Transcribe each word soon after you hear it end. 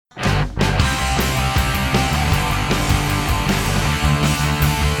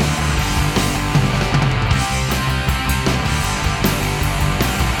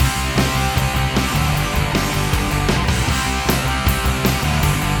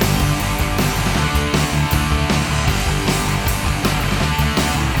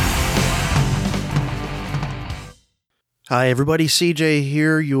Hi everybody, CJ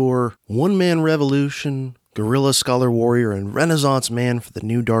here, your one-man revolution, guerrilla scholar warrior, and renaissance man for the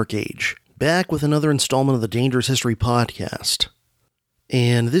new dark age. Back with another installment of the Dangerous History podcast.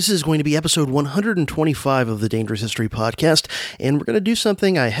 And this is going to be episode 125 of the Dangerous History podcast, and we're going to do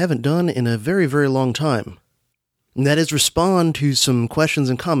something I haven't done in a very, very long time. And that is respond to some questions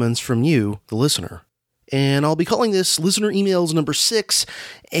and comments from you, the listener. And I'll be calling this Listener Emails number 6,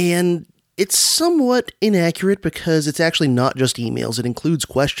 and it's somewhat inaccurate because it's actually not just emails. It includes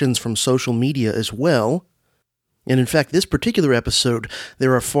questions from social media as well. And in fact, this particular episode,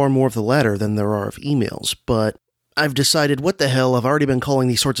 there are far more of the latter than there are of emails. But I've decided, what the hell, I've already been calling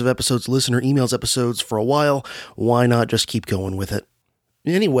these sorts of episodes Listener Emails episodes for a while. Why not just keep going with it?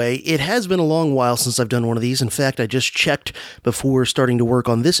 Anyway, it has been a long while since I've done one of these. In fact, I just checked before starting to work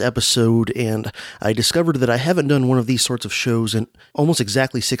on this episode, and I discovered that I haven't done one of these sorts of shows in almost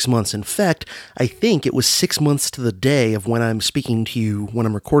exactly 6 months. In fact, I think it was 6 months to the day of when I'm speaking to you, when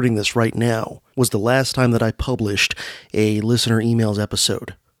I'm recording this right now, was the last time that I published a Listener Emails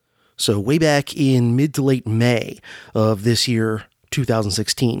episode. So way back in mid to late May of this year,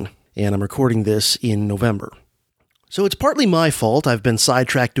 2016, and I'm recording this in November. So it's partly my fault. I've been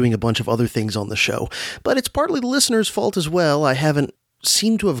sidetracked doing a bunch of other things on the show, but it's partly the listener's fault as well. I haven't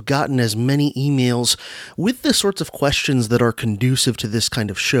seemed to have gotten as many emails with the sorts of questions that are conducive to this kind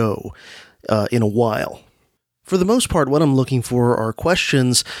of show in a while. For the most part, what I'm looking for are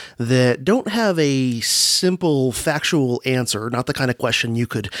questions that don't have a simple factual answer, not the kind of question you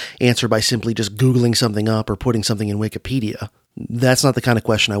could answer by simply just Googling something up or putting something in Wikipedia. That's not the kind of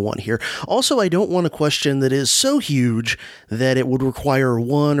question I want here. Also, I don't want a question that is so huge that it would require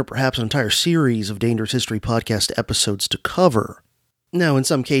one or perhaps an entire series of Dangerous History podcast episodes to cover. Now, in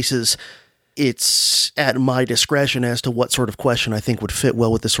some cases, it's at my discretion as to what sort of question I think would fit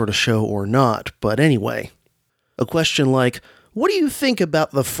well with this sort of show or not. But anyway, a question like, what do you think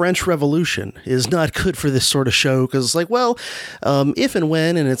about the French Revolution is not good for this sort of show, because it's like, well, if and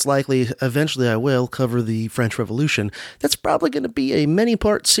when, and it's likely eventually I will cover the French Revolution, that's probably going to be a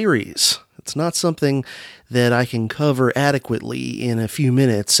many-part series. It's not something that I can cover adequately in a few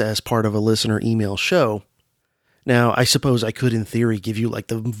minutes as part of a listener email show. Now, I suppose I could, in theory, give you like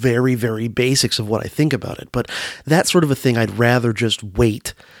the very, very basics of what I think about it, but that sort of a thing I'd rather just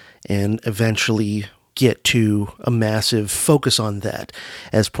wait and eventually get to a massive focus on that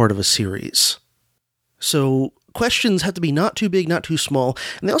as part of a series. So questions have to be not too big, not too small,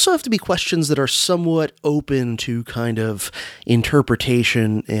 and they also have to be questions that are somewhat open to kind of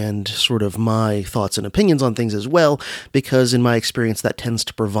interpretation and sort of my thoughts and opinions on things as well, because in my experience that tends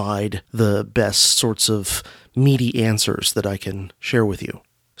to provide the best sorts of meaty answers that I can share with you.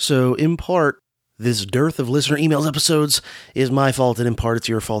 So in part, this dearth of listener emails episodes is my fault, and in part it's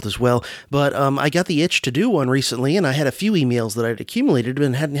your fault as well. But I got the itch to do one recently, and I had a few emails that I'd accumulated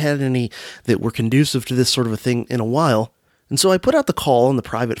and hadn't had any that were conducive to this sort of a thing in a while. And so I put out the call in the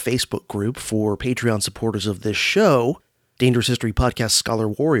private Facebook group for Patreon supporters of this show, Dangerous History Podcast Scholar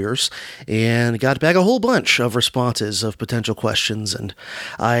Warriors, and got back a whole bunch of responses of potential questions, and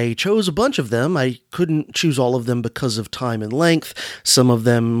I chose a bunch of them. I couldn't choose all of them because of time and length. Some of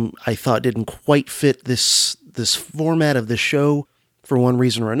them I thought didn't quite fit this format of the show for one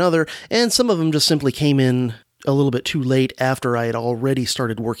reason or another, and some of them just simply came in a little bit too late after I had already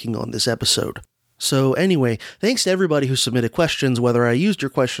started working on this episode. So anyway, thanks to everybody who submitted questions. Whether I used your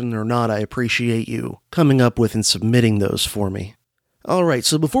question or not, I appreciate you coming up with and submitting those for me. Alright,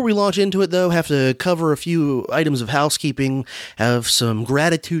 so before we launch into it though, have to cover a few items of housekeeping, have some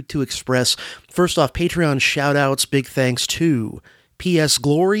gratitude to express. First off, Patreon shoutouts, big thanks to P.S.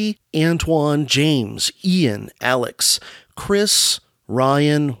 Glory, Antoine, James, Ian, Alex, Chris,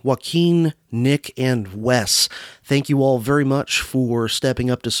 Ryan, Joaquin, Nick, and Wes. Thank you all very much for stepping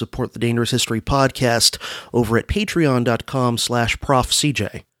up to support the Dangerous History podcast over at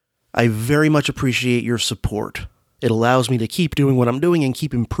patreon.com/profcj. I very much appreciate your support. It allows me to keep doing what I'm doing and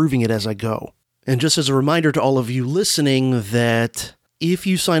keep improving it as I go. And just as a reminder to all of you listening that if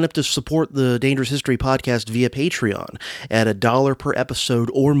you sign up to support the Dangerous History podcast via Patreon at $1 per episode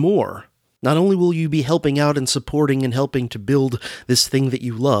or more, not only will you be helping out and supporting and helping to build this thing that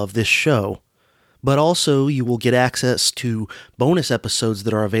you love, this show, but also you will get access to bonus episodes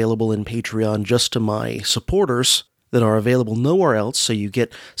that are available in Patreon just to my supporters that are available nowhere else, so you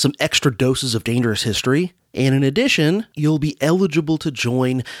get some extra doses of Dangerous History. And in addition, you'll be eligible to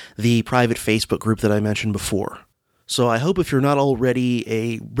join the private Facebook group that I mentioned before. So I hope if you're not already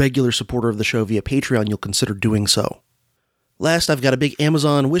a regular supporter of the show via Patreon, you'll consider doing so. Last, I've got a big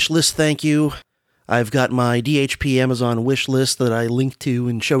Amazon wish list thank you. I've got my DHP Amazon wish list that I link to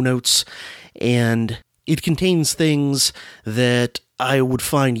in show notes, and It contains things that I would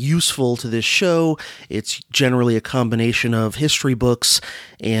find useful to this show. It's generally a combination of history books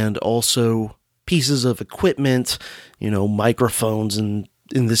and also pieces of equipment, microphones, and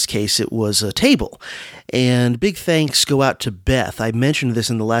in this case, it was a table. And big thanks go out to Beth. I mentioned this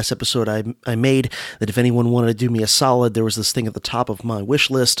in the last episode I made, that if anyone wanted to do me a solid, there was this thing at the top of my wish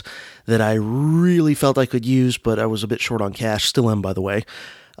list that I really felt I could use, but I was a bit short on cash. Still am, by the way.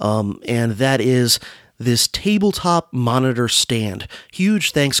 And that is this tabletop monitor stand.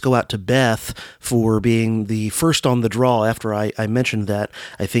 Huge thanks go out to Beth for being the first on the draw after I mentioned that.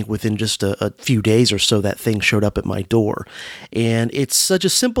 I think within just a few days or so, that thing showed up at my door. And it's such a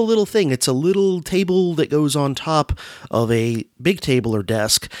simple little thing. It's a little table that goes on top of a big table or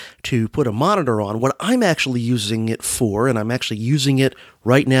desk to put a monitor on. What I'm actually using it for, and I'm actually using it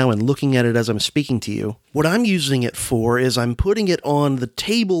right now and looking at it as I'm speaking to you, what I'm using it for is I'm putting it on the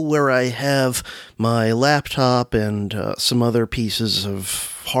table where I have my laptop and some other pieces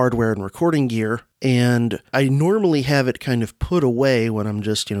of hardware and recording gear. And I normally have it kind of put away when I'm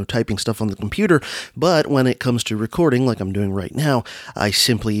just, typing stuff on the computer. But when it comes to recording, like I'm doing right now, I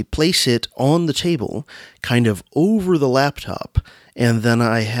simply place it on the table, kind of over the laptop. And then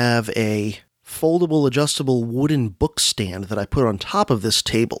I have a foldable, adjustable wooden book stand that I put on top of this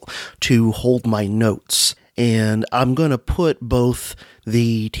table to hold my notes. And I'm going to put both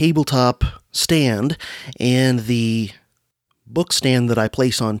the tabletop stand and the book stand that I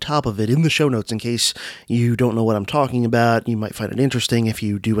place on top of it in the show notes in case you don't know what I'm talking about. You might find it interesting if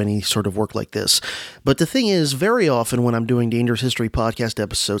you do any sort of work like this. But the thing is, very often when I'm doing Dangerous History podcast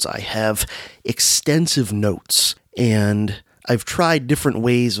episodes, I have extensive notes, and I've tried different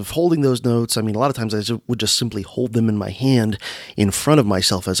ways of holding those notes. I mean, a lot of times I would just simply hold them in my hand in front of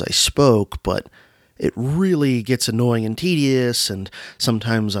myself as I spoke, but it really gets annoying and tedious, and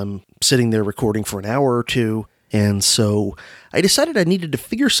sometimes I'm sitting there recording for an hour or two. And so I decided I needed to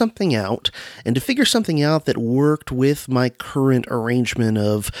figure something out, and to figure something out that worked with my current arrangement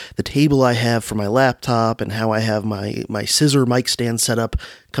of the table I have for my laptop and how I have my scissor mic stand set up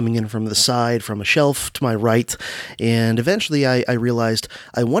coming in from the side from a shelf to my right. And eventually I realized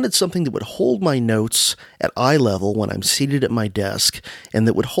I wanted something that would hold my notes at eye level when I'm seated at my desk, and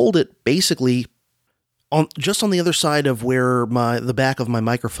that would hold it basically just on the other side of where the back of my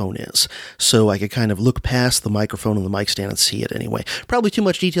microphone is, so I could kind of look past the microphone and the mic stand and see it anyway. Probably too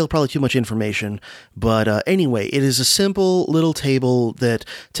much detail, probably too much information, but anyway, it is a simple little table that,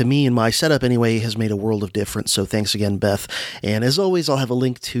 to me and my setup anyway, has made a world of difference, so thanks again, Beth. And as always, I'll have a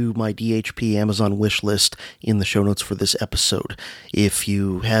link to my DHP Amazon wish list in the show notes for this episode. If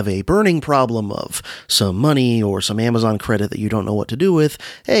you have a burning problem of some money or some Amazon credit that you don't know what to do with,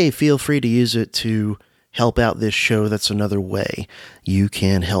 hey, feel free to use it to help out this show. That's another way you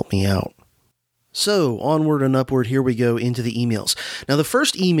can help me out. So, onward and upward, here we go into the emails. Now, the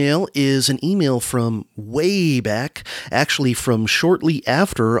first email is an email from way back, actually from shortly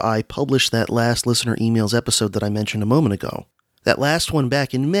after I published that last listener emails episode that I mentioned a moment ago. That last one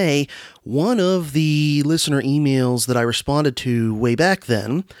back in May, one of the listener emails that I responded to way back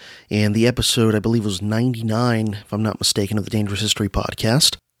then, and the episode I believe was 99, if I'm not mistaken, of the Dangerous History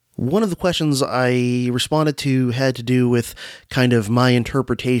podcast. One of the questions I responded to had to do with kind of my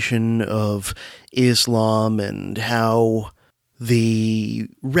interpretation of Islam and how the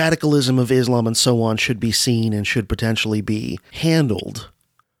radicalism of Islam and so on should be seen and should potentially be handled.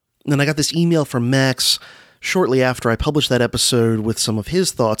 And I got this email from Max shortly after I published that episode with some of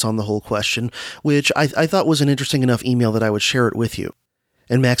his thoughts on the whole question, which I thought was an interesting enough email that I would share it with you.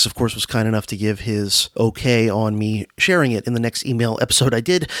 And Max, of course, was kind enough to give his okay on me sharing it in the next email episode I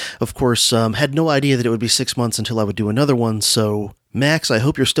did. Of course, had no idea that it would be 6 months until I would do another one. So, Max, I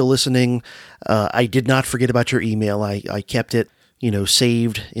hope you're still listening. I did not forget about your email. I kept it,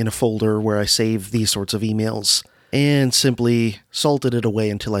 saved in a folder where I save these sorts of emails, and simply salted it away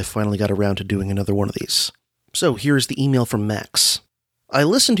until I finally got around to doing another one of these. So, here's the email from Max. I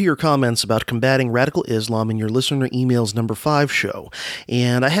listened to your comments about combating radical Islam in your listener emails number 5 show,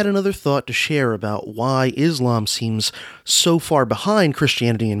 and I had another thought to share about why Islam seems so far behind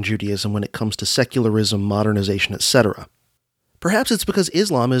Christianity and Judaism when it comes to secularism, modernization, etc. Perhaps it's because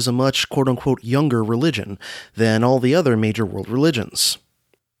Islam is a much quote-unquote younger religion than all the other major world religions.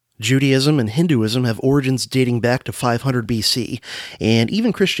 Judaism and Hinduism have origins dating back to 500 BC, and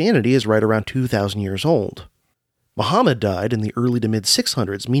even Christianity is right around 2,000 years old. Muhammad died in the early to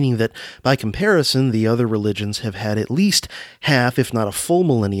mid-600s, meaning that, by comparison, the other religions have had at least half, if not a full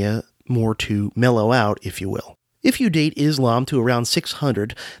millennia, more to mellow out, if you will. If you date Islam to around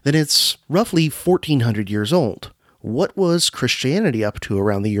 600, then it's roughly 1,400 years old. What was Christianity up to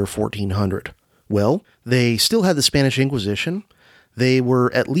around the year 1400? Well, they still had the Spanish Inquisition. They were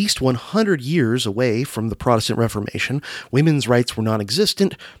at least 100 years away from the Protestant Reformation. Women's rights were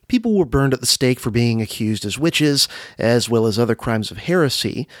non-existent. People were burned at the stake for being accused as witches, as well as other crimes of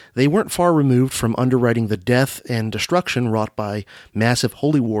heresy. They weren't far removed from underwriting the death and destruction wrought by massive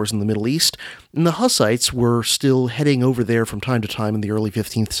holy wars in the Middle East, and the Hussites were still heading over there from time to time in the early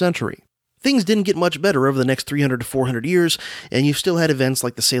 15th century. Things didn't get much better over the next 300 to 400 years, and you still had events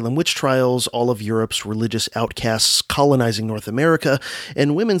like the Salem witch trials, all of Europe's religious outcasts colonizing North America,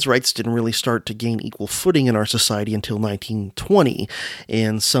 and women's rights didn't really start to gain equal footing in our society until 1920,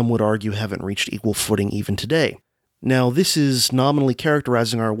 and some would argue haven't reached equal footing even today. Now, this is nominally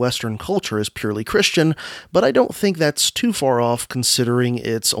characterizing our Western culture as purely Christian, but I don't think that's too far off considering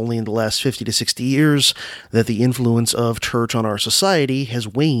it's only in the last 50 to 60 years that the influence of church on our society has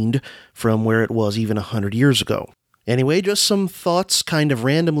waned from where it was even 100 years ago. Anyway, just some thoughts kind of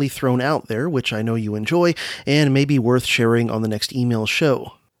randomly thrown out there, which I know you enjoy, and may be worth sharing on the next email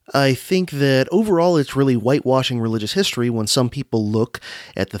show. I think that overall it's really whitewashing religious history when some people look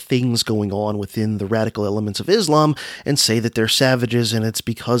at the things going on within the radical elements of Islam and say that they're savages and it's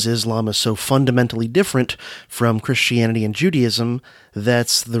because Islam is so fundamentally different from Christianity and Judaism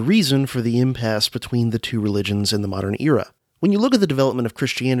that's the reason for the impasse between the two religions in the modern era. When you look at the development of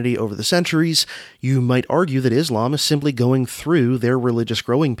Christianity over the centuries, you might argue that Islam is simply going through their religious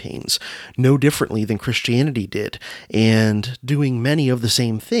growing pains, no differently than Christianity did, and doing many of the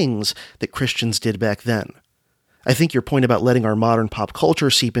same things that Christians did back then. I think your point about letting our modern pop culture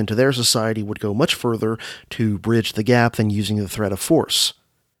seep into their society would go much further to bridge the gap than using the threat of force.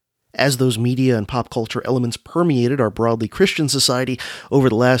 As those media and pop culture elements permeated our broadly Christian society over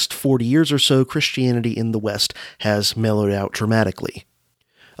the last 40 years or so, Christianity in the West has mellowed out dramatically.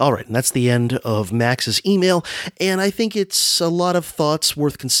 All right, and that's the end of Max's email, and I think it's a lot of thoughts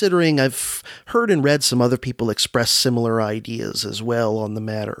worth considering. I've heard and read some other people express similar ideas as well on the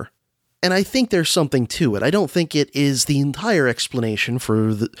matter. And I think there's something to it. I don't think it is the entire explanation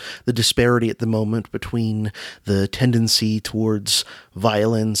for the disparity at the moment between the tendency towards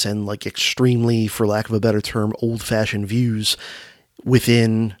violence and extremely, for lack of a better term, old-fashioned views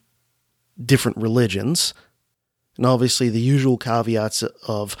within different religions. And obviously the usual caveats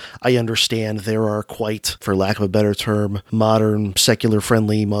of, I understand there are quite, for lack of a better term, modern,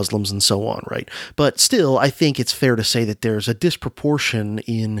 secular-friendly Muslims and so on, right? But still, I think it's fair to say that there's a disproportion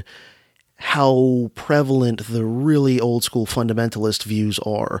in how prevalent the really old-school fundamentalist views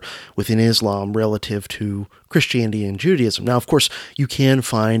are within Islam relative to Christianity and Judaism. Now, of course, you can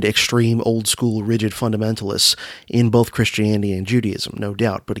find extreme old-school rigid fundamentalists in both Christianity and Judaism, no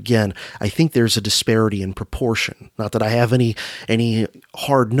doubt. But again, I think there's a disparity in proportion. Not that I have any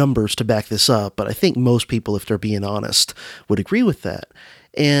hard numbers to back this up, but I think most people, if they're being honest, would agree with that.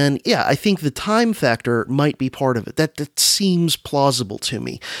 And yeah, I think the time factor might be part of it. That seems plausible to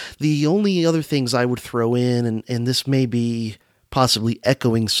me. The only other things I would throw in, and this may be possibly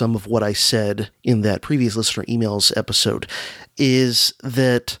echoing some of what I said in that previous listener emails episode, is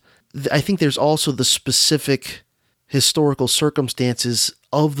that I think there's also the specific historical circumstances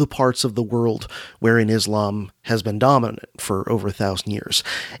of the parts of the world wherein Islam has been dominant for over 1,000 years.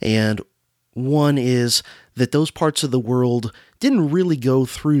 And one is that those parts of the world didn't really go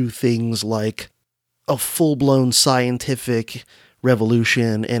through things like a full-blown scientific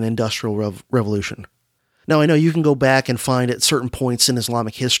revolution and industrial revolution. Now, I know you can go back and find at certain points in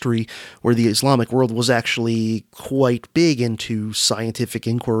Islamic history where the Islamic world was actually quite big into scientific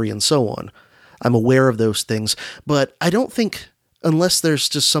inquiry and so on. I'm aware of those things, but I don't think, unless there's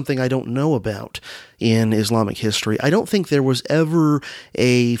just something I don't know about in Islamic history, I don't think there was ever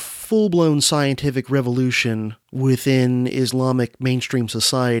a full-blown scientific revolution within Islamic mainstream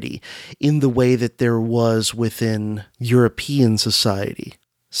society in the way that there was within European society.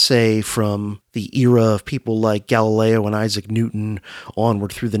 Say, from the era of people like Galileo and Isaac Newton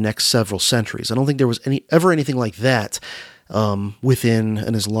onward through the next several centuries. I don't think there was ever anything like that within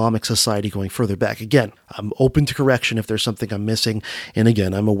an Islamic society going further back. Again, I'm open to correction if there's something I'm missing, and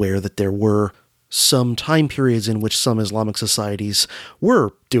again, I'm aware that there were some time periods in which some Islamic societies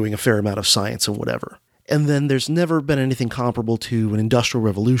were doing a fair amount of science and whatever. And then there's never been anything comparable to an industrial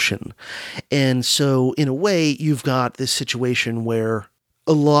revolution. And so, in a way, you've got this situation where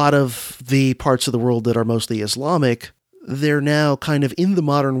a lot of the parts of the world that are mostly Islamic, they're now kind of in the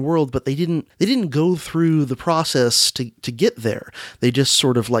modern world, but they didn't go through the process to get there. They just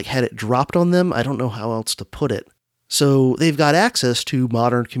sort of had it dropped on them. I don't know how else to put it. So they've got access to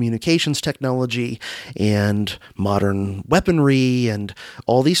modern communications technology and modern weaponry and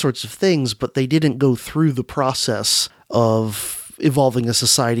all these sorts of things, but they didn't go through the process of evolving a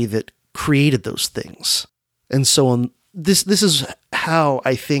society that created those things. And so on. This is how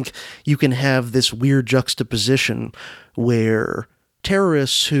I think you can have this weird juxtaposition where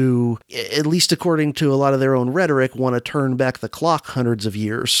terrorists who, at least according to a lot of their own rhetoric, want to turn back the clock hundreds of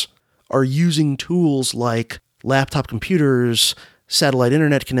years, are using tools like laptop computers, satellite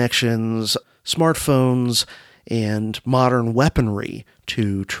internet connections, smartphones, and modern weaponry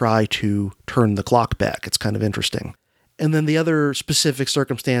to try to turn the clock back. It's kind of interesting. And then the other specific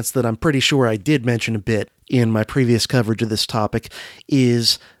circumstance that I'm pretty sure I did mention a bit in my previous coverage of this topic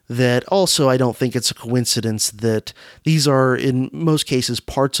is that also I don't think it's a coincidence that these are, in most cases,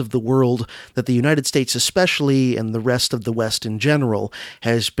 parts of the world that the United States especially, and the rest of the West in general,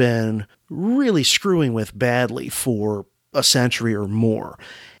 has been really screwing with badly for a century or more.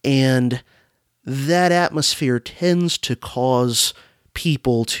 And that atmosphere tends to cause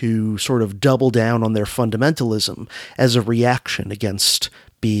people to sort of double down on their fundamentalism as a reaction against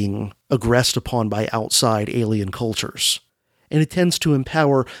being aggressed upon by outside alien cultures. And it tends to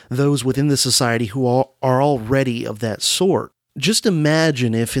empower those within the society who are already of that sort. Just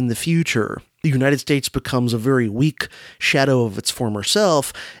imagine if in the future the United States becomes a very weak shadow of its former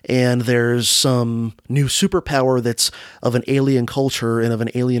self, and there's some new superpower that's of an alien culture and of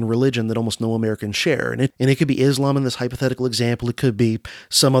an alien religion that almost no Americans share. And it could be Islam in this hypothetical example. It could be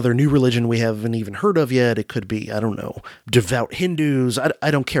some other new religion we haven't even heard of yet. It could be, I don't know, devout Hindus.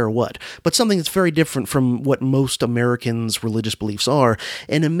 I don't care what. But something that's very different from what most Americans' religious beliefs are.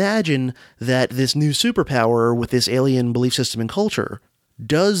 And imagine that this new superpower with this alien belief system and culture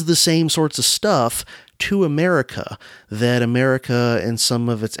does the same sorts of stuff to America that America and some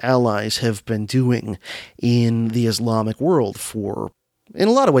of its allies have been doing in the Islamic world for, in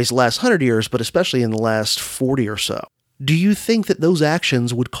a lot of ways, the last 100 years, but especially in the last 40 or so. Do you think that those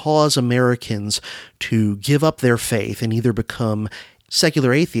actions would cause Americans to give up their faith and either become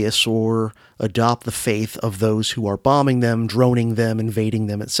secular atheists or adopt the faith of those who are bombing them, droning them, invading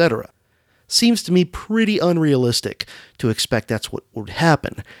them, etc.? Seems to me pretty unrealistic to expect that's what would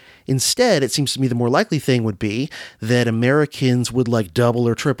happen. Instead, it seems to me the more likely thing would be that Americans would double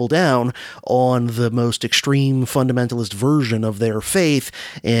or triple down on the most extreme fundamentalist version of their faith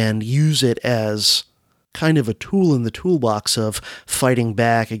and use it as kind of a tool in the toolbox of fighting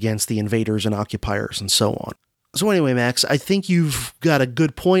back against the invaders and occupiers and so on. So anyway, Max, I think you've got a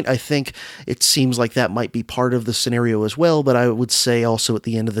good point. I think it seems like that might be part of the scenario as well, but I would say also at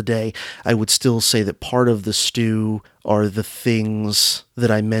the end of the day, I would still say that part of the stew are the things that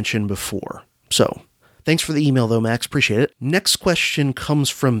I mentioned before. So, thanks for the email though, Max. Appreciate it. Next question comes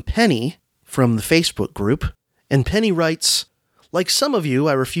from Penny from the Facebook group, and Penny writes, "Like some of you,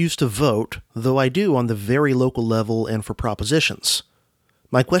 I refuse to vote, though I do on the very local level and for propositions.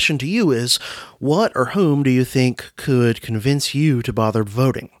 My question to you is, what or whom do you think could convince you to bother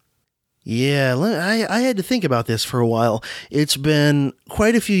voting?" Yeah, I had to think about this for a while. It's been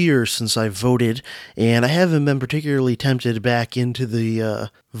quite a few years since I voted, and I haven't been particularly tempted back into the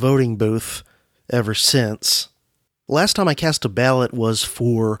voting booth ever since. Last time I cast a ballot was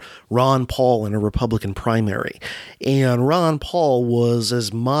for Ron Paul in a Republican primary, and Ron Paul was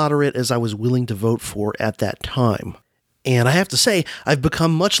as moderate as I was willing to vote for at that time. And I have to say, I've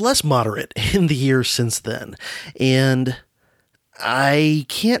become much less moderate in the years since then. And I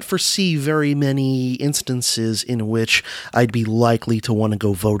can't foresee very many instances in which I'd be likely to want to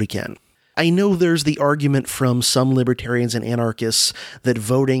go vote again. I know there's the argument from some libertarians and anarchists that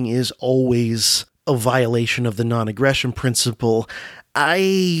voting is always a violation of the non-aggression principle.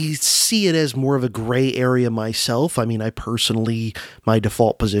 I see it as more of a gray area myself. I mean, my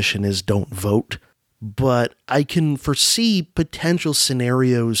default position is don't vote. But I can foresee potential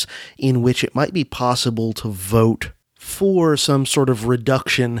scenarios in which it might be possible to vote for some sort of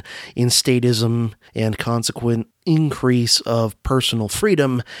reduction in statism and consequent increase of personal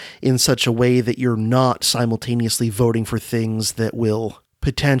freedom in such a way that you're not simultaneously voting for things that will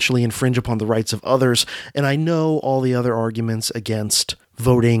potentially infringe upon the rights of others. And I know all the other arguments against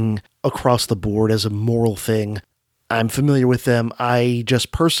voting across the board as a moral thing. I'm familiar with them. I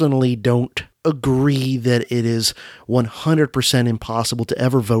just personally don't agree that it is 100% impossible to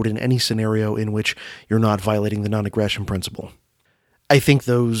ever vote in any scenario in which you're not violating the non-aggression principle. I think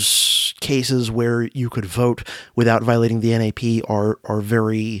those cases where you could vote without violating the NAP are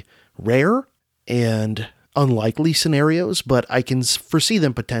very rare and unlikely scenarios, but I can foresee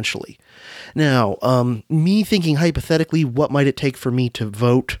them potentially. Now, me thinking hypothetically, what might it take for me to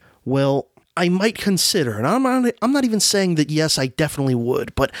vote? Well, I might consider, and I'm not even saying that yes, I definitely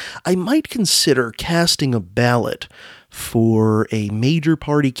would, but I might consider casting a ballot for a major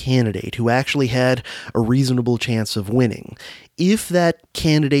party candidate who actually had a reasonable chance of winning, if that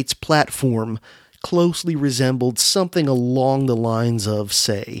candidate's platform closely resembled something along the lines of,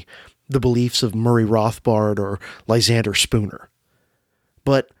 say, the beliefs of Murray Rothbard or Lysander Spooner.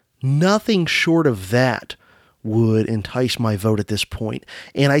 But nothing short of that would entice my vote at this point,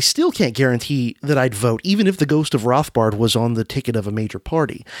 and I still can't guarantee that I'd vote, even if the ghost of Rothbard was on the ticket of a major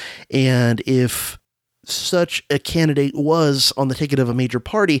party. And if such a candidate was on the ticket of a major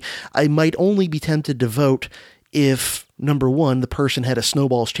party, I might only be tempted to vote if, number one, the person had a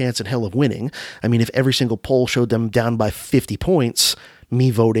snowball's chance in hell of winning. I mean, if every single poll showed them down by 50 points,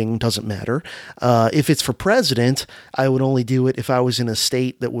 me voting doesn't matter. If it's for president, I would only do it if I was in a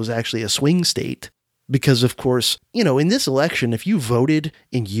state that was actually a swing state. Because, of course, in this election, if you voted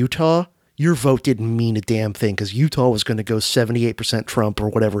in Utah, your vote didn't mean a damn thing because Utah was going to go 78% Trump or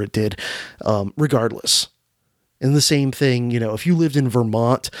whatever it did, regardless. And the same thing, if you lived in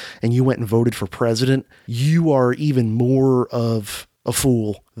Vermont and you went and voted for president, you are even more of a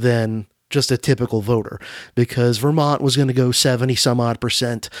fool than just a typical voter, because Vermont was going to go 70 some odd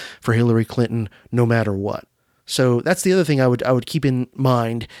percent for Hillary Clinton no matter what. So that's the other thing I would keep in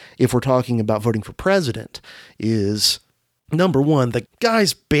mind if we're talking about voting for president is, number one, the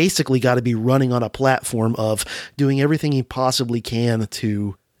guy's basically got to be running on a platform of doing everything he possibly can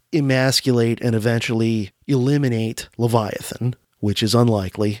to emasculate and eventually eliminate Leviathan, which is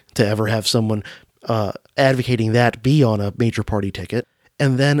unlikely to ever have someone advocating that be on a major party ticket.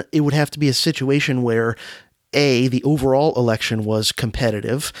 And then it would have to be a situation where, A, the overall election was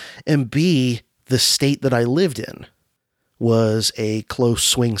competitive, and B, the state that I lived in was a close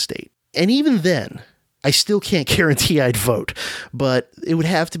swing state. And even then, I still can't guarantee I'd vote, but it would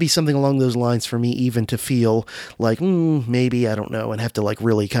have to be something along those lines for me even to feel like, maybe, I don't know, and have to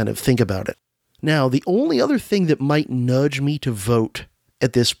really kind of think about it. Now, the only other thing that might nudge me to vote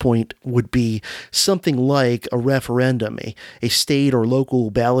at this point would be something like a referendum, a state or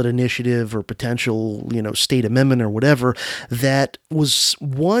local ballot initiative or potential, state amendment or whatever, that was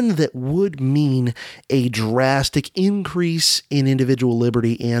one that would mean a drastic increase in individual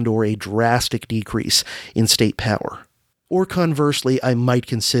liberty and or a drastic decrease in state power. Or conversely, I might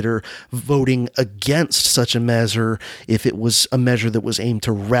consider voting against such a measure if it was a measure that was aimed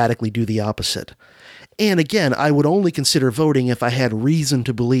to radically do the opposite. And again, I would only consider voting if I had reason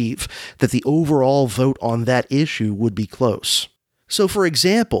to believe that the overall vote on that issue would be close. So, for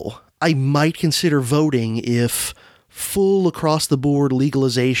example, I might consider voting if full across-the-board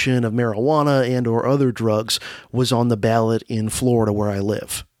legalization of marijuana and or other drugs was on the ballot in Florida where I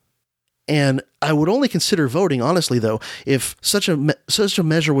live. And I would only consider voting, honestly, though, if such a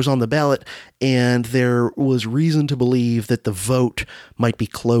measure was on the ballot and there was reason to believe that the vote might be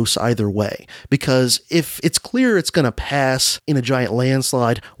close either way. Because if it's clear it's going to pass in a giant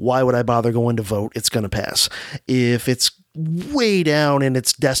landslide, why would I bother going to vote? It's going to pass. If it's way down and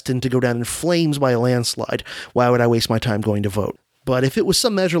it's destined to go down in flames by a landslide, why would I waste my time going to vote? But if it was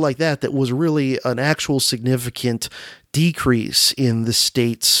some measure like that was really an actual significant decrease in the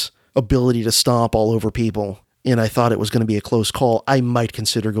state's ability to stomp all over people, and I thought it was going to be a close call, I might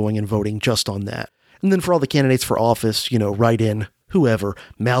consider going and voting just on that. And then for all the candidates for office, write in whoever,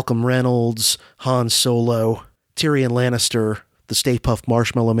 Malcolm Reynolds, Han Solo, Tyrion Lannister, the Stay Puft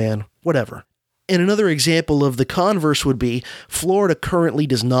Marshmallow Man, whatever. And another example of the converse would be Florida currently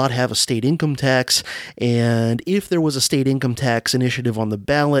does not have a state income tax, and if there was a state income tax initiative on the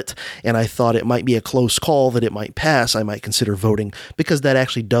ballot and I thought it might be a close call that it might pass, I might consider voting, because that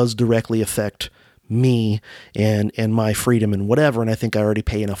actually does directly affect me and my freedom and whatever, and I think I already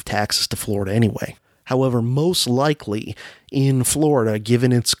pay enough taxes to Florida anyway. However, most likely in Florida,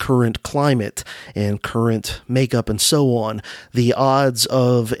 given its current climate and current makeup and so on, the odds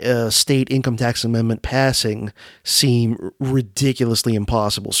of a state income tax amendment passing seem ridiculously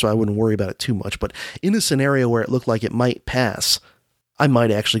impossible, so I wouldn't worry about it too much. But in a scenario where it looked like it might pass, I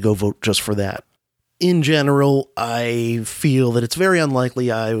might actually go vote just for that. In general, I feel that it's very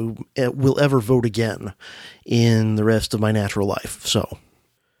unlikely I will ever vote again in the rest of my natural life, so...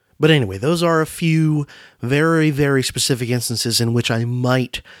 But anyway, those are a few very, very specific instances in which I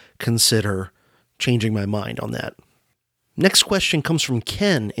might consider changing my mind on that. Next question comes from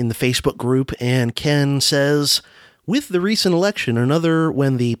Ken in the Facebook group, and Ken says, with the recent election, another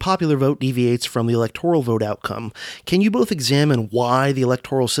when the popular vote deviates from the electoral vote outcome, can you both examine why the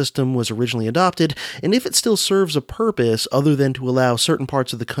electoral system was originally adopted, and if it still serves a purpose other than to allow certain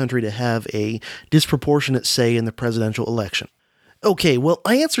parts of the country to have a disproportionate say in the presidential election? Okay, well,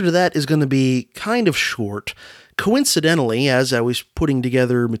 my answer to that is going to be kind of short, Coincidentally, as I was putting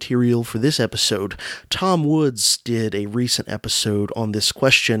together material for this episode, Tom Woods did a recent episode on this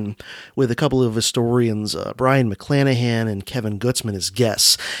question with a couple of historians, Brian McClanahan and Kevin Gutzman, as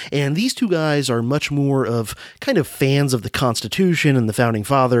guests. And these two guys are much more of kind of fans of the Constitution and the Founding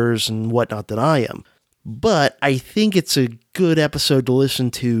Fathers and whatnot than I am. But I think it's a good episode to listen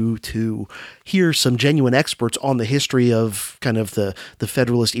to hear some genuine experts on the history of kind of the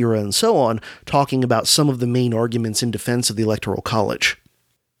Federalist era and so on, talking about some of the main arguments in defense of the Electoral College.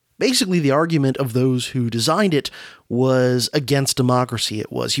 Basically, the argument of those who designed it was against democracy.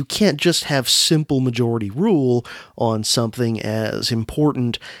 It was, you can't just have simple majority rule on something as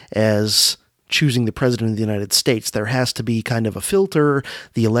important as choosing the president of the United States. There has to be kind of a filter.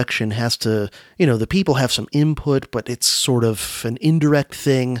 The election has to, the people have some input, but it's sort of an indirect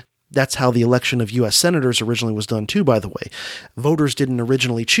thing. That's how the election of U.S. senators originally was done too, by the way. Voters didn't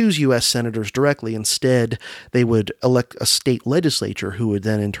originally choose U.S. senators directly. Instead, they would elect a state legislature who would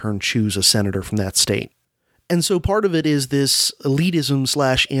then in turn choose a senator from that state. And so part of it is this elitism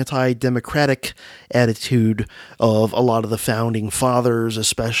 / anti-democratic attitude of a lot of the founding fathers,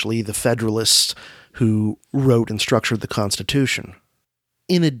 especially the Federalists who wrote and structured the Constitution.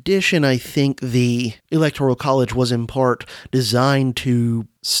 In addition, I think the Electoral College was in part designed to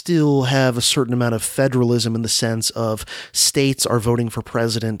still have a certain amount of federalism in the sense of states are voting for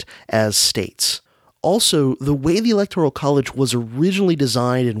president as states. Also, the way the Electoral College was originally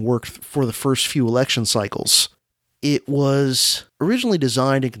designed and worked for the first few election cycles, it was originally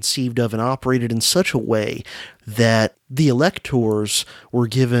designed and conceived of and operated in such a way that the electors were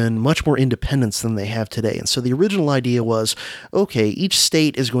given much more independence than they have today. And so the original idea was, okay, each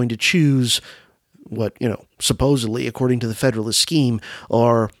state is going to choose what, supposedly, according to the Federalist scheme,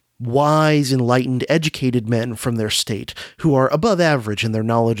 are wise, enlightened, educated men from their state who are above average in their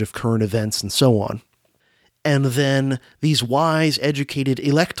knowledge of current events and so on. And then these wise, educated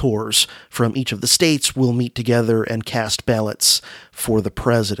electors from each of the states will meet together and cast ballots for the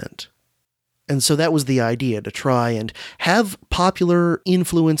president. And so that was the idea, to try and have popular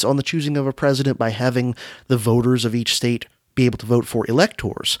influence on the choosing of a president by having the voters of each state be able to vote for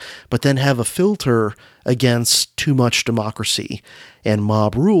electors, but then have a filter against too much democracy and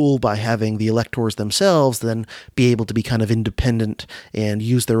mob rule by having the electors themselves then be able to be kind of independent and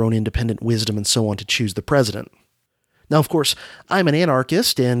use their own independent wisdom and so on to choose the president. Now, of course, I'm an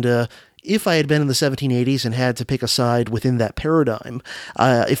anarchist, and if I had been in the 1780s and had to pick a side within that paradigm,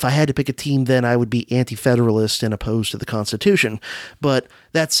 if I had to pick a team, then I would be anti-federalist and opposed to the Constitution. But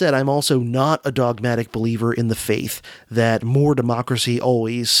that said, I'm also not a dogmatic believer in the faith that more democracy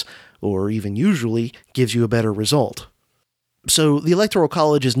always, or even usually, gives you a better result. So the Electoral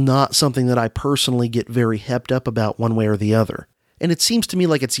College is not something that I personally get very hepped up about one way or the other. And it seems to me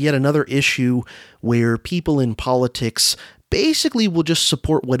like it's yet another issue where people in politics basically will just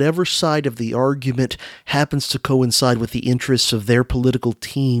support whatever side of the argument happens to coincide with the interests of their political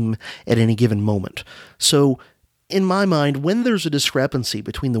team at any given moment. So, in my mind, when there's a discrepancy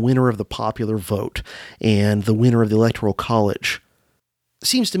between the winner of the popular vote and the winner of the Electoral College, it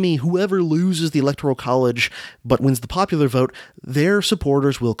seems to me whoever loses the Electoral College but wins the popular vote, their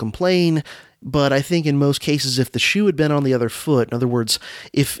supporters will complain. But I think in most cases, if the shoe had been on the other foot, in other words,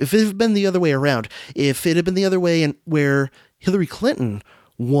 if it had been the other way around, if it had been the other way and where Hillary Clinton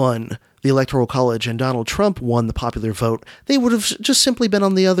won the Electoral College and Donald Trump won the popular vote, they would have just simply been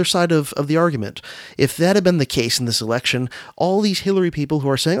on the other side of the argument. If that had been the case in this election, all these Hillary people who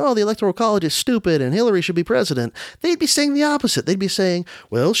are saying, oh, the Electoral College is stupid and Hillary should be president, they'd be saying the opposite. They'd be saying,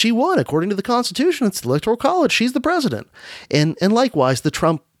 well, she won. According to the Constitution, it's the Electoral College. She's the president. And likewise, the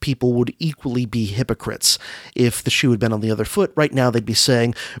Trump people would equally be hypocrites if the shoe had been on the other foot. Right now, they'd be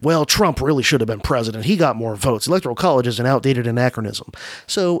saying, well, Trump really should have been president. He got more votes. Electoral College is an outdated anachronism.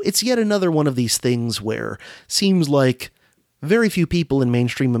 So it's yet another one of these things where it seems like very few people in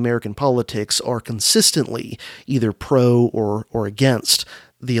mainstream American politics are consistently either pro or against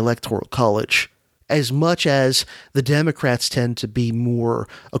the Electoral College, as much as the Democrats tend to be more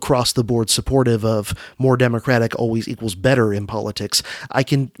across-the-board supportive of more Democratic always equals better in politics. I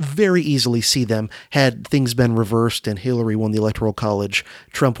can very easily see them, had things been reversed and Hillary won the Electoral College,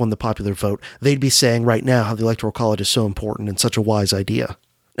 Trump won the popular vote, they'd be saying right now how the Electoral College is so important and such a wise idea.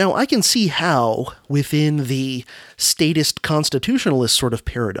 Now, I can see how, within the statist constitutionalist sort of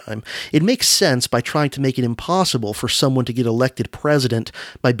paradigm, it makes sense by trying to make it impossible for someone to get elected president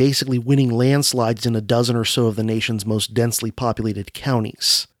by basically winning landslides in a dozen or so of the nation's most densely populated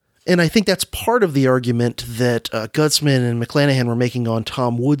counties. And I think that's part of the argument that Gutzman and McClanahan were making on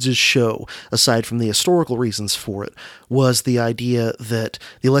Tom Woods' show, aside from the historical reasons for it, was the idea that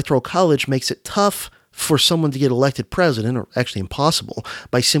the Electoral College makes it tough for someone to get elected president, or actually impossible,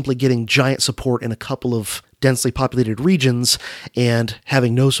 by simply getting giant support in a couple of densely populated regions and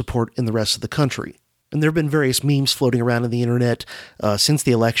having no support in the rest of the country. And there have been various memes floating around on the internet since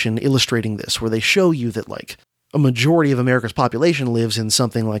the election illustrating this, where they show you that, like, a majority of America's population lives in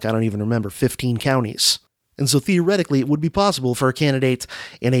something like, I don't even remember, 15 counties. And so theoretically, it would be possible for a candidate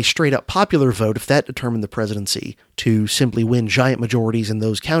in a straight-up popular vote, if that determined the presidency, to simply win giant majorities in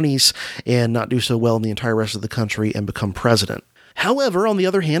those counties and not do so well in the entire rest of the country and become president. However, on the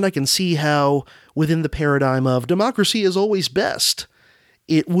other hand, I can see how, within the paradigm of democracy is always best,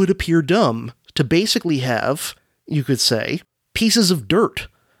 it would appear dumb to basically have, you could say, pieces of dirt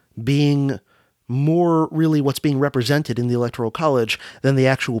being more really what's being represented in the Electoral College than the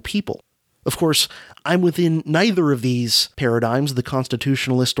actual people. Of course, I'm within neither of these paradigms, the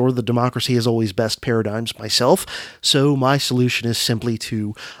constitutionalist or the democracy is always best paradigms myself, so my solution is simply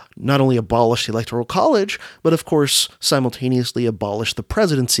to not only abolish the Electoral College, but of course simultaneously abolish the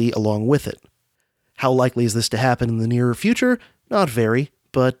presidency along with it. How likely is this to happen in the near future? Not very,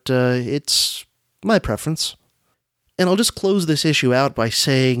 but it's my preference. And I'll just close this issue out by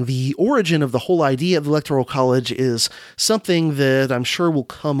saying the origin of the whole idea of the Electoral College is something that I'm sure will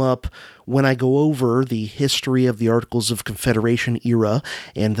come up when I go over the history of the Articles of Confederation era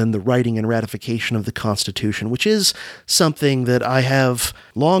and then the writing and ratification of the Constitution, which is something that I have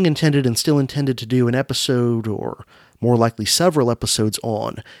long intended and still intended to do an episode, or more likely several episodes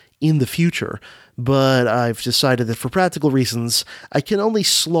on, in the future. But I've decided that for practical reasons, I can only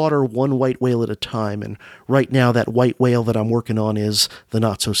slaughter one white whale at a time, and right now that white whale that I'm working on is the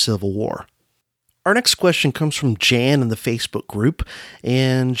Not-So-Civil War. Our next question comes from Jan in the Facebook group,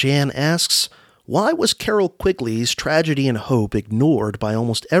 and Jan asks, why was Carroll Quigley's Tragedy and Hope ignored by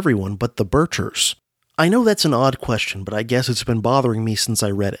almost everyone but the Birchers? I know that's an odd question, but I guess it's been bothering me since I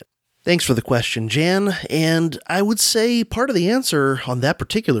read it. Thanks for the question, Jan, and I would say part of the answer on that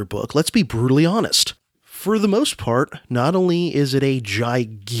particular book, let's be brutally honest. For the most part, not only is it a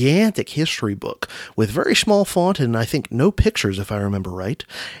gigantic history book with very small font and I think no pictures if I remember right,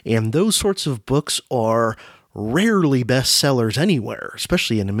 and those sorts of books are rarely bestsellers anywhere,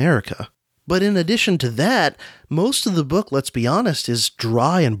 especially in America. But in addition to that, most of the book, let's be honest, is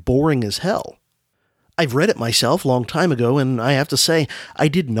dry and boring as hell. I've read it myself a long time ago, and I have to say, I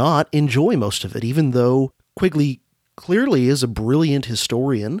did not enjoy most of it, even though Quigley clearly is a brilliant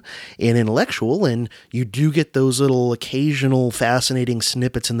historian and intellectual, and you do get those little occasional fascinating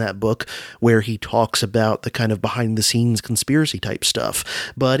snippets in that book where he talks about the kind of behind-the-scenes conspiracy type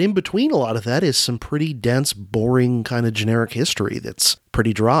stuff. But in between a lot of that is some pretty dense, boring kind of generic history that's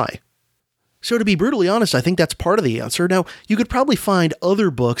pretty dry. So to be brutally honest, I think that's part of the answer. Now, you could probably find other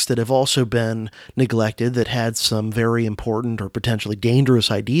books that have also been neglected that had some very important or potentially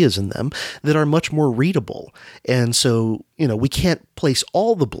dangerous ideas in them that are much more readable. And so, we can't place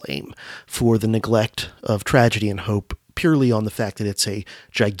all the blame for the neglect of Tragedy and Hope purely on the fact that it's a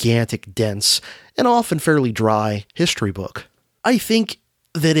gigantic, dense, and often fairly dry history book. I think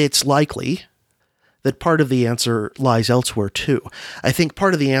that it's likely that part of the answer lies elsewhere too. I think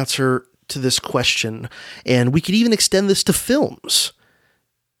part of the answer to this question, and we could even extend this to films.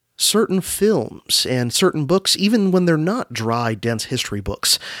 Certain films and certain books, even when they're not dry, dense history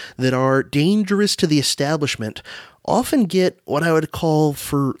books, that are dangerous to the establishment, often get what I would call,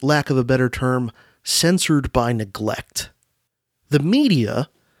 for lack of a better term, censored by neglect. The media,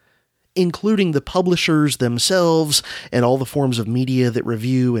 including the publishers themselves and all the forms of media that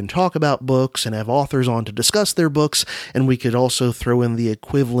review and talk about books and have authors on to discuss their books, and we could also throw in the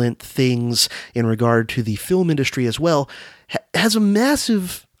equivalent things in regard to the film industry as well, has a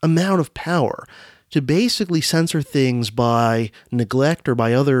massive amount of power to basically censor things by neglect or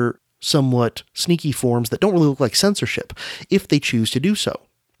by other somewhat sneaky forms that don't really look like censorship, if they choose to do so.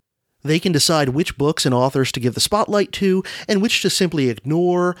 They can decide which books and authors to give the spotlight to, and which to simply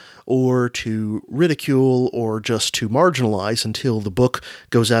ignore, or to ridicule, or just to marginalize until the book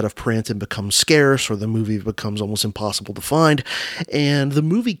goes out of print and becomes scarce, or the movie becomes almost impossible to find. And the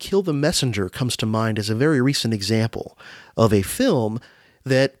movie Kill the Messenger comes to mind as a very recent example of a film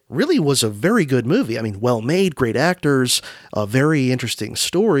that really was a very good movie. I mean, well made, great actors, a very interesting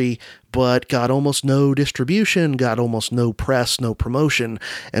story, but got almost no distribution, got almost no press, no promotion,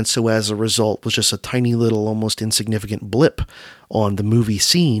 and so as a result was just a tiny little, almost insignificant blip on the movie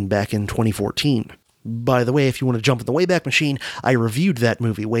scene back in 2014. By the way, if you want to jump in the Wayback Machine, I reviewed that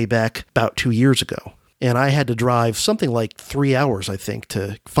movie way back about 2 years ago. And I had to drive something like 3 hours, I think,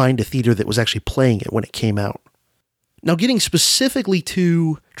 to find a theater that was actually playing it when it came out. Now, getting specifically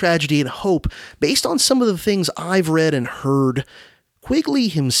to Tragedy and Hope, based on some of the things I've read and heard, Quigley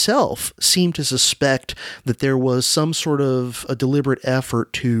himself seemed to suspect that there was some sort of a deliberate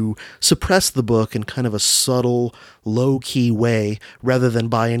effort to suppress the book in kind of a subtle, low-key way, rather than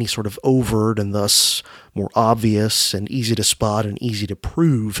by any sort of overt and thus more obvious and easy to spot and easy to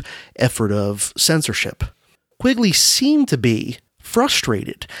prove effort of censorship. Quigley seemed to be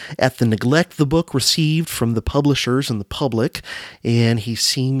frustrated at the neglect the book received from the publishers and the public, and he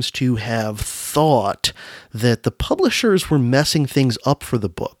seems to have thought that the publishers were messing things up for the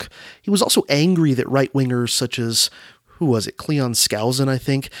book. He was also angry that right-wingers such as, who was it, Cleon Skousen, I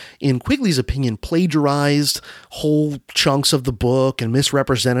think, in Quigley's opinion, plagiarized whole chunks of the book and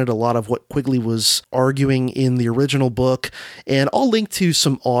misrepresented a lot of what Quigley was arguing in the original book. And I'll link to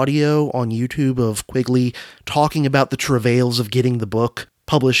some audio on YouTube of Quigley talking about the travails of getting the book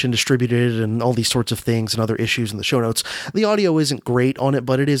published and distributed and all these sorts of things and other issues in the show notes. The audio isn't great on it,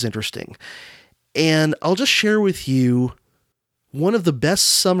 but it is interesting. And I'll just share with you one of the best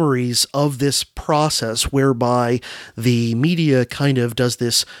summaries of this process, whereby the media kind of does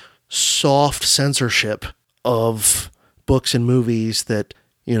this soft censorship of books and movies that,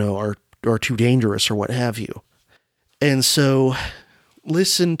 are too dangerous or what have you. And so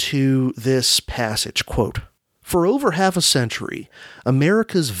listen to this passage, quote, "For over half a century,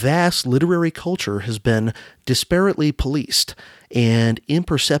 America's vast literary culture has been disparately policed and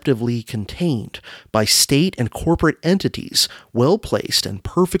imperceptibly contained by state and corporate entities well-placed and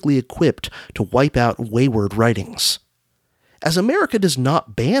perfectly equipped to wipe out wayward writings. As America does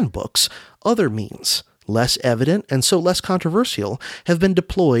not ban books, other means, less evident and so less controversial, have been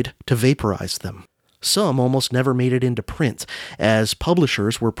deployed to vaporize them. Some almost never made it into print, as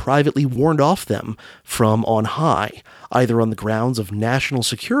publishers were privately warned off them from on high, either on the grounds of national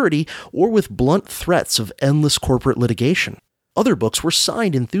security or with blunt threats of endless corporate litigation. Other books were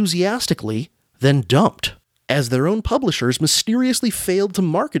signed enthusiastically, then dumped, as their own publishers mysteriously failed to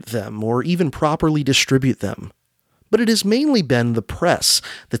market them or even properly distribute them. But it has mainly been the press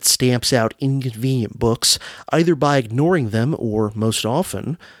that stamps out inconvenient books, either by ignoring them or, most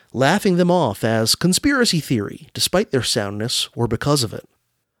often, laughing them off as conspiracy theory, despite their soundness or because of it.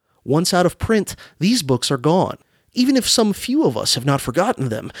 Once out of print, these books are gone, even if some few of us have not forgotten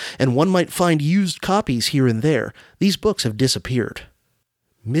them, and one might find used copies here and there. These books have disappeared.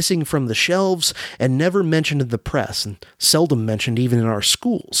 Missing from the shelves and never mentioned in the press, and seldom mentioned even in our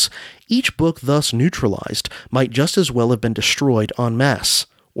schools, each book thus neutralized might just as well have been destroyed en masse,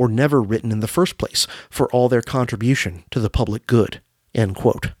 or never written in the first place, for all their contribution to the public good." End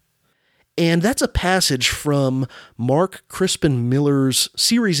quote. And that's a passage from Mark Crispin Miller's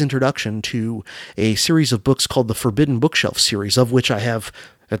series introduction to a series of books called the Forbidden Bookshelf series, of which I have,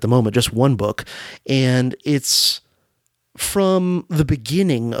 at the moment, just one book. And it's from the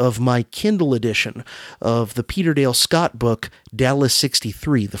beginning of my Kindle edition of the Peter Dale Scott book, Dallas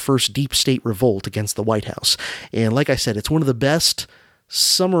 63, the first deep state revolt against the White House. And like I said, it's one of the best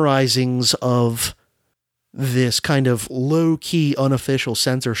summarizings of this kind of low-key unofficial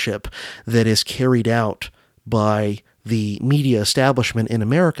censorship that is carried out by the media establishment in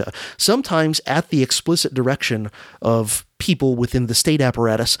America, sometimes at the explicit direction of people within the state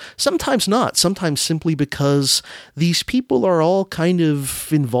apparatus, sometimes not, sometimes simply because these people are all kind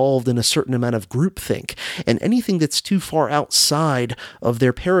of involved in a certain amount of groupthink, and anything that's too far outside of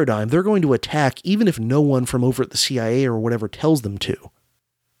their paradigm, they're going to attack even if no one from over at the CIA or whatever tells them to.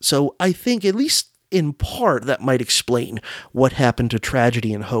 So I think, at least in part, that might explain what happened to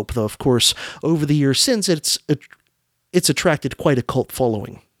Tragedy and Hope, though of course over the years since it's attracted quite a cult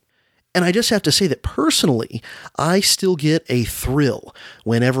following. And I just have to say that personally, I still get a thrill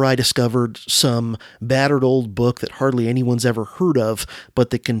whenever I discovered some battered old book that hardly anyone's ever heard of,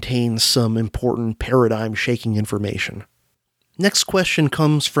 but that contains some important paradigm-shaking information. Next question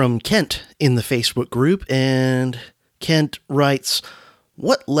comes from Kent in the Facebook group, and Kent writes,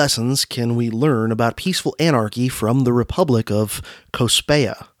 "What lessons can we learn about peaceful anarchy from the Republic of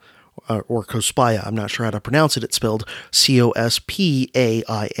Cospaia?" Or Cospaia, I'm not sure how to pronounce it. It's spelled Cospaia.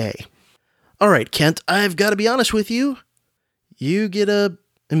 All right, Kent, I've got to be honest with you. You get a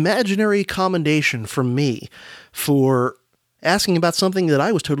imaginary commendation from me for asking about something that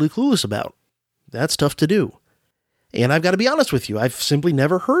I was totally clueless about. That's tough to do. And I've got to be honest with you, I've simply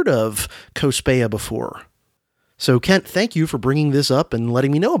never heard of Cospaia before. So, Kent, thank you for bringing this up and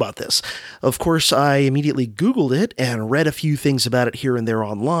letting me know about this. Of course, I immediately Googled it and read a few things about it here and there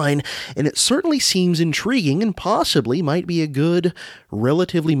online, and it certainly seems intriguing and possibly might be a good,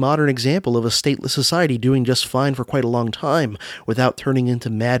 relatively modern example of a stateless society doing just fine for quite a long time without turning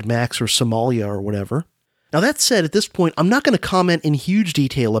into Mad Max or Somalia or whatever. Now that said, at this point, I'm not going to comment in huge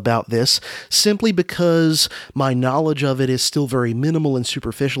detail about this, simply because my knowledge of it is still very minimal and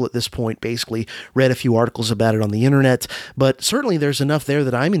superficial at this point. Basically, read a few articles about it on the internet, but certainly there's enough there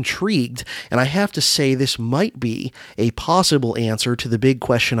that I'm intrigued, and I have to say this might be a possible answer to the big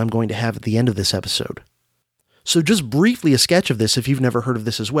question I'm going to have at the end of this episode. So just briefly a sketch of this, if you've never heard of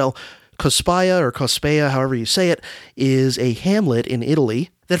this as well. Cospaia, or Cospaia, however you say it, is a hamlet in Italy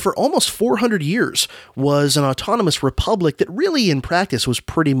that for almost 400 years was an autonomous republic that really in practice was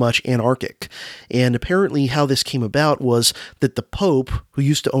pretty much anarchic. And apparently how this came about was that the Pope, who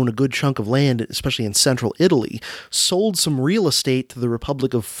used to own a good chunk of land, especially in central Italy, sold some real estate to the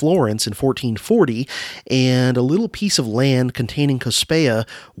Republic of Florence in 1440, and a little piece of land containing Cospaia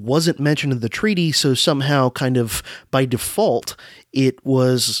wasn't mentioned in the treaty, so somehow kind of by default it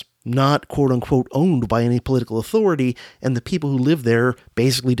was not quote-unquote owned by any political authority, and the people who lived there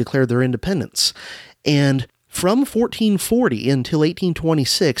basically declared their independence. And from 1440 until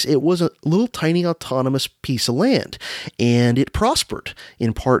 1826, it was a little tiny autonomous piece of land, and it prospered,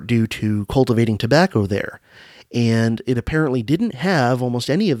 in part due to cultivating tobacco there. And it apparently didn't have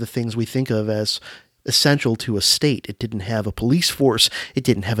almost any of the things we think of as essential to a state. It didn't have a police force, it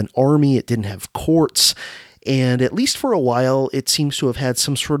didn't have an army, it didn't have courts. And at least for a while, it seems to have had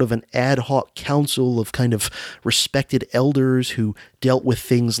some sort of an ad hoc council of kind of respected elders who dealt with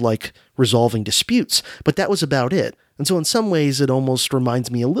things like resolving disputes, but that was about it. And so in some ways, it almost reminds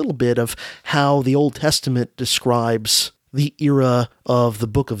me a little bit of how the Old Testament describes the era of the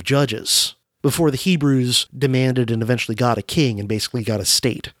Book of Judges, before the Hebrews demanded and eventually got a king and basically got a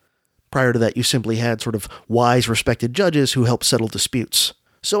state. Prior to that, you simply had sort of wise, respected judges who helped settle disputes.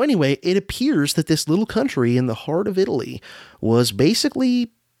 So anyway, it appears that this little country in the heart of Italy was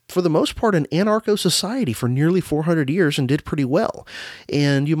basically, for the most part, an anarcho-society for nearly 400 years and did pretty well.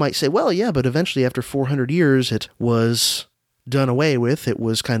 And you might say, well, yeah, but eventually after 400 years, it was done away with. It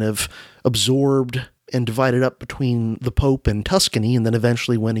was kind of absorbed and divided up between the Pope and Tuscany, and then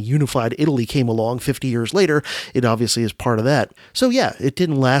eventually when a unified Italy came along 50 years later, it obviously is part of that. So yeah, it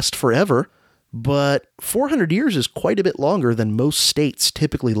didn't last forever. But 400 years is quite a bit longer than most states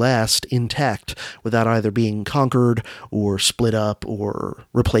typically last intact without either being conquered or split up or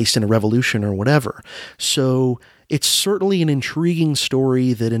replaced in a revolution or whatever. So it's certainly an intriguing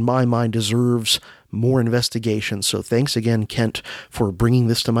story that in my mind deserves more investigation. So thanks again, Kent, for bringing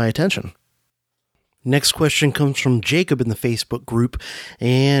this to my attention. Next question comes from Jacob in the Facebook group,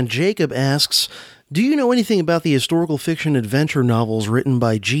 and Jacob asks, do you know anything about the historical fiction adventure novels written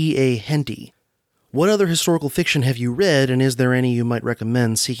by G.A. Henty? What other historical fiction have you read, and is there any you might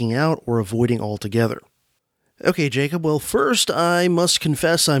recommend seeking out or avoiding altogether? Okay, Jacob, well, first, I must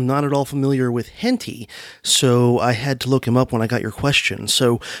confess I'm not at all familiar with Henty, so I had to look him up when I got your question.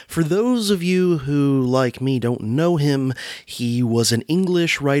 So, for those of you who, like me, don't know him, he was an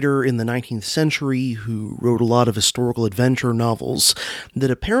English writer in the 19th century who wrote a lot of historical adventure novels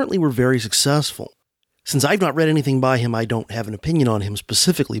that apparently were very successful. Since I've not read anything by him, I don't have an opinion on him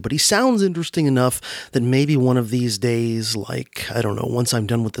specifically, but he sounds interesting enough that maybe one of these days, like, I don't know, once I'm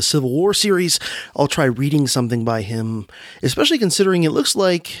done with the Civil War series, I'll try reading something by him, especially considering it looks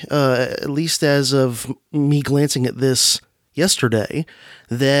like, at least as of me glancing at this yesterday,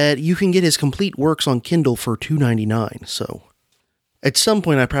 that you can get his complete works on Kindle for $2.99, so at some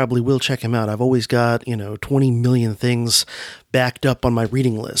point I probably will check him out. I've always got, 20 million things backed up on my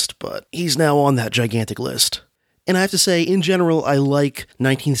reading list, but he's now on that gigantic list. And I have to say, in general, I like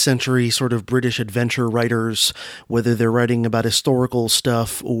 19th century sort of British adventure writers, whether they're writing about historical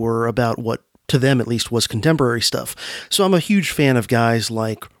stuff or about what, to them at least, was contemporary stuff. So I'm a huge fan of guys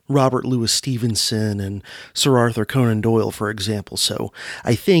like Robert Louis Stevenson and Sir Arthur Conan Doyle, for example. So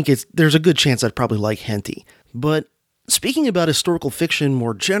I think there's a good chance I'd probably like Henty. But speaking about historical fiction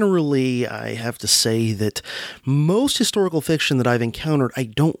more generally, I have to say that most historical fiction that I've encountered I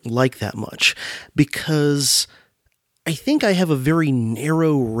don't like that much, because I think I have a very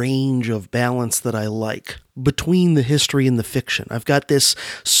narrow range of balance that I like between the history and the fiction. I've got this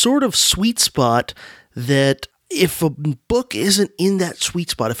sort of sweet spot that if a book isn't in that sweet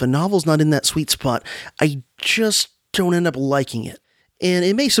spot, if a novel's not in that sweet spot, I just don't end up liking it. And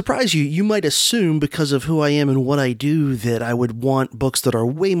it may surprise you. You might assume, because of who I am and what I do, that I would want books that are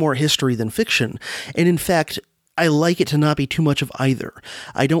way more history than fiction. And in fact, I like it to not be too much of either.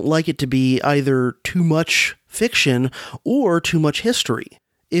 I don't like it to be either too much fiction or too much history.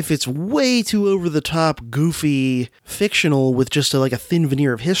 If it's way too over-the-top, goofy, fictional with just a thin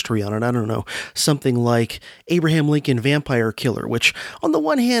veneer of history on it, I don't know, something like Abraham Lincoln Vampire Killer, which on the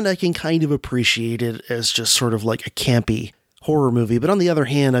one hand I can kind of appreciate it as just sort of like a campy horror movie. But on the other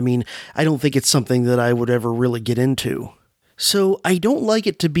hand, I mean, I don't think it's something that I would ever really get into. So I don't like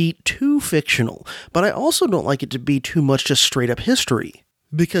it to be too fictional, but I also don't like it to be too much just straight up history.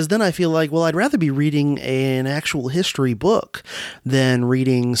 Because then I feel like, well, I'd rather be reading an actual history book than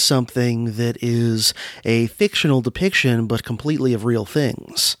reading something that is a fictional depiction but completely of real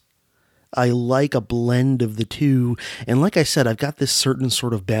things. I like a blend of the two, and like I said, I've got this certain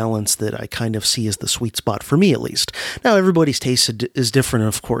sort of balance that I kind of see as the sweet spot, for me at least. Now, everybody's taste is different,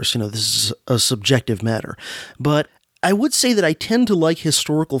 of course, this is a subjective matter, but I would say that I tend to like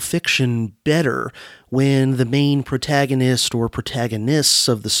historical fiction better when the main protagonist or protagonists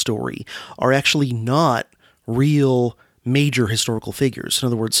of the story are actually not real major historical figures. In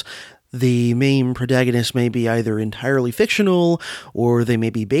other words, the main protagonist may be either entirely fictional, or they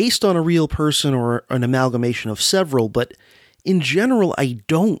may be based on a real person or an amalgamation of several, but in general, I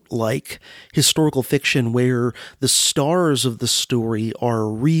don't like historical fiction where the stars of the story are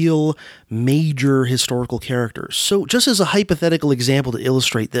real, major historical characters. So just as a hypothetical example to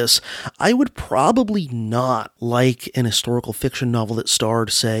illustrate this, I would probably not like an historical fiction novel that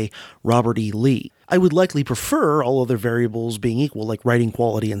starred, say, Robert E. Lee. I would likely prefer, all other variables being equal, like writing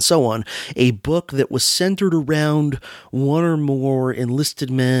quality and so on, a book that was centered around one or more enlisted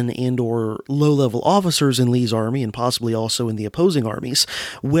men and or low-level officers in Lee's army, and possibly also in the opposing armies,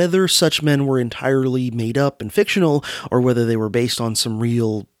 whether such men were entirely made up and fictional, or whether they were based on some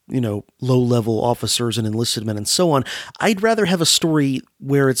real low-level officers and enlisted men and so on. I'd rather have a story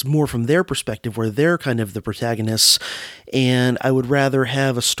where it's more from their perspective, where they're kind of the protagonists, and I would rather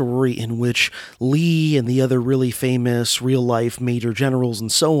have a story in which Lee and the other really famous real-life major generals and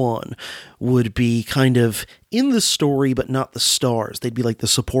so on would be kind of in the story, but not the stars. They'd be like the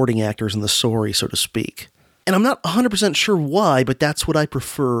supporting actors in the story, so to speak. And I'm not 100% sure why, but that's what I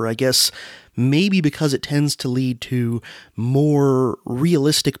prefer, I guess. Maybe because it tends to lead to more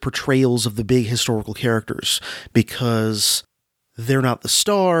realistic portrayals of the big historical characters, because they're not the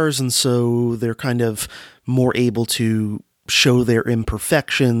stars, and so they're kind of more able to show their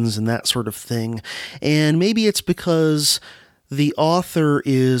imperfections and that sort of thing. And maybe it's because the author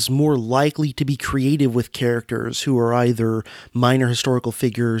is more likely to be creative with characters who are either minor historical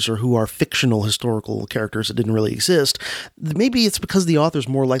figures or who are fictional historical characters that didn't really exist. Maybe it's because the author's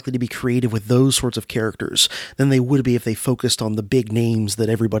more likely to be creative with those sorts of characters than they would be if they focused on the big names that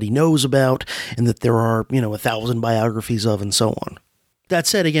everybody knows about and that there are, 1,000 biographies of and so on. That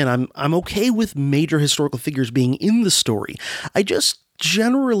said, again, I'm okay with major historical figures being in the story. I just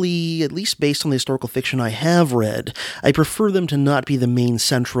generally, at least based on the historical fiction I have read, I prefer them to not be the main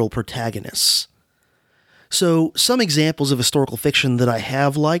central protagonists. So, some examples of historical fiction that I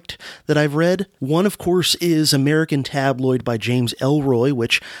have liked, that I've read, one, of course, is American Tabloid by James Ellroy,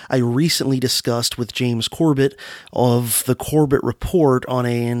 which I recently discussed with James Corbett of the Corbett Report on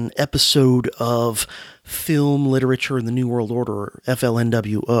an episode of Film, Literature, and the New World Order,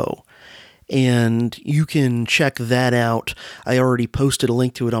 FLNWO. And you can check that out. I already posted a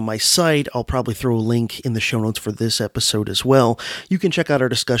link to it on my site. I'll probably throw a link in the show notes for this episode as well. You can check out our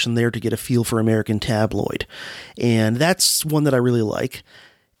discussion there to get a feel for American Tabloid. And that's one that I really like.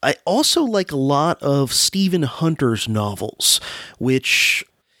 I also like a lot of Stephen Hunter's novels, which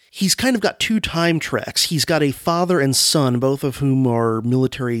he's kind of got two time tracks. He's got a father and son, both of whom are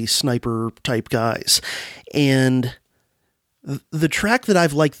military sniper type guys. And the track that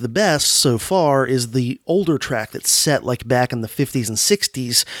I've liked the best so far is the older track that's set like back in the 50s and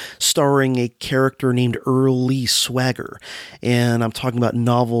 60s, starring a character named Earl Lee Swagger. And I'm talking about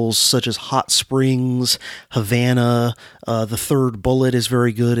novels such as Hot Springs, Havana, The Third Bullet is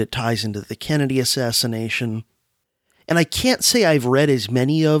very good. It ties into the Kennedy assassination. And I can't say I've read as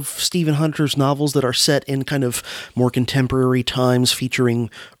many of Stephen Hunter's novels that are set in kind of more contemporary times featuring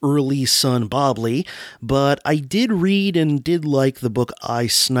Earl Lee's son Bob Lee, but I did read and did like the book I,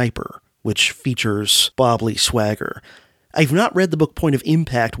 Sniper, which features Bob Lee Swagger. I've not read the book Point of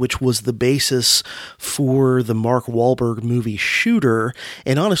Impact, which was the basis for the Mark Wahlberg movie Shooter,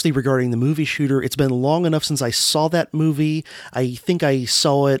 and honestly, regarding the movie Shooter, it's been long enough since I saw that movie. I think I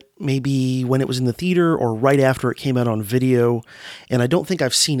saw it maybe when it was in the theater or right after it came out on video, and I don't think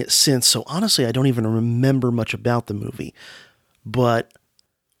I've seen it since, so honestly, I don't even remember much about the movie. But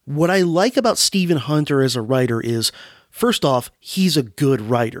what I like about Stephen Hunter as a writer is, first off, he's a good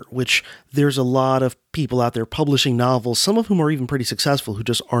writer, which there's a lot of people out there publishing novels, some of whom are even pretty successful, who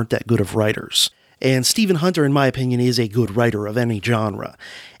just aren't that good of writers. And Stephen Hunter, in my opinion, is a good writer of any genre.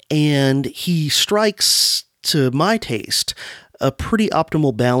 And he strikes, to my taste, a pretty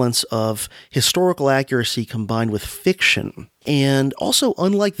optimal balance of historical accuracy combined with fiction. And also,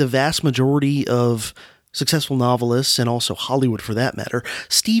 unlike the vast majority of successful novelists, and also Hollywood for that matter,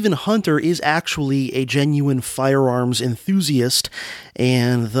 Stephen Hunter is actually a genuine firearms enthusiast,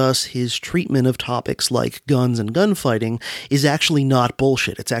 and thus his treatment of topics like guns and gunfighting is actually not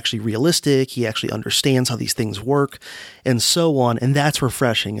bullshit. It's actually realistic, he actually understands how these things work, and so on, and that's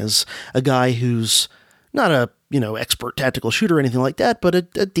refreshing as a guy who's not a, expert tactical shooter or anything like that, but a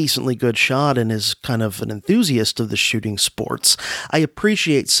decently good shot and is kind of an enthusiast of the shooting sports. I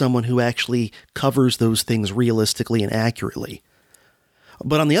appreciate someone who actually covers those things realistically and accurately.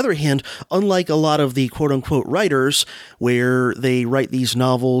 But on the other hand, unlike a lot of the quote-unquote writers, where they write these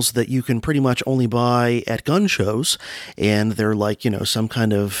novels that you can pretty much only buy at gun shows, and they're like, some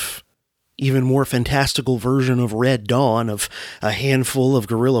kind of even more fantastical version of Red Dawn, of a handful of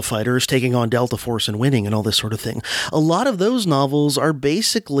guerrilla fighters taking on Delta Force and winning and all this sort of thing. A lot of those novels are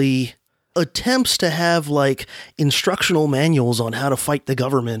basically attempts to have instructional manuals on how to fight the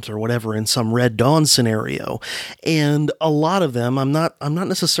government or whatever in some Red Dawn scenario. And a lot of them, I'm not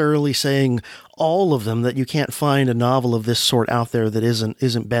necessarily saying all of them, that you can't find a novel of this sort out there that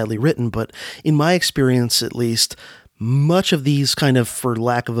isn't badly written, but in my experience at least, much of these kind of, for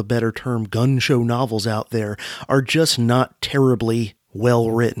lack of a better term, gun show novels out there are just not terribly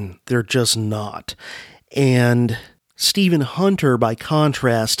well written. They're just not. And Stephen Hunter, by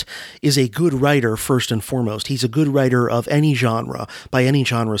contrast, is a good writer first and foremost. He's a good writer of any genre, by any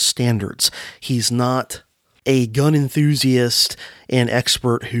genre standards. He's not a gun enthusiast and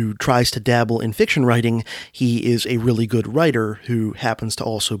expert who tries to dabble in fiction writing. He is a really good writer who happens to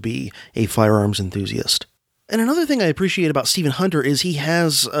also be a firearms enthusiast. And another thing I appreciate about Stephen Hunter is he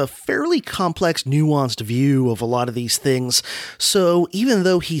has a fairly complex, nuanced view of a lot of these things. So even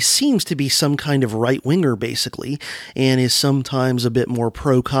though he seems to be some kind of right-winger, basically, and is sometimes a bit more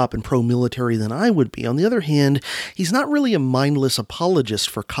pro-cop and pro-military than I would be, on the other hand, he's not really a mindless apologist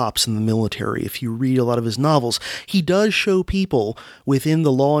for cops in the military. If you read a lot of his novels, he does show people within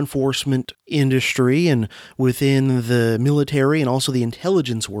the law enforcement industry and within the military and also the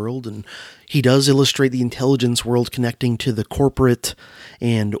intelligence world, and he does illustrate the intelligence world connecting to the corporate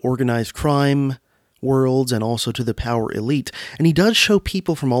and organized crime worlds and also to the power elite. And he does show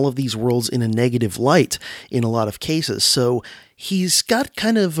people from all of these worlds in a negative light in a lot of cases. So he's got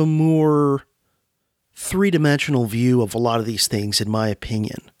kind of a more three-dimensional view of a lot of these things, in my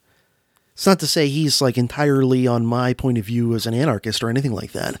opinion. It's not to say he's entirely on my point of view as an anarchist or anything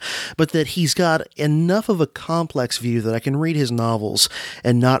like that, but that he's got enough of a complex view that I can read his novels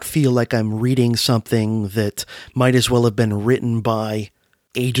and not feel like I'm reading something that might as well have been written by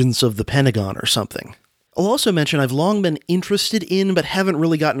agents of the Pentagon or something. I'll also mention I've long been interested in, but haven't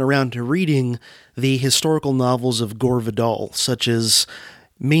really gotten around to reading, the historical novels of Gore Vidal, such as,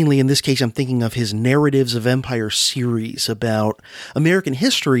 mainly in this case, I'm thinking of his Narratives of Empire series about American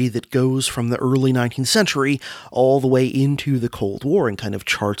history that goes from the early 19th century all the way into the Cold War and kind of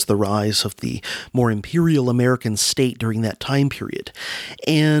charts the rise of the more imperial American state during that time period.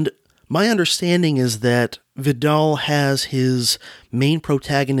 And my understanding is that Vidal has his main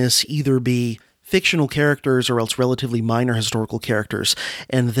protagonists either be fictional characters or else relatively minor historical characters,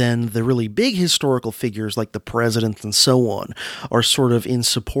 and then the really big historical figures like the president and so on are sort of in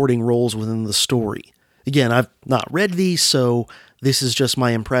supporting roles within the story. Again, I've not read these, so this is just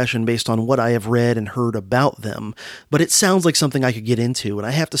my impression based on what I have read and heard about them, but it sounds like something I could get into, and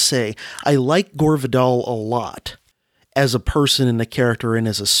I have to say, I like Gore Vidal a lot as a person and a character and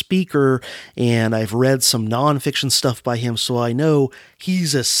as a speaker, and I've read some nonfiction stuff by him, so I know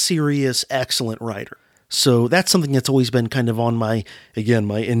he's a serious, excellent writer. So that's something that's always been kind of on my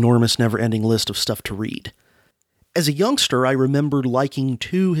enormous, never-ending list of stuff to read. As a youngster, I remember liking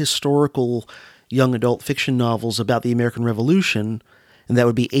two historical young adult fiction novels about the American Revolution, and that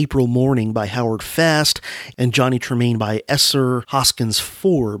would be April Morning by Howard Fast and Johnny Tremain by Esser Hoskins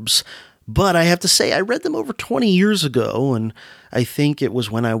Forbes. But I have to say, I read them over 20 years ago, and I think it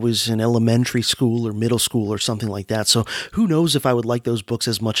was when I was in elementary school or middle school or something like that. So who knows if I would like those books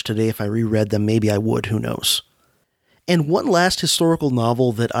as much today if I reread them. Maybe I would, who knows. And one last historical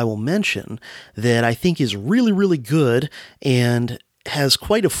novel that I will mention that I think is really, really good and has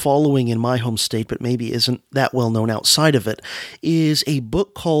quite a following in my home state, but maybe isn't that well known outside of it, is a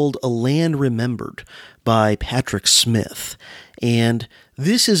book called A Land Remembered by Patrick Smith. And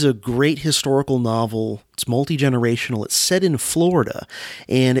this is a great historical novel. It's multi-generational. It's set in Florida,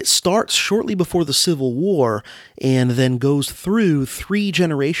 and it starts shortly before the Civil War and then goes through 3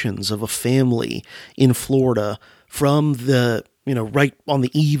 generations of a family in Florida from the right on the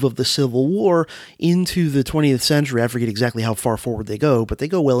eve of the Civil War into the 20th century. I forget exactly how far forward they go, but they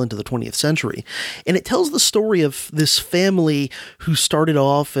go well into the 20th century. And it tells the story of this family who started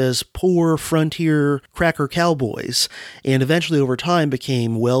off as poor frontier cracker cowboys and eventually over time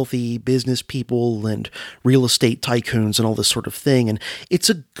became wealthy business people and real estate tycoons and all this sort of thing. And it's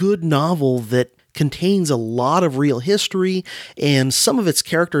a good novel that contains a lot of real history, and some of its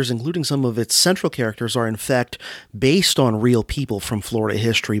characters, including some of its central characters, are in fact based on real people from Florida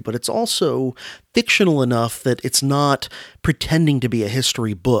history, but it's also fictional enough that it's not pretending to be a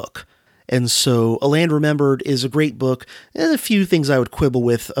history book. And so A Land Remembered is a great book. There's a few things I would quibble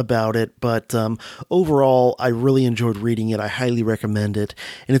with about it, but overall, I really enjoyed reading it. I highly recommend it.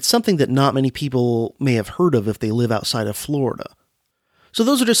 And it's something that not many people may have heard of if they live outside of Florida. So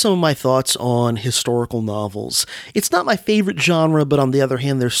those are just some of my thoughts on historical novels. It's not my favorite genre, but on the other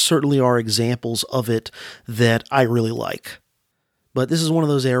hand, there certainly are examples of it that I really like. But this is one of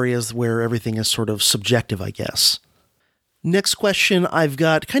those areas where everything is sort of subjective, I guess. Next question, I've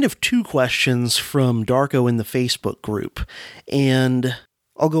got kind of two questions from Darko in the Facebook group, and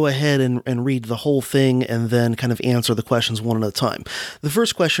I'll go ahead and read the whole thing and then kind of answer the questions one at a time. The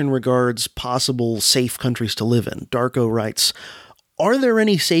first question regards possible safe countries to live in. Darko writes, are there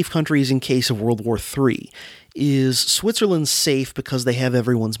any safe countries in case of World War III? Is Switzerland safe because they have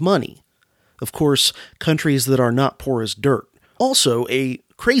everyone's money? Of course, countries that are not poor as dirt. Also, a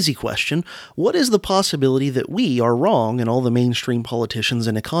crazy question, what is the possibility that we are wrong and all the mainstream politicians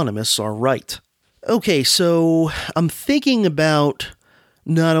and economists are right? Okay, so I'm thinking about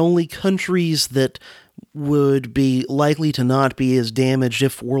not only countries that would be likely to not be as damaged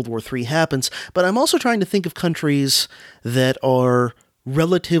if World War III happens, but I'm also trying to think of countries that are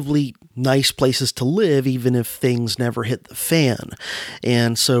relatively nice places to live even if things never hit the fan.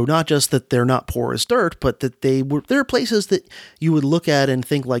 And so not just that they're not poor as dirt, but that there are places that you would look at and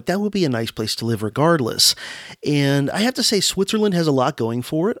think like that would be a nice place to live regardless. And I have to say Switzerland has a lot going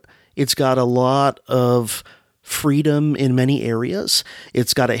for it. It's got a lot of freedom in many areas.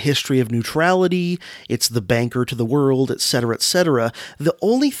 It's got a history of neutrality. It's the banker to the world, etc., etc. The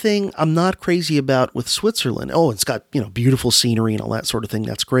only thing I'm not crazy about with Switzerland, it's got, beautiful scenery and all that sort of thing.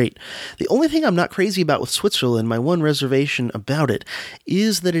 That's great. The only thing I'm not crazy about with Switzerland, my one reservation about it,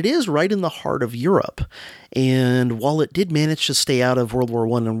 is that it is right in the heart of Europe. And while it did manage to stay out of World War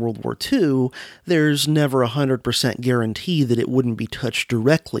I and World War II, there's never 100% guarantee that it wouldn't be touched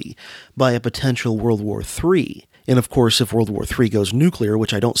directly by a potential World War III. And of course, if World War III goes nuclear,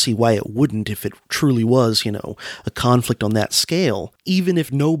 which I don't see why it wouldn't if it truly was, a conflict on that scale, even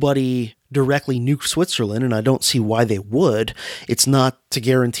if nobody directly nuked Switzerland, and I don't see why they would, it's not to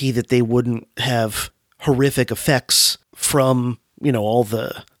guarantee that they wouldn't have horrific effects from all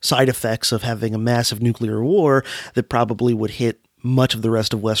the side effects of having a massive nuclear war that probably would hit much of the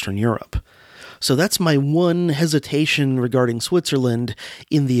rest of Western Europe. So that's my one hesitation regarding Switzerland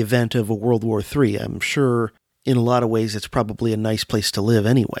in the event of a World War III. I'm sure in a lot of ways it's probably a nice place to live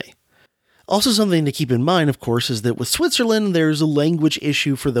anyway. Also something to keep in mind, of course, is that with Switzerland, there's a language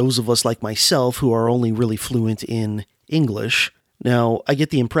issue for those of us like myself who are only really fluent in English. Now, I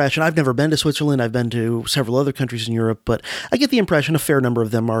get the impression, I've never been to Switzerland, I've been to several other countries in Europe, but I get the impression a fair number of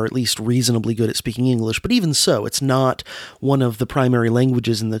them are at least reasonably good at speaking English, but even so, it's not one of the primary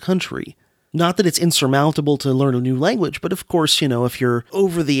languages in the country. Not that it's insurmountable to learn a new language, but of course, if you're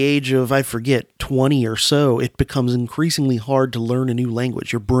over the age of, 20 or so, it becomes increasingly hard to learn a new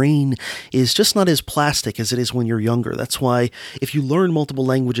language. Your brain is just not as plastic as it is when you're younger. That's why if you learn multiple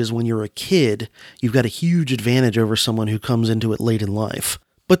languages when you're a kid, you've got a huge advantage over someone who comes into it late in life.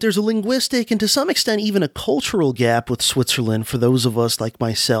 But there's a linguistic and to some extent even a cultural gap with Switzerland for those of us like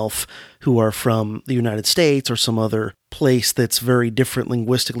myself who are from the United States or some other place that's very different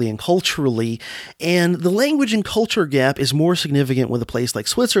linguistically and culturally. And the language and culture gap is more significant with a place like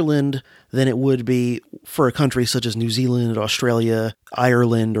Switzerland than it would be for a country such as New Zealand, Australia,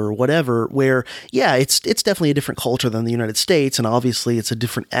 Ireland, or whatever, where, yeah, it's definitely a different culture than the United States, and obviously it's a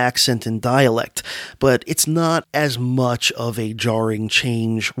different accent and dialect, but it's not as much of a jarring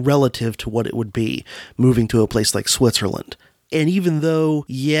change relative to what it would be moving to a place like Switzerland. And even though,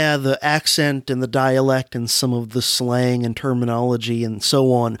 the accent and the dialect and some of the slang and terminology and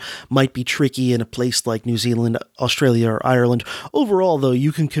so on might be tricky in a place like New Zealand, Australia, or Ireland, overall, though,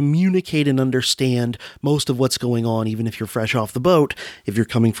 you can communicate and understand most of what's going on, even if you're fresh off the boat, if you're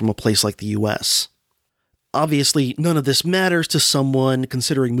coming from a place like the US. Obviously, none of this matters to someone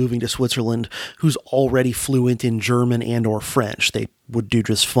considering moving to Switzerland who's already fluent in German and or French. They would do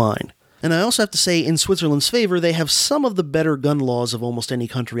just fine. And I also have to say, in Switzerland's favor, they have some of the better gun laws of almost any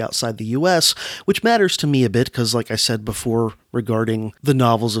country outside the US, which matters to me a bit because, like I said before regarding the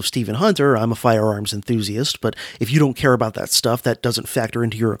novels of Stephen Hunter, I'm a firearms enthusiast, but if you don't care about that stuff, that doesn't factor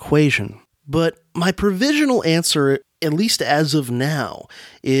into your equation. But my provisional answer, at least as of now,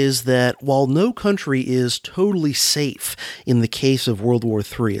 is that while no country is totally safe in the case of World War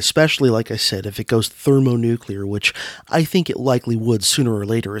III, especially, like I said, if it goes thermonuclear, which I think it likely would sooner or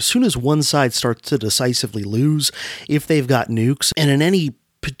later, as soon as one side starts to decisively lose, if they've got nukes, and in any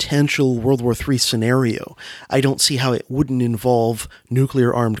potential World War III scenario, I don't see how it wouldn't involve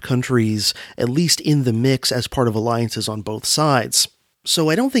nuclear-armed countries, at least in the mix as part of alliances on both sides.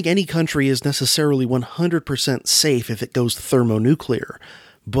 So I don't think any country is necessarily 100% safe if it goes thermonuclear.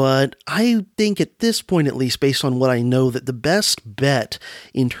 But I think at this point, at least based on what I know, that the best bet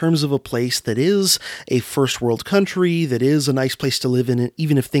in terms of a place that is a first world country, that is a nice place to live in,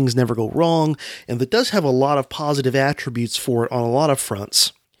 even if things never go wrong, and that does have a lot of positive attributes for it on a lot of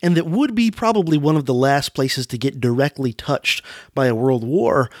fronts, and that would be probably one of the last places to get directly touched by a world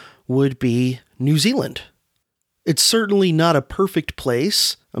war, would be New Zealand. It's certainly not a perfect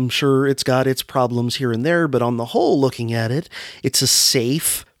place. I'm sure it's got its problems here and there, but on the whole, looking at it, it's a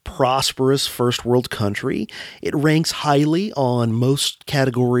safe, prosperous first world country. It ranks highly on most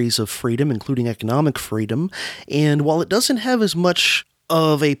categories of freedom, including economic freedom, and while it doesn't have as much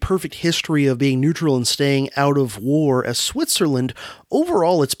of a perfect history of being neutral and staying out of war as Switzerland,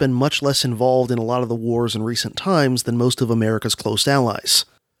 overall it's been much less involved in a lot of the wars in recent times than most of America's close allies.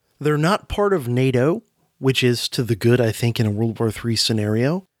 They're not part of NATO, which is to the good, I think, in a World War III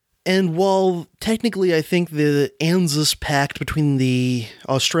scenario. And while technically I think the ANZUS Pact between the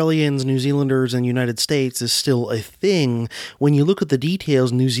Australians, New Zealanders, and United States is still a thing, when you look at the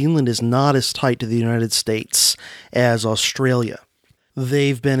details, New Zealand is not as tight to the United States as Australia.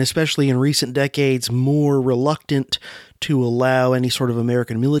 They've been, especially in recent decades, more reluctant to allow any sort of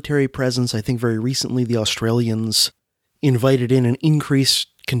American military presence. I think very recently the Australians invited in an increased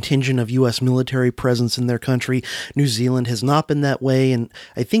contingent of U.S. military presence in their country. New Zealand has not been that way, and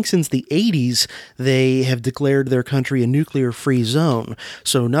I think since the 80s, they have declared their country a nuclear-free zone.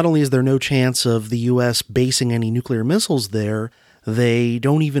 So not only is there no chance of the U.S. basing any nuclear missiles there, they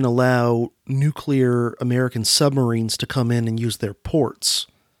don't even allow nuclear American submarines to come in and use their ports.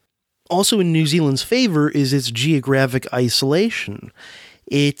 Also in New Zealand's favor is its geographic isolation.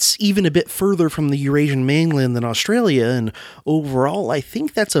 It's even a bit further from the Eurasian mainland than Australia, and overall, I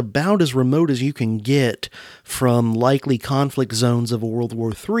think that's about as remote as you can get from likely conflict zones of a World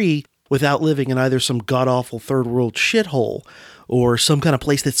War III without living in either some god-awful third world shithole or some kind of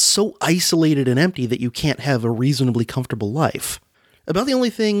place that's so isolated and empty that you can't have a reasonably comfortable life. About the only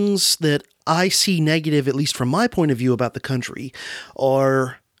things that I see negative, at least from my point of view about the country,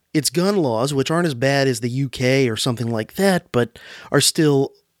 are its gun laws, which aren't as bad as the UK or something like that, but are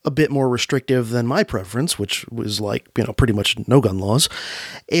still a bit more restrictive than my preference, which was pretty much no gun laws.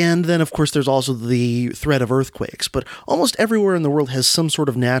 And then, of course, there's also the threat of earthquakes. But almost everywhere in the world has some sort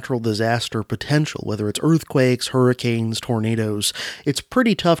of natural disaster potential, whether it's earthquakes, hurricanes, tornadoes. It's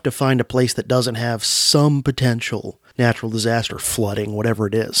pretty tough to find a place that doesn't have some potential natural disaster, flooding, whatever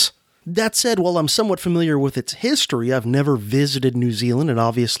it is. That said, while I'm somewhat familiar with its history, I've never visited New Zealand and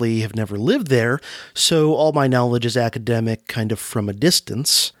obviously have never lived there, so all my knowledge is academic, kind of from a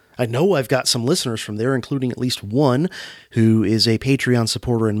distance. I know I've got some listeners from there, including at least one who is a Patreon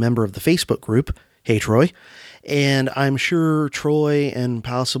supporter and member of the Facebook group. Hey, Troy. And I'm sure Troy and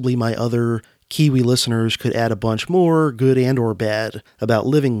possibly my other Kiwi listeners could add a bunch more, good and or bad, about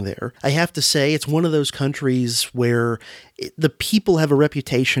living there. I have to say, it's one of those countries where the people have a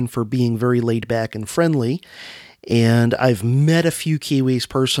reputation for being very laid back and friendly, and I've met a few Kiwis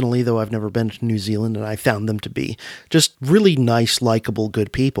personally, though I've never been to New Zealand, and I found them to be just really nice, likable,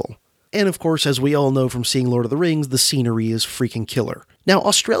 good people. And of course, as we all know from seeing Lord of the Rings, the scenery is freaking killer. Now,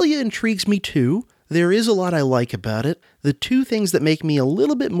 Australia intrigues me too. There is a lot I like about it. The two things that make me a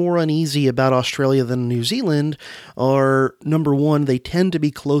little bit more uneasy about Australia than New Zealand are, number one, they tend to be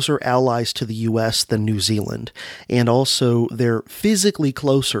closer allies to the US than New Zealand, and also they're physically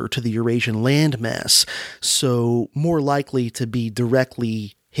closer to the Eurasian landmass, so more likely to be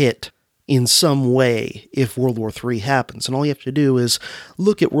directly hit in some way if World War III happens. And all you have to do is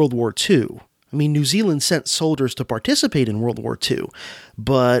look at World War II. I mean, New Zealand sent soldiers to participate in World War II,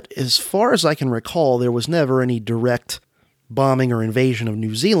 but as far as I can recall, there was never any direct bombing or invasion of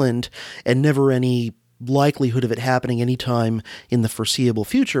New Zealand, and never any likelihood of it happening anytime in the foreseeable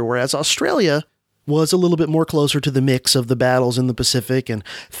future, whereas Australia was a little bit more closer to the mix of the battles in the Pacific and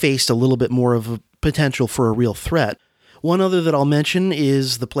faced a little bit more of a potential for a real threat. One other that I'll mention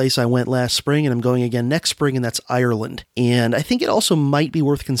is the place I went last spring, and I'm going again next spring, and that's Ireland. And I think it also might be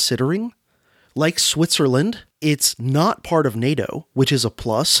worth considering. Like Switzerland, it's not part of NATO, which is a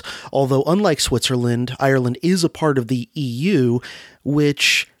plus, although unlike Switzerland, Ireland is a part of the EU,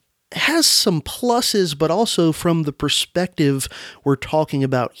 which has some pluses, but also from the perspective we're talking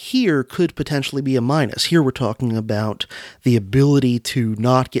about here could potentially be a minus. Here we're talking about the ability to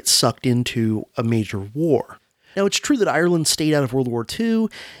not get sucked into a major war. Now, it's true that Ireland stayed out of World War II,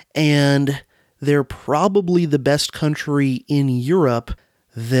 and they're probably the best country in Europe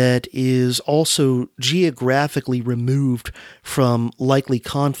that is also geographically removed from likely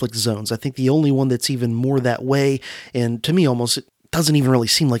conflict zones. I think the only one that's even more that way, and to me almost it doesn't even really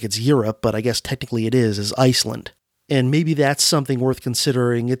seem like it's Europe, but I guess technically it is Iceland. And maybe that's something worth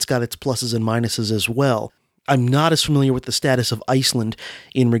considering. It's got its pluses and minuses as well. I'm not as familiar with the status of Iceland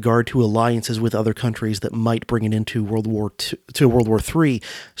in regard to alliances with other countries that might bring it into World War III,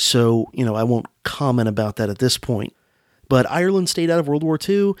 so, I won't comment about that at this point. But Ireland stayed out of World War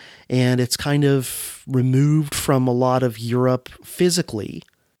II, and it's kind of removed from a lot of Europe physically.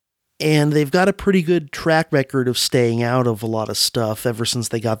 And they've got a pretty good track record of staying out of a lot of stuff ever since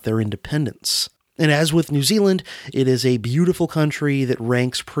they got their independence. And as with New Zealand, it is a beautiful country that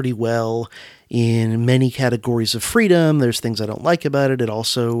ranks pretty well in many categories of freedom. There's things I don't like about it. It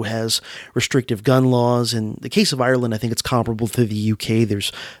also has restrictive gun laws. In the case of Ireland, I think it's comparable to the UK.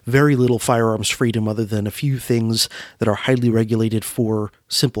 There's very little firearms freedom other than a few things that are highly regulated for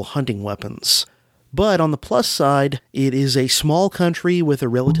simple hunting weapons. But on the plus side, it is a small country with a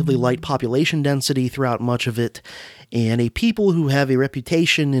relatively light population density throughout much of it, and a people who have a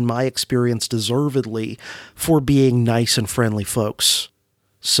reputation, in my experience, deservedly, for being nice and friendly folks.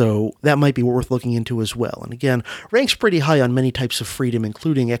 So that might be worth looking into as well. And again, ranks pretty high on many types of freedom,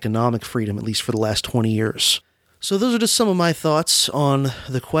 including economic freedom, at least for the last 20 years. So those are just some of my thoughts on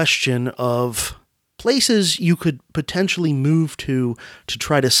the question of places you could potentially move to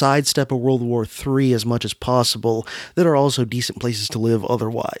try to sidestep a World War III as much as possible that are also decent places to live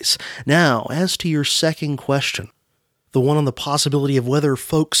otherwise. Now, as to your second question, the one on the possibility of whether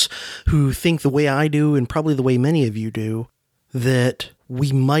folks who think the way I do, and probably the way many of you do, that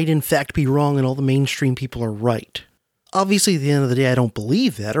we might in fact be wrong and all the mainstream people are right. Obviously, at the end of the day, I don't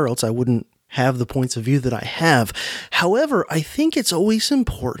believe that, or else I wouldn't have the points of view that I have. However, I think it's always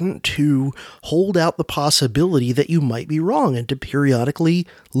important to hold out the possibility that you might be wrong and to periodically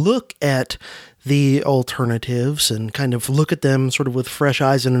look at the alternatives and kind of look at them sort of with fresh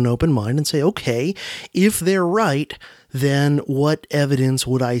eyes and an open mind and say, okay, if they're right, then what evidence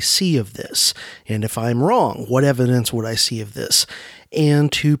would I see of this? And if I'm wrong, what evidence would I see of this? And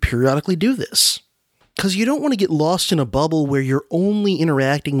to periodically do this. Because you don't want to get lost in a bubble where you're only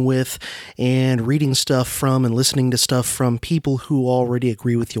interacting with and reading stuff from and listening to stuff from people who already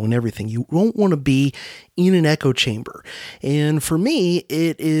agree with you on everything. You won't want to be in an echo chamber. And for me,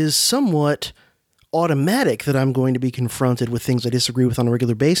 it is somewhat automatic that I'm going to be confronted with things I disagree with on a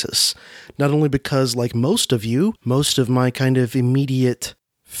regular basis. Not only because, like most of you, most of my kind of immediate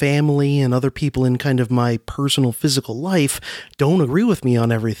family and other people in kind of my personal physical life don't agree with me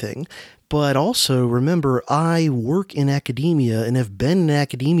on everything, but also remember, I work in academia and have been in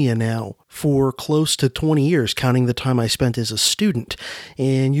academia now for close to 20 years, counting the time I spent as a student.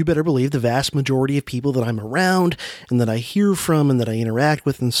 And you better believe the vast majority of people that I'm around and that I hear from and that I interact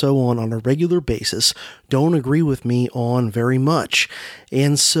with and so on a regular basis don't agree with me on very much.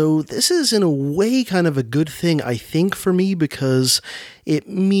 And so this is in a way kind of a good thing, I think, for me, because it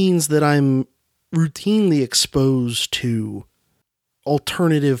means that I'm routinely exposed to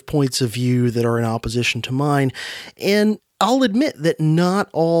alternative points of view that are in opposition to mine. And I'll admit that not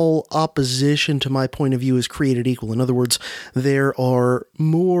all opposition to my point of view is created equal. In other words, there are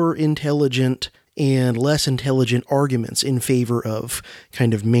more intelligent and less intelligent arguments in favor of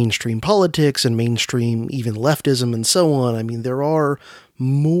kind of mainstream politics and mainstream even leftism and so on. I mean, there are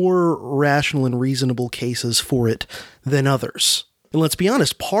more rational and reasonable cases for it than others. And let's be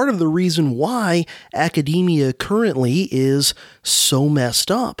honest, part of the reason why academia currently is so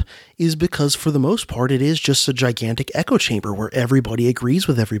messed up is because, for the most part, it is just a gigantic echo chamber where everybody agrees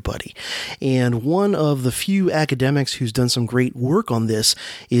with everybody. And one of the few academics who's done some great work on this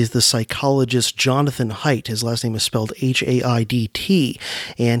is the psychologist Jonathan Haidt. His last name is spelled Haidt.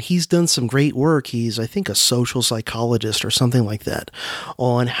 And he's done some great work. He's, I think, a social psychologist or something like that,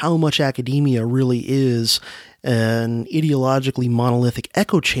 on how much academia really is an ideologically monolithic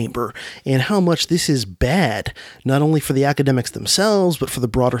echo chamber, and how much this is bad, not only for the academics themselves, but for the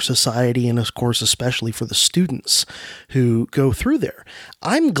broader society, and of course, especially for the students who go through there.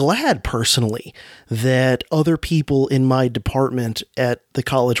 I'm glad, personally, that other people in my department at the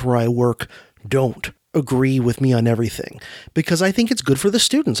college where I work don't agree with me on everything, because I think it's good for the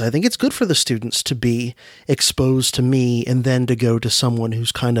students. I think it's good for the students to be exposed to me and then to go to someone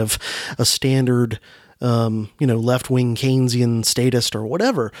who's kind of a standard left-wing Keynesian statist or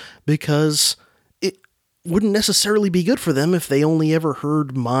whatever, because it wouldn't necessarily be good for them if they only ever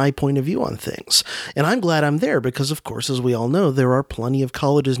heard my point of view on things. And I'm glad I'm there because, of course, as we all know, there are plenty of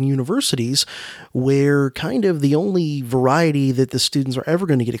colleges and universities where kind of the only variety that the students are ever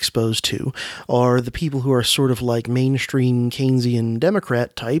going to get exposed to are the people who are sort of like mainstream Keynesian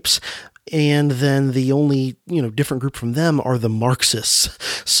Democrat types. And then the only, different group from them are the Marxists.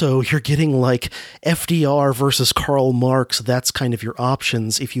 So you're getting like FDR versus Karl Marx. That's kind of your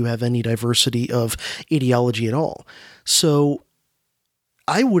options if you have any diversity of ideology at all. So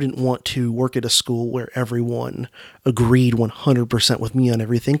I wouldn't want to work at a school where everyone agreed 100% with me on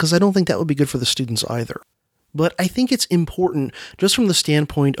everything, because I don't think that would be good for the students either. But I think it's important, just from the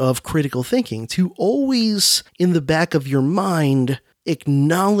standpoint of critical thinking, to always, in the back of your mind,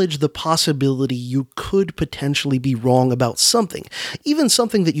 acknowledge the possibility you could potentially be wrong about something, even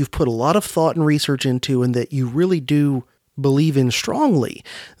something that you've put a lot of thought and research into and that you really do believe in strongly,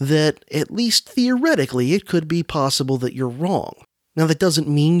 that at least theoretically it could be possible that you're wrong. Now, that doesn't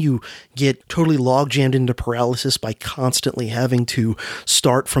mean you get totally logjammed into paralysis by constantly having to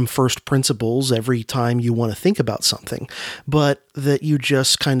start from first principles every time you want to think about something, but that you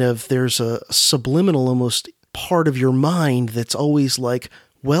just there's a subliminal almost part of your mind that's always like,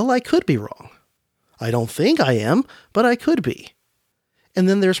 well, I could be wrong. I don't think I am, but I could be. And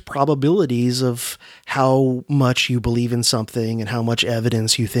then there's probabilities of how much you believe in something and how much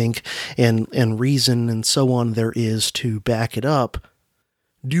evidence you think and reason and so on there is to back it up.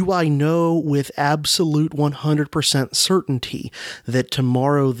 Do I know with absolute 100% certainty that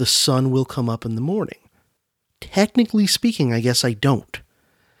tomorrow the sun will come up in the morning? Technically speaking, I guess I don't.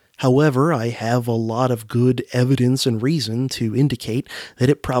 However, I have a lot of good evidence and reason to indicate that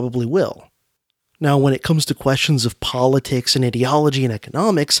it probably will. Now, when it comes to questions of politics and ideology and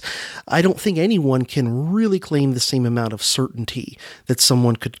economics, I don't think anyone can really claim the same amount of certainty that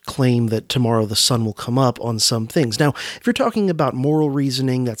someone could claim that tomorrow the sun will come up on some things. Now, if you're talking about moral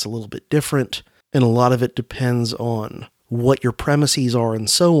reasoning, that's a little bit different, and a lot of it depends on what your premises are and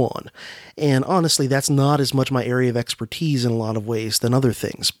so on. And honestly, that's not as much my area of expertise in a lot of ways than other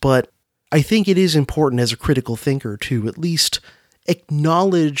things. But I think it is important as a critical thinker to at least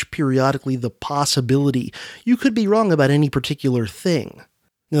acknowledge periodically the possibility you could be wrong about any particular thing.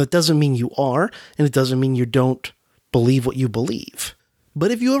 Now, it doesn't mean you are, and it doesn't mean you don't believe what you believe.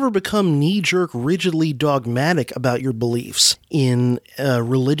 But if you ever become knee-jerk, rigidly dogmatic about your beliefs in a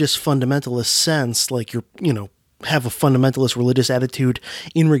religious fundamentalist sense, like you're, have a fundamentalist religious attitude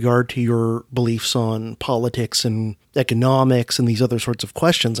in regard to your beliefs on politics and economics and these other sorts of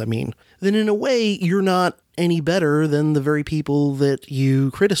questions, then in a way, you're not any better than the very people that you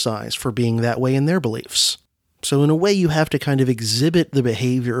criticize for being that way in their beliefs. So in a way, you have to kind of exhibit the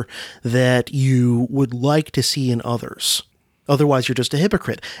behavior that you would like to see in others. Otherwise, you're just a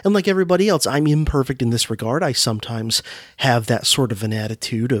hypocrite. And like everybody else, I'm imperfect in this regard. I sometimes have that sort of an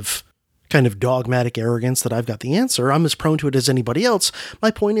attitude of kind of dogmatic arrogance that I've got the answer. I'm as prone to it as anybody else.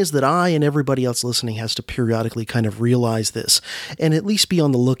 My point is that I and everybody else listening has to periodically kind of realize this and at least be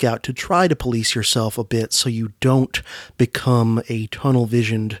on the lookout to try to police yourself a bit so you don't become a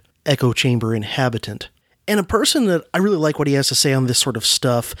tunnel-visioned echo chamber inhabitant. And a person that I really like what he has to say on this sort of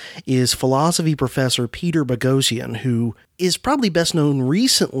stuff is philosophy professor Peter Boghossian, who is probably best known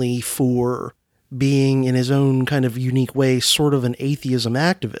recently for being, in his own kind of unique way, sort of an atheism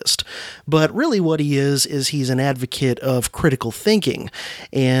activist. But really what he is he's an advocate of critical thinking.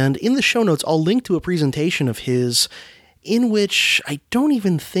 And in the show notes, I'll link to a presentation of his in which I don't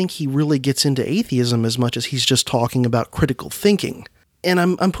even think he really gets into atheism as much as he's just talking about critical thinking. And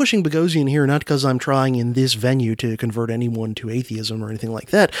I'm pushing Boghossian here not because I'm trying in this venue to convert anyone to atheism or anything like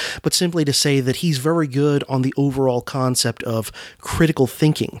that, but simply to say that he's very good on the overall concept of critical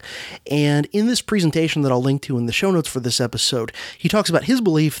thinking. And in this presentation that I'll link to in the show notes for this episode, he talks about his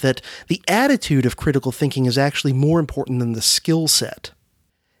belief that the attitude of critical thinking is actually more important than the skill set.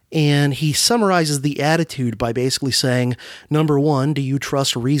 And he summarizes the attitude by basically saying, number one, do you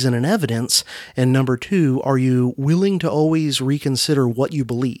trust reason and evidence? And number two, are you willing to always reconsider what you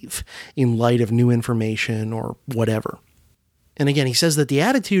believe in light of new information or whatever? And again, he says that the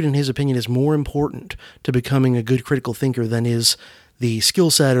attitude, in his opinion, is more important to becoming a good critical thinker than is the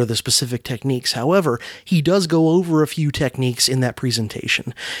skill set or the specific techniques. However, he does go over a few techniques in that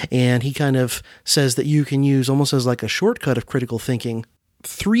presentation, and he kind of says that you can use, almost as like a shortcut of critical thinking,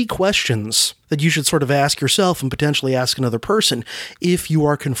 3 questions that you should sort of ask yourself and potentially ask another person if you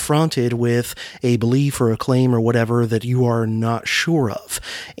are confronted with a belief or a claim or whatever that you are not sure of.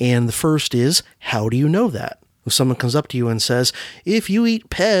 And the first is, how do you know that? If someone comes up to you and says, if you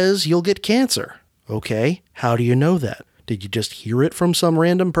eat Pez, you'll get cancer. Okay, how do you know that? Did you just hear it from some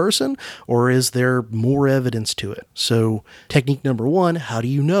random person, or is there more evidence to it? So technique number 1, how do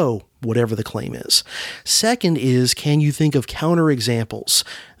you know whatever the claim is? Second is, can you think of counterexamples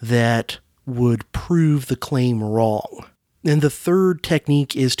that would prove the claim wrong? And the third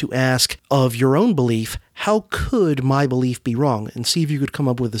technique is to ask of your own belief, how could my belief be wrong? And see if you could come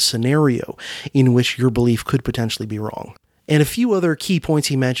up with a scenario in which your belief could potentially be wrong. And a few other key points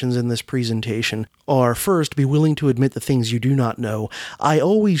he mentions in this presentation are, first, be willing to admit the things you do not know. I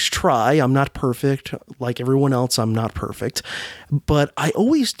always try. I'm not perfect. Like everyone else, I'm not perfect. But I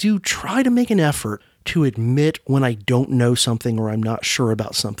always do try to make an effort to admit when I don't know something or I'm not sure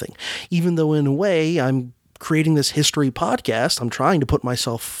about something. Even though in a way I'm creating this history podcast, I'm trying to put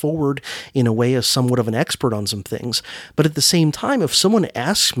myself forward in a way as somewhat of an expert on some things. But at the same time, if someone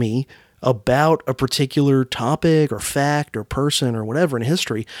asks me about a particular topic or fact or person or whatever in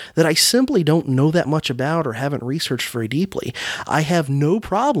history that I simply don't know that much about or haven't researched very deeply, I have no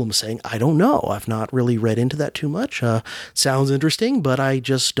problem saying, I don't know. I've not really read into that too much. Sounds interesting, but I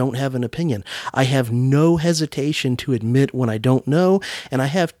just don't have an opinion. I have no hesitation to admit when I don't know, and I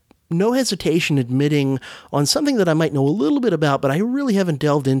have no hesitation admitting on something that I might know a little bit about, but I really haven't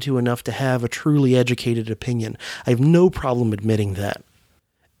delved into enough to have a truly educated opinion. I have no problem admitting that.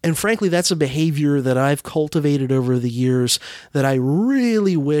 And frankly, that's a behavior that I've cultivated over the years that I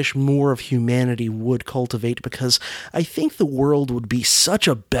really wish more of humanity would cultivate, because I think the world would be such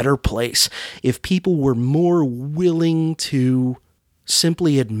a better place if people were more willing to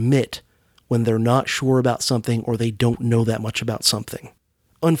simply admit when they're not sure about something or they don't know that much about something.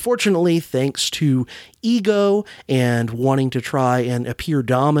 Unfortunately, thanks to ego and wanting to try and appear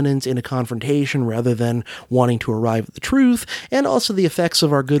dominant in a confrontation rather than wanting to arrive at the truth, and also the effects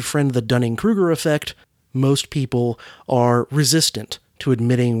of our good friend the Dunning-Kruger effect, most people are resistant to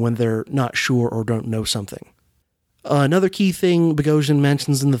admitting when they're not sure or don't know something. Another key thing Boghossian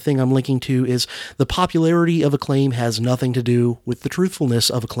mentions in the thing I'm linking to is the popularity of a claim has nothing to do with the truthfulness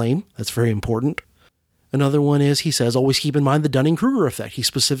of a claim. That's very important. Another one is, he says, always keep in mind the Dunning-Kruger effect. He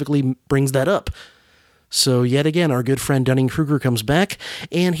specifically brings that up. So yet again, our good friend Dunning-Kruger comes back,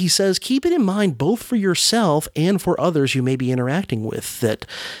 and he says, keep it in mind both for yourself and for others you may be interacting with, that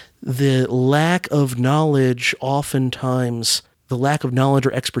the lack of knowledge, oftentimes, the lack of knowledge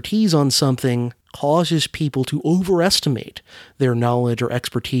or expertise on something causes people to overestimate their knowledge or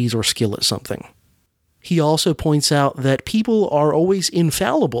expertise or skill at something. He also points out that people are always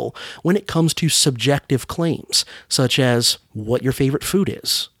infallible when it comes to subjective claims, such as what your favorite food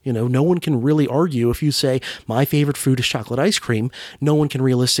is. No one can really argue if you say, my favorite food is chocolate ice cream. No one can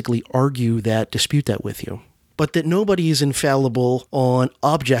realistically dispute that with you. But that nobody is infallible on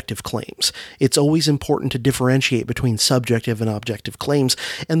objective claims. It's always important to differentiate between subjective and objective claims.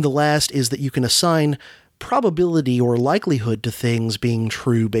 And the last is that you can assign probability or likelihood to things being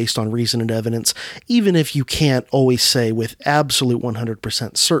true based on reason and evidence, even if you can't always say with absolute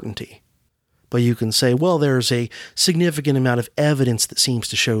 100% certainty. But you can say, well, there's a significant amount of evidence that seems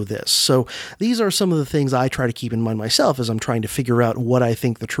to show this. So these are some of the things I try to keep in mind myself as I'm trying to figure out what I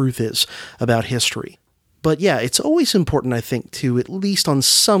think the truth is about history. But yeah, it's always important, I think, to at least on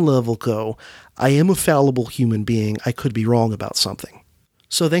some level go, I am a fallible human being. I could be wrong about something.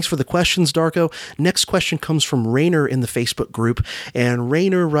 So thanks for the questions, Darko. Next question comes from Rainer in the Facebook group, and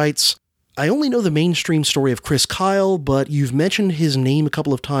Rainer writes, I only know the mainstream story of Chris Kyle, but you've mentioned his name a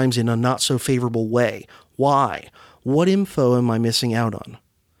couple of times in a not-so-favorable way. Why? What info am I missing out on?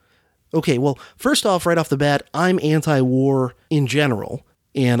 Okay, well, first off, right off the bat, I'm anti-war in general,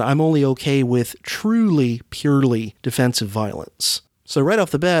 and I'm only okay with truly, purely defensive violence. So right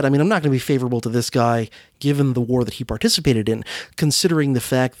off the bat, I'm not going to be favorable to this guy given the war that he participated in, considering the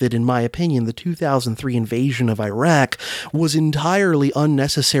fact that, in my opinion, the 2003 invasion of Iraq was entirely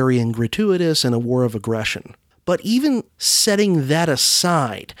unnecessary and gratuitous and a war of aggression. But even setting that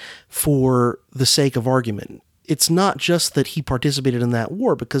aside for the sake of argument, it's not just that he participated in that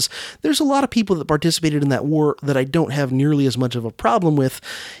war, because there's a lot of people that participated in that war that I don't have nearly as much of a problem with.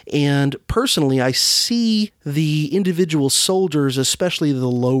 And personally, I see the individual soldiers, especially the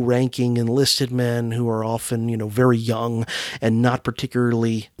low-ranking enlisted men who are often, very young and not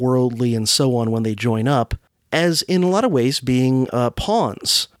particularly worldly and so on when they join up, as in a lot of ways being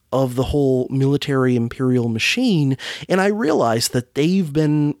pawns of the whole military imperial machine, and I realize that they've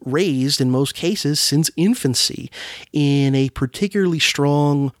been raised, in most cases, since infancy in a particularly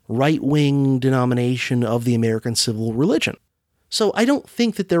strong right-wing denomination of the American civil religion. So I don't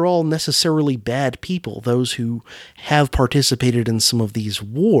think that they're all necessarily bad people, those who have participated in some of these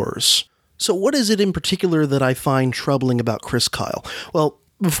wars. So what is it in particular that I find troubling about Chris Kyle? Well,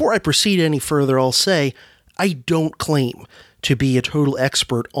 before I proceed any further, I'll say I don't claim to be a total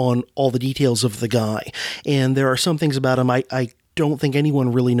expert on all the details of the guy. And there are some things about him I don't think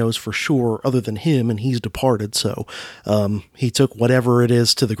anyone really knows for sure other than him, and he's departed, so he took whatever it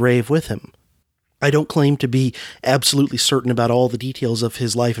is to the grave with him. I don't claim to be absolutely certain about all the details of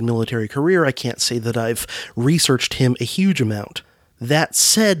his life and military career. I can't say that I've researched him a huge amount. That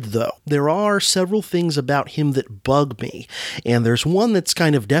said, though, there are several things about him that bug me, and there's one that's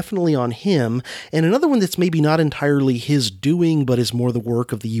kind of definitely on him, and another one that's maybe not entirely his doing, but is more the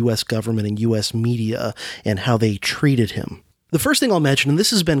work of the U.S. government and U.S. media and how they treated him. The first thing I'll mention, and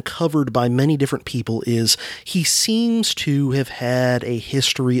this has been covered by many different people, is he seems to have had a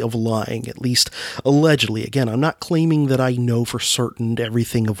history of lying, at least allegedly. Again, I'm not claiming that I know for certain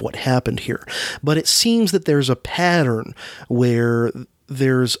everything of what happened here, but it seems that there's a pattern where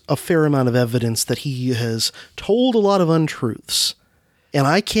there's a fair amount of evidence that he has told a lot of untruths. And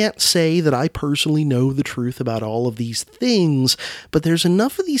I can't say that I personally know the truth about all of these things, but there's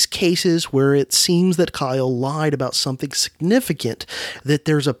enough of these cases where it seems that Kyle lied about something significant, that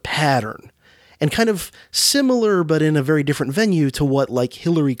there's a pattern. And kind of similar, but in a very different venue to what, like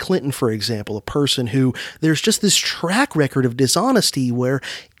Hillary Clinton, for example, a person who there's just this track record of dishonesty where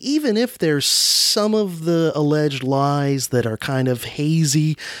even if there's some of the alleged lies that are kind of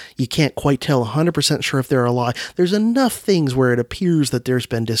hazy, you can't quite tell 100% sure if they're a lie, there's enough things where it appears that there's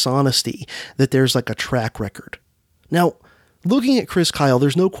been dishonesty, that there's like a track record. Now, looking at Chris Kyle,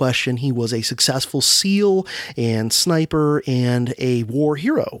 there's no question he was a successful SEAL and sniper and a war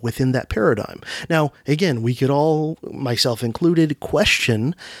hero within that paradigm. Now, again, we could all, myself included,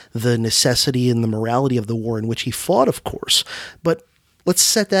 question the necessity and the morality of the war in which he fought, of course, but let's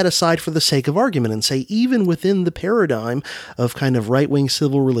set that aside for the sake of argument and say even within the paradigm of kind of right-wing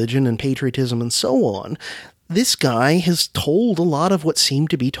civil religion and patriotism and so on, this guy has told a lot of what seem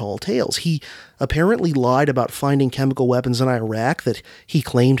to be tall tales. He apparently lied about finding chemical weapons in Iraq that he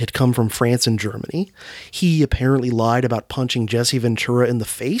claimed had come from France and Germany. He apparently lied about punching Jesse Ventura in the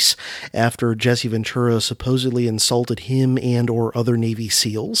face after Jesse Ventura supposedly insulted him and or other Navy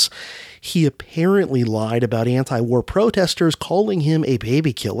SEALs. He apparently lied about anti-war protesters calling him a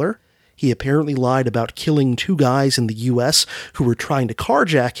baby killer. He apparently lied about killing 2 guys in the U.S. who were trying to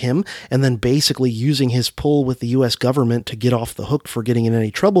carjack him and then basically using his pull with the U.S. government to get off the hook for getting in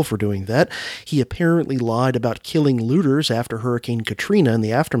any trouble for doing that. He apparently lied about killing looters after Hurricane Katrina in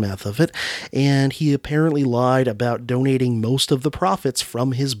the aftermath of it. And he apparently lied about donating most of the profits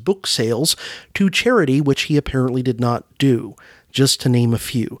from his book sales to charity, which he apparently did not do, just to name a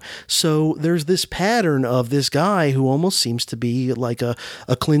few. So there's this pattern of this guy who almost seems to be like a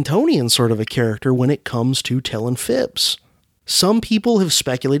Clintonian sort of a character when it comes to telling fibs. Some people have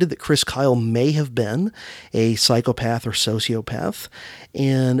speculated that Chris Kyle may have been a psychopath or sociopath,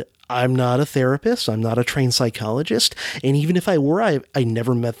 and I'm not a therapist, I'm not a trained psychologist, and even if I were, I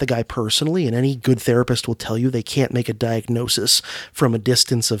never met the guy personally, and any good therapist will tell you they can't make a diagnosis from a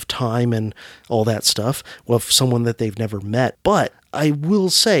distance of time and all that stuff with someone that they've never met. But I will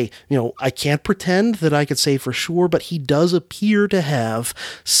say, I can't pretend that I could say for sure, but he does appear to have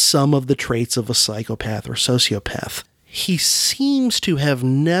some of the traits of a psychopath or sociopath. He seems to have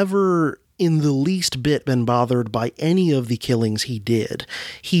never in the least bit been bothered by any of the killings he did.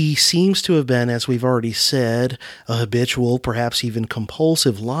 He seems to have been, as we've already said, a habitual, perhaps even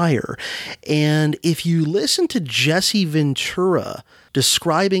compulsive liar. And if you listen to Jesse Ventura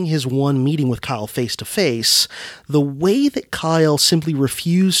describing his one meeting with Kyle face-to-face, the way that Kyle simply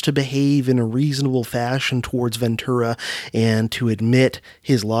refused to behave in a reasonable fashion towards Ventura and to admit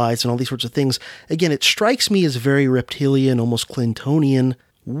his lies and all these sorts of things, again, it strikes me as very reptilian, almost Clintonian.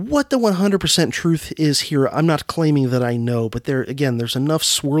 What the 100% truth is here, I'm not claiming that I know, but there's enough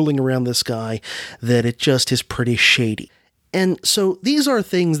swirling around this guy that it just is pretty shady. And so these are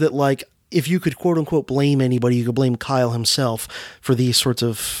things that, if you could quote-unquote blame anybody, you could blame Kyle himself for these sorts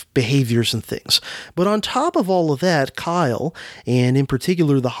of behaviors and things. But on top of all of that, Kyle, and in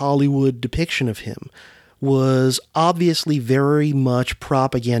particular the Hollywood depiction of him, was obviously very much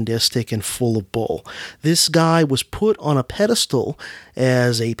propagandistic and full of bull. This guy was put on a pedestal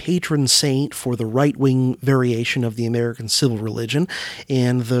as a patron saint for the right-wing variation of the American civil religion,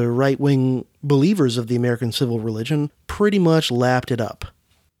 and the right-wing believers of the American civil religion pretty much lapped it up.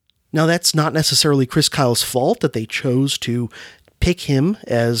 Now, that's not necessarily Chris Kyle's fault that they chose to pick him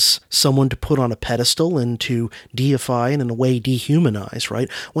as someone to put on a pedestal and to deify and in a way dehumanize, right?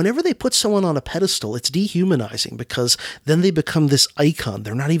 Whenever they put someone on a pedestal, it's dehumanizing because then they become this icon.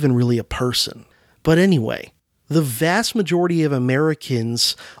 They're not even really a person. But anyway, the vast majority of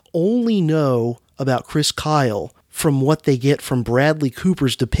Americans only know about Chris Kyle from what they get from Bradley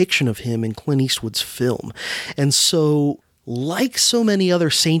Cooper's depiction of him in Clint Eastwood's film. And so, like so many other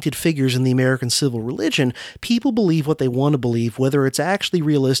sainted figures in the American civil religion, people believe what they want to believe, whether it's actually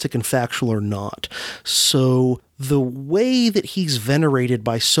realistic and factual or not. So the way that he's venerated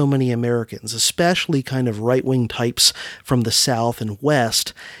by so many Americans, especially kind of right-wing types from the South and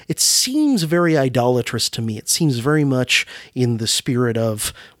West, it seems very idolatrous to me. It seems very much in the spirit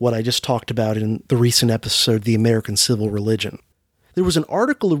of what I just talked about in the recent episode, The American Civil Religion. There was an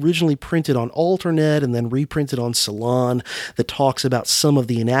article originally printed on Alternet and then reprinted on Salon that talks about some of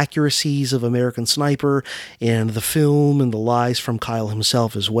the inaccuracies of American Sniper and the film and the lies from Kyle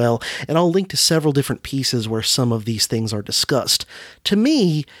himself as well, and I'll link to several different pieces where some of these things are discussed. To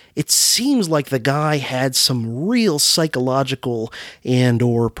me, it seems like the guy had some real psychological and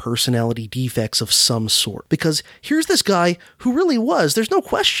or personality defects of some sort, because here's this guy who really was, there's no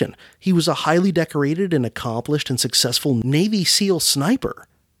question, he was a highly decorated and accomplished and successful Navy SEAL sniper,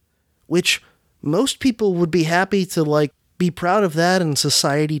 which most people would be happy to be proud of that, and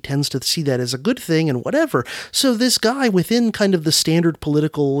society tends to see that as a good thing and whatever. So this guy within kind of the standard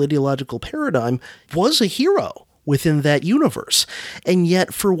political ideological paradigm was a hero within that universe. And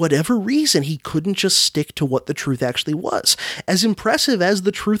yet, for whatever reason, he couldn't just stick to what the truth actually was. As impressive as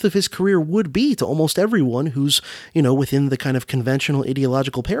the truth of his career would be to almost everyone who's, within the kind of conventional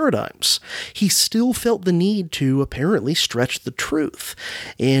ideological paradigms, he still felt the need to apparently stretch the truth.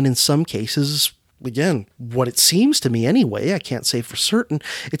 And in some cases, again, what it seems to me anyway, I can't say for certain,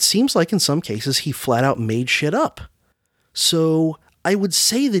 it seems like in some cases he flat out made shit up. So I would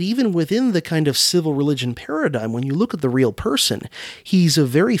say that even within the kind of civil religion paradigm, when you look at the real person, he's a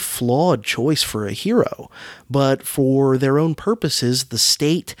very flawed choice for a hero. But for their own purposes, the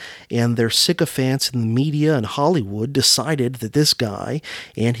state and their sycophants in the media and Hollywood decided that this guy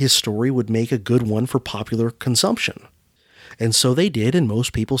and his story would make a good one for popular consumption. And so they did, and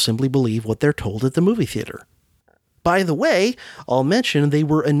most people simply believe what they're told at the movie theater. By the way, I'll mention they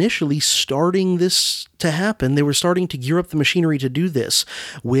were initially starting this to happen. They were starting to gear up the machinery to do this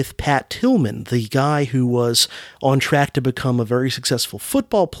with Pat Tillman, the guy who was on track to become a very successful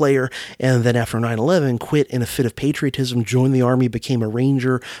football player, and then after 9/11 quit in a fit of patriotism, joined the army, became a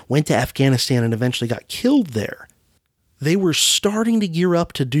ranger, went to Afghanistan, and eventually got killed there. They were starting to gear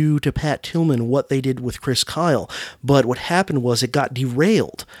up to do to Pat Tillman what they did with Chris Kyle, but what happened was it got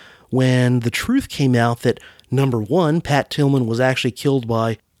derailed when the truth came out that, number one, Pat Tillman was actually killed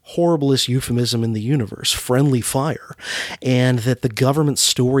by horriblest euphemism in the universe, friendly fire, and that the government's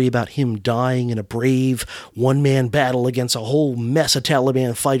story about him dying in a brave one-man battle against a whole mess of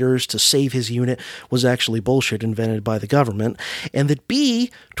Taliban fighters to save his unit was actually bullshit invented by the government, and that B,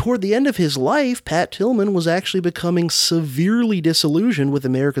 toward the end of his life, Pat Tillman was actually becoming severely disillusioned with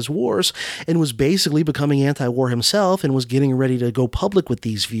America's wars and was basically becoming anti-war himself and was getting ready to go public with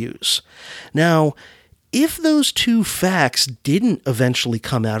these views. Now, if those two facts didn't eventually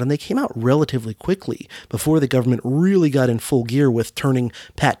come out, and they came out relatively quickly before the government really got in full gear with turning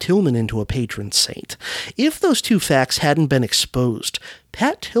Pat Tillman into a patron saint, if those two facts hadn't been exposed,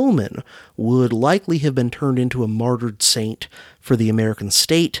 Pat Tillman would likely have been turned into a martyred saint for the American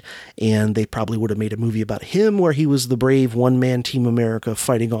state, and they probably would have made a movie about him where he was the brave one-man Team America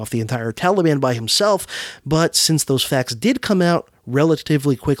fighting off the entire Taliban by himself. But since those facts did come out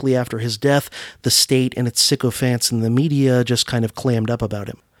relatively quickly after his death, the state and its sycophants in the media just kind of clammed up about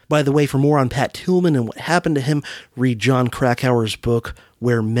him. By the way, for more on Pat Tillman and what happened to him, read John Krakauer's book,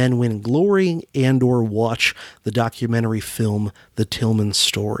 Where Men Win Glory, and or watch the documentary film, The Tillman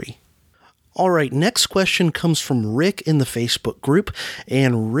Story. All right, next question comes from Rick in the Facebook group,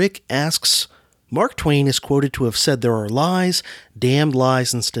 and Rick asks, Mark Twain is quoted to have said there are lies, damned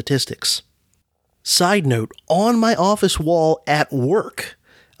lies, and statistics. Side note, on my office wall at work,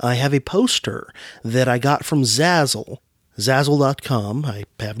 I have a poster that I got from Zazzle. Zazzle.com. I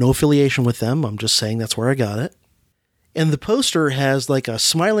have no affiliation with them. I'm just saying that's where I got it. And the poster has like a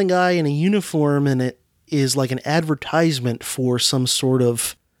smiling guy in a uniform, and it is like an advertisement for some sort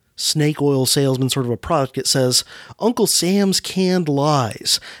of snake oil salesman sort of a product. It says, Uncle Sam's Canned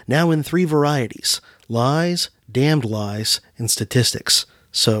Lies, now in 3 varieties: lies, damned lies, and statistics.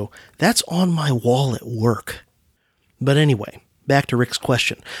 So that's on my wall at work. But anyway, back to Rick's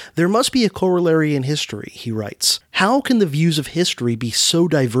question. There must be a corollary in history, he writes. How can the views of history be so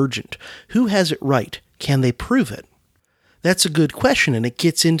divergent? Who has it right? Can they prove it? That's a good question, and it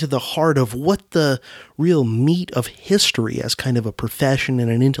gets into the heart of what the real meat of history as kind of a profession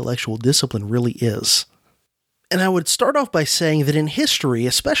and an intellectual discipline really is. And I would start off by saying that in history,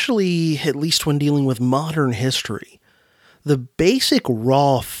 especially at least when dealing with modern history, the basic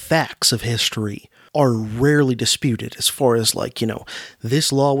raw facts of history are rarely disputed as far as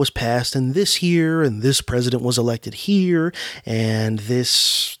this law was passed in this year, and this president was elected here, and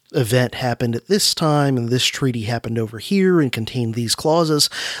this event happened at this time, and this treaty happened over here and contained these clauses.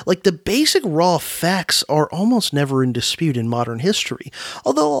 Like, the basic raw facts are almost never in dispute in modern history,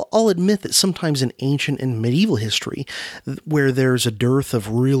 although I'll admit that sometimes in ancient and medieval history, where there's a dearth of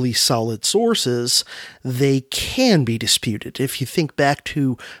really solid sources, they can be disputed. If you think back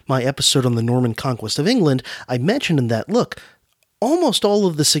to my episode on the Norman conquest of England, I mentioned in that, look, almost all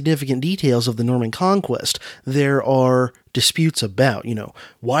of the significant details of the Norman conquest, there are disputes about,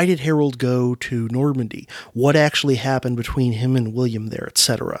 why did Harold go to Normandy? What actually happened between him and William there,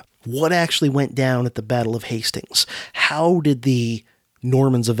 etc.? What actually went down at the Battle of Hastings? How did the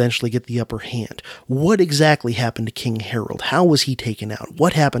Normans eventually get the upper hand? What exactly happened to King Harold? How was he taken out?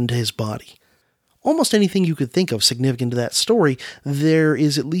 What happened to his body? Almost anything you could think of significant to that story, there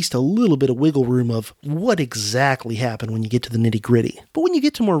is at least a little bit of wiggle room of what exactly happened when you get to the nitty-gritty. But when you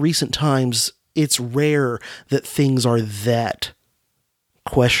get to more recent times, it's rare that things are that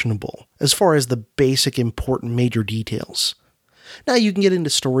questionable as far as the basic important major details. Now, you can get into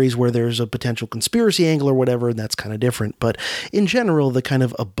stories where there's a potential conspiracy angle or whatever, and that's kind of different, but in general, the kind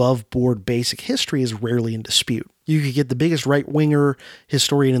of above-board basic history is rarely in dispute. You could get the biggest right-winger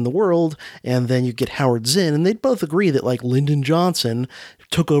historian in the world, and then you get Howard Zinn, and they'd both agree that, Lyndon Johnson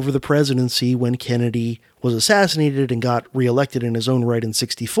took over the presidency when Kennedy was assassinated and got reelected in his own right in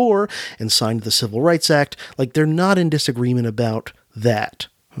 1964 and signed the Civil Rights Act. They're not in disagreement about that,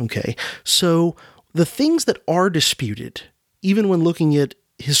 okay? So the things that are disputed, even when looking at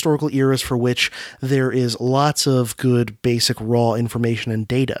historical eras for which there is lots of good basic raw information and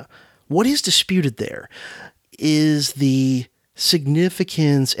data, what is disputed there is the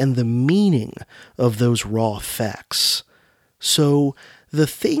significance and the meaning of those raw facts. So the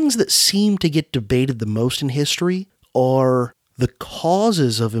things that seem to get debated the most in history are the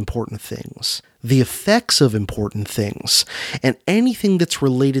causes of important things, the effects of important things, and anything that's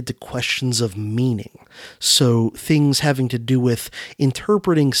related to questions of meaning. So things having to do with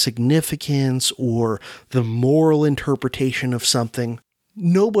interpreting significance or the moral interpretation of something.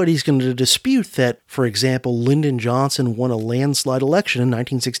 Nobody's going to dispute that, for example, Lyndon Johnson won a landslide election in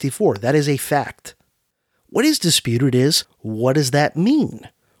 1964. That is a fact. What is disputed is, what does that mean?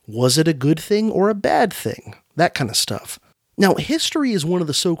 Was it a good thing or a bad thing? That kind of stuff. Now, history is one of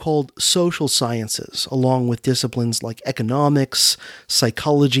the so-called social sciences, along with disciplines like economics,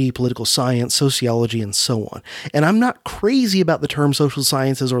 psychology, political science, sociology, and so on. And I'm not crazy about the term social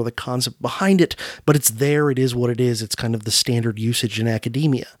sciences or the concept behind it, but it's there, it is what it is, it's kind of the standard usage in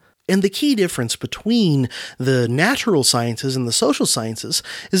academia. And the key difference between the natural sciences and the social sciences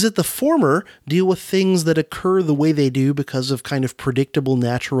is that the former deal with things that occur the way they do because of kind of predictable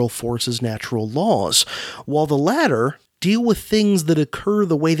natural forces, natural laws, while the latter deal with things that occur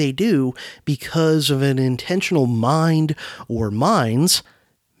the way they do because of an intentional mind or minds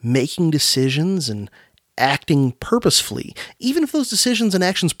making decisions and acting purposefully, even if those decisions and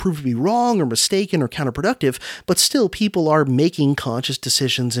actions prove to be wrong or mistaken or counterproductive, but still people are making conscious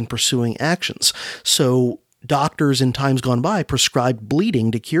decisions and pursuing actions. So doctors in times gone by prescribed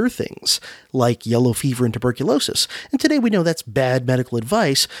bleeding to cure things like yellow fever and tuberculosis. And today we know that's bad medical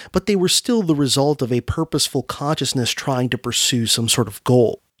advice, but they were still the result of a purposeful consciousness trying to pursue some sort of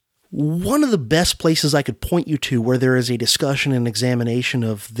goal. One of the best places I could point you to where there is a discussion and examination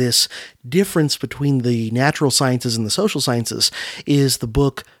of this difference between the natural sciences and the social sciences is the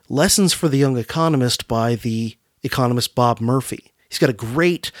book Lessons for the Young Economist by the economist Bob Murphy. He's got a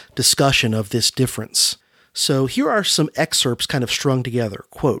great discussion of this difference. So here are some excerpts kind of strung together.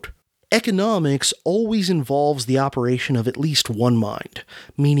 Quote, "Economics always involves the operation of at least one mind,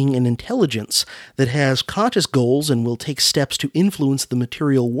 meaning an intelligence that has conscious goals and will take steps to influence the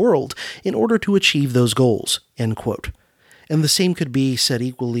material world in order to achieve those goals." End quote. And the same could be said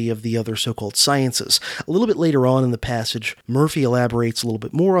equally of the other so-called sciences. A little bit later on in the passage, Murphy elaborates a little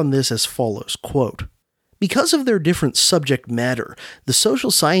bit more on this as follows, quote, "Because of their different subject matter, the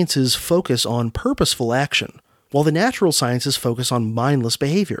social sciences focus on purposeful action, while the natural sciences focus on mindless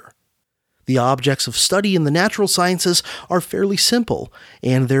behavior. The objects of study in the natural sciences are fairly simple,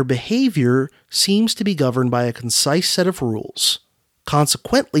 and their behavior seems to be governed by a concise set of rules.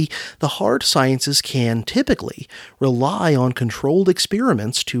 Consequently, the hard sciences can typically rely on controlled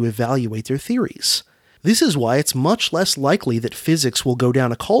experiments to evaluate their theories. This is why it's much less likely that physics will go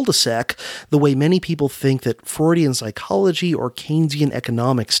down a cul-de-sac the way many people think that Freudian psychology or Keynesian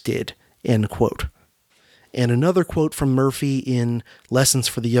economics did." End quote. And another quote from Murphy in Lessons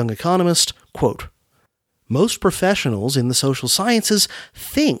for the Young Economist, quote, "Most professionals in the social sciences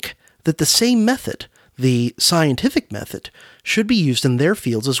think that the same method, the scientific method, should be used in their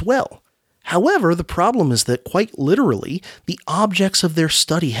fields as well. However, the problem is that, quite literally, the objects of their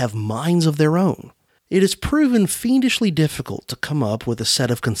study have minds of their own. It has proven fiendishly difficult to come up with a set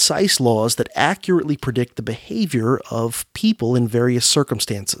of concise laws that accurately predict the behavior of people in various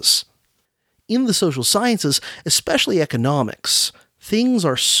circumstances. In the social sciences, especially economics, things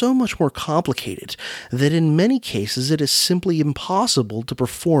are so much more complicated that in many cases it is simply impossible to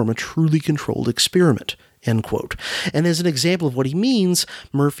perform a truly controlled experiment." End quote. And as an example of what he means,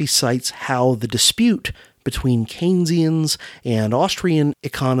 Murphy cites how the dispute between Keynesians and Austrian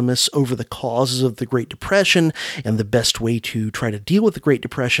economists over the causes of the Great Depression and the best way to try to deal with the Great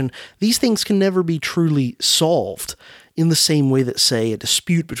Depression, these things can never be truly solved in the same way that, say, a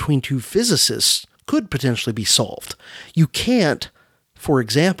dispute between two physicists could potentially be solved. You can't, for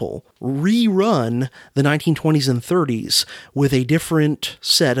example, rerun the 1920s and 30s with a different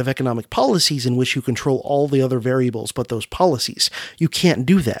set of economic policies in which you control all the other variables but those policies. You can't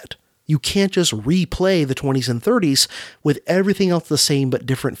do that. You can't just replay the 20s and 30s with everything else the same but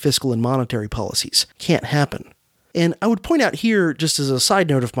different fiscal and monetary policies. Can't happen. And I would point out here, just as a side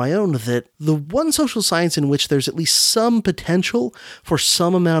note of my own, that the one social science in which there's at least some potential for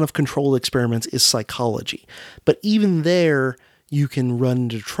some amount of controlled experiments is psychology. But even there, you can run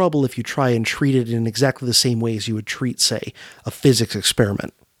into trouble if you try and treat it in exactly the same way as you would treat, say, a physics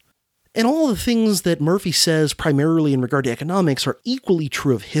experiment. And all the things that Murphy says primarily in regard to economics are equally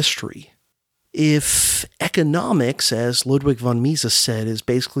true of history. If economics, as Ludwig von Mises said, is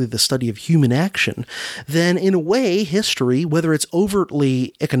basically the study of human action, then in a way, history, whether it's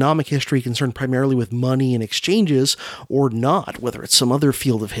overtly economic history concerned primarily with money and exchanges or not, whether it's some other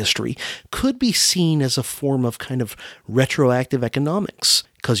field of history, could be seen as a form of kind of retroactive economics,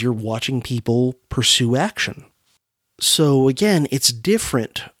 because you're watching people pursue action. So again, it's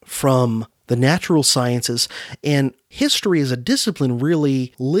different from the natural sciences, and history as a discipline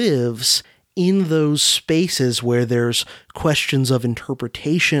really lives in those spaces where there's questions of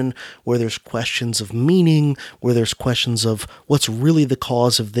interpretation, where there's questions of meaning, where there's questions of what's really the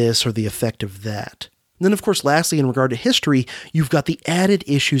cause of this or the effect of that. And then, of course, lastly, in regard to history, you've got the added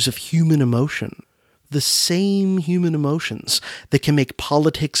issues of human emotion. The same human emotions that can make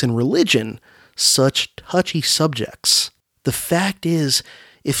politics and religion such touchy subjects. The fact is,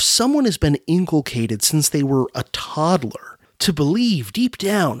 if someone has been inculcated since they were a toddler to believe deep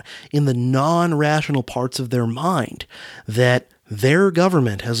down in the non-rational parts of their mind that their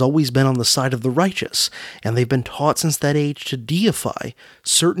government has always been on the side of the righteous, and they've been taught since that age to deify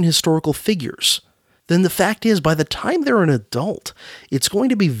certain historical figures, then the fact is, by the time they're an adult, it's going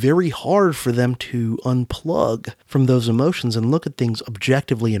to be very hard for them to unplug from those emotions and look at things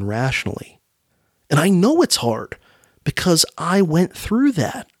objectively and rationally. And I know it's hard, because I went through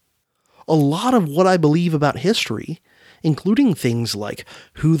that. A lot of what I believe about history, including things like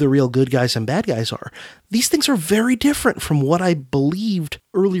who the real good guys and bad guys are, these things are very different from what I believed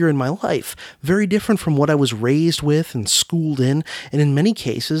earlier in my life, very different from what I was raised with and schooled in, and in many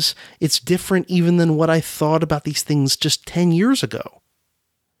cases, it's different even than what I thought about these things just 10 years ago.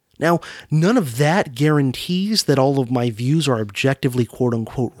 Now, none of that guarantees that all of my views are objectively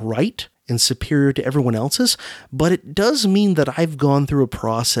quote-unquote right and superior to everyone else's, but it does mean that I've gone through a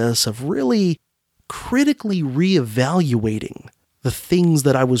process of really critically reevaluating the things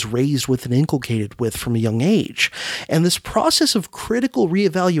that I was raised with and inculcated with from a young age. And this process of critical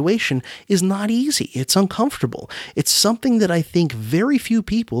reevaluation is not easy. It's uncomfortable. It's something that I think very few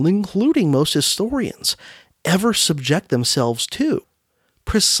people, including most historians, ever subject themselves to,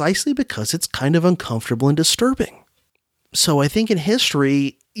 precisely because it's kind of uncomfortable and disturbing. So I think in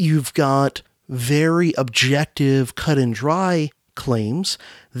history, you've got very objective, cut and dry claims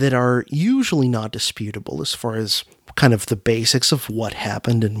that are usually not disputable as far as kind of the basics of what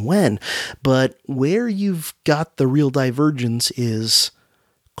happened and when. But where you've got the real divergence is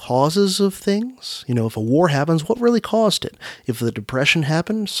causes of things. If a war happens, what really caused it? If the Depression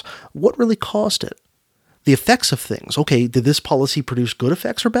happens, what really caused it? The effects of things. Okay, did this policy produce good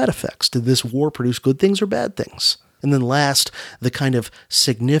effects or bad effects? Did this war produce good things or bad things? And then last, the kind of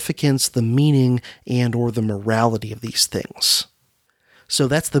significance, the meaning, and or the morality of these things. So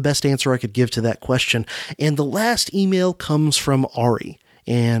that's the best answer I could give to that question. And the last email comes from Ari.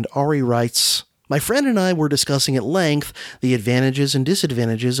 And Ari writes, "My friend and I were discussing at length the advantages and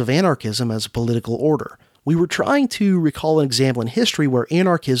disadvantages of anarchism as a political order. We were trying to recall an example in history where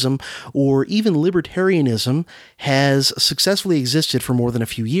anarchism or even libertarianism has successfully existed for more than a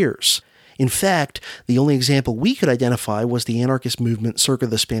few years. In fact, the only example we could identify was the anarchist movement circa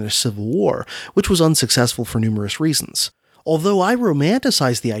the Spanish Civil War, which was unsuccessful for numerous reasons. Although I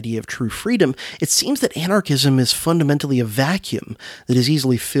romanticize the idea of true freedom, it seems that anarchism is fundamentally a vacuum that is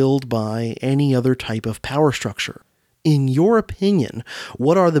easily filled by any other type of power structure. In your opinion,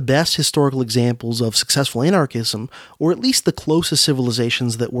 what are the best historical examples of successful anarchism, or at least the closest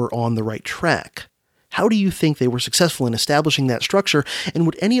civilizations that were on the right track? How do you think they were successful in establishing that structure, and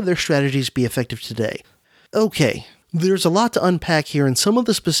would any of their strategies be effective today?" Okay. There's a lot to unpack here, and some of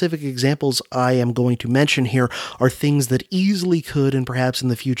the specific examples I am going to mention here are things that easily could, and perhaps in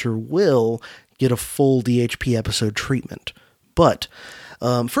the future will, get a full DHP episode treatment. But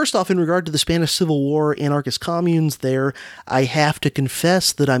first off, in regard to the Spanish Civil War, anarchist communes there, I have to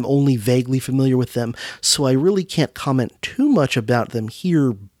confess that I'm only vaguely familiar with them, so I really can't comment too much about them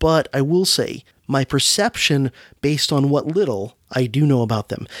here, but I will say my perception, based on what little I do know about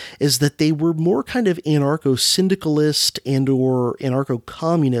them, is that they were more kind of anarcho-syndicalist and or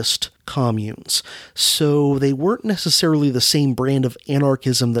anarcho-communist communes. So they weren't necessarily the same brand of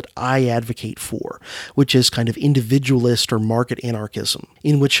anarchism that I advocate for, which is kind of individualist or market anarchism,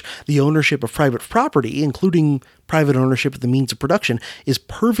 in which the ownership of private property, including private ownership of the means of production, is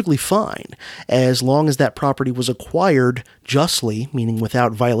perfectly fine, as long as that property was acquired justly, meaning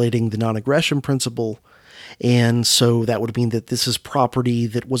without violating the non-aggression principle. And so that would mean that this is property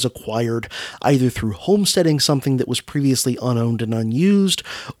that was acquired either through homesteading something that was previously unowned and unused,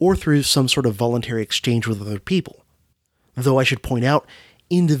 or through some sort of voluntary exchange with other people. Though I should point out,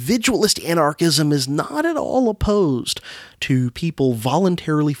 individualist anarchism is not at all opposed to people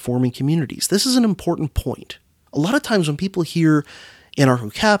voluntarily forming communities. This is an important point. A lot of times when people hear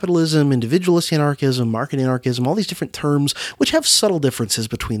anarcho-capitalism, individualist anarchism, market anarchism, all these different terms, which have subtle differences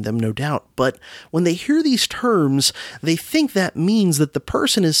between them, no doubt, but when they hear these terms, they think that means that the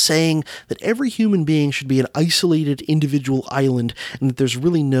person is saying that every human being should be an isolated individual island, and that there's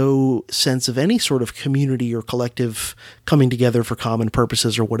really no sense of any sort of community or collective coming together for common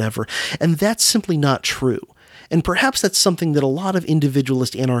purposes or whatever, and that's simply not true. And perhaps that's something that a lot of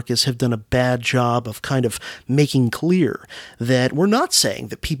individualist anarchists have done a bad job of kind of making clear, that we're not saying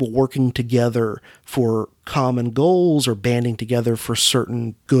that people working together for common goals or banding together for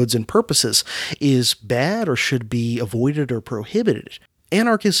certain goods and purposes is bad or should be avoided or prohibited.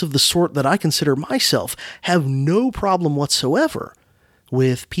 Anarchists of the sort that I consider myself have no problem whatsoever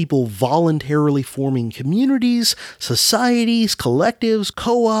with people voluntarily forming communities, societies, collectives,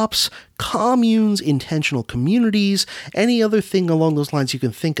 co-ops, communes, intentional communities, any other thing along those lines you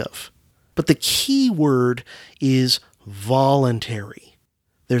can think of. But the key word is voluntary.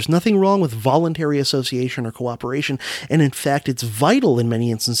 There's nothing wrong with voluntary association or cooperation, and in fact, it's vital in many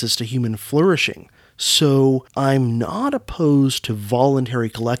instances to human flourishing. So I'm not opposed to voluntary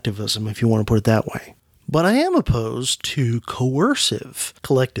collectivism, if you want to put it that way. But I am opposed to coercive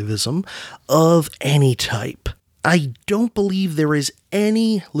collectivism of any type. I don't believe there is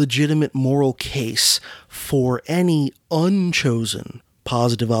any legitimate moral case for any unchosen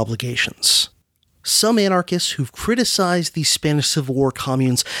positive obligations. Some anarchists who've criticized these Spanish Civil War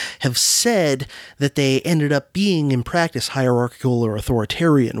communes have said that they ended up being in practice hierarchical or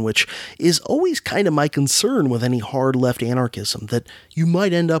authoritarian, which is always kind of my concern with any hard left anarchism, that you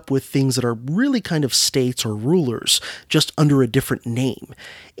might end up with things that are really kind of states or rulers, just under a different name.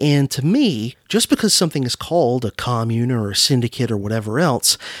 And to me, just because something is called a commune or a syndicate or whatever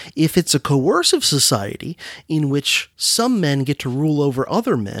else, if it's a coercive society in which some men get to rule over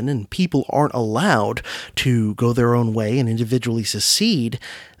other men and people aren't allowed to go their own way and individually secede,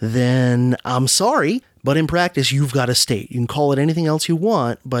 then I'm sorry, but in practice, you've got a state. You can call it anything else you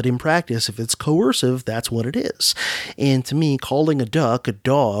want, but in practice, if it's coercive, that's what it is. And to me, calling a duck a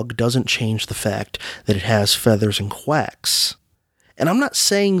dog doesn't change the fact that it has feathers and quacks. And I'm not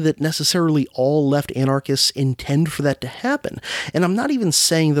saying that necessarily all left anarchists intend for that to happen. And I'm not even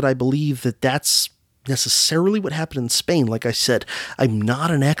saying that I believe that that's necessarily what happened in Spain. Like I said, I'm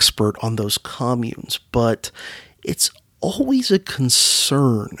not an expert on those communes, but it's always a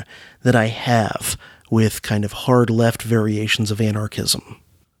concern that I have with kind of hard left variations of anarchism.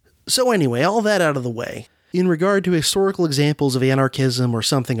 So anyway, all that out of the way. In regard to historical examples of anarchism or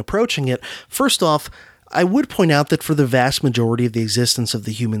something approaching it, first off, I would point out that for the vast majority of the existence of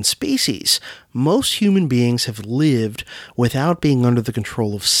the human species, most human beings have lived without being under the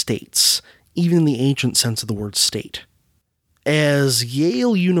control of states, even in the ancient sense of the word state. As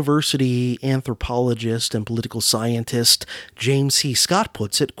Yale University anthropologist and political scientist James C. Scott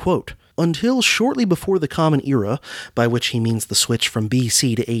puts it, quote, "Until shortly before the Common Era," by which he means the switch from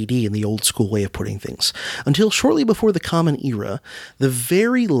BC to AD in the old school way of putting things, until shortly before the Common Era, the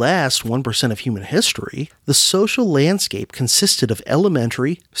very last 1% of human history, the social landscape consisted of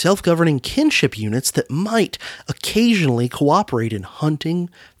elementary, self-governing kinship units that might occasionally cooperate in hunting,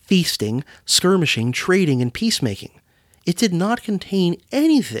 feasting, skirmishing, trading, and peacemaking. It did not contain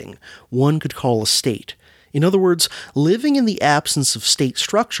anything one could call a state. In other words, living in the absence of state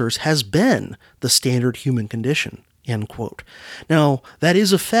structures has been the standard human condition." End quote. Now, that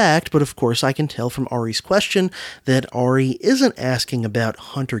is a fact, but of course I can tell from Ari's question that Ari isn't asking about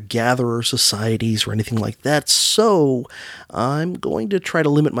hunter-gatherer societies or anything like that, so I'm going to try to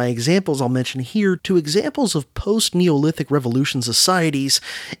limit my examples I'll mention here to examples of post-Neolithic Revolution societies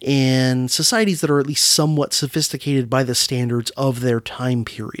and societies that are at least somewhat sophisticated by the standards of their time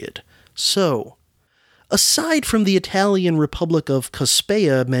period. So, aside from the Italian Republic of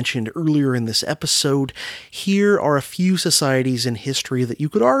Cospaia mentioned earlier in this episode, here are a few societies in history that you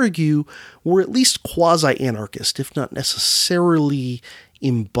could argue were at least quasi-anarchist, if not necessarily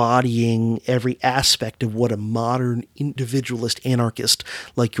embodying every aspect of what a modern individualist anarchist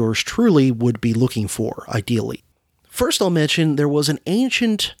like yours truly would be looking for, ideally. First, I'll mention there was an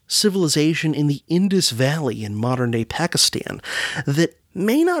ancient civilization in the Indus Valley in modern-day Pakistan that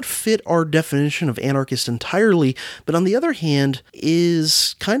may not fit our definition of anarchist entirely, but on the other hand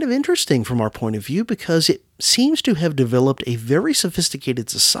is kind of interesting from our point of view because it seems to have developed a very sophisticated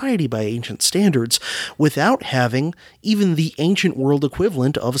society by ancient standards without having even the ancient world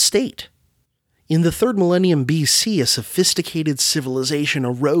equivalent of a state. In the 3rd millennium BC, a sophisticated civilization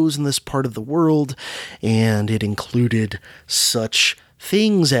arose in this part of the world, and it included such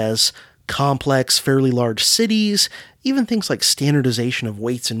things as complex, fairly large cities, even things like standardization of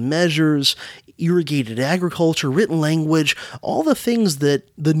weights and measures, irrigated agriculture, written language, all the things that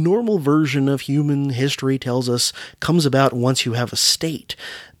the normal version of human history tells us comes about once you have a state.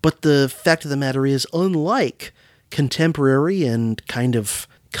 But the fact of the matter is, unlike contemporary and kind of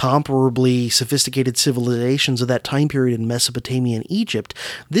comparably sophisticated civilizations of that time period in Mesopotamia and Egypt,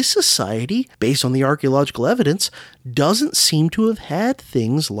 this society, based on the archaeological evidence, doesn't seem to have had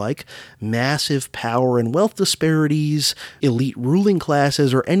things like massive power and wealth disparities, elite ruling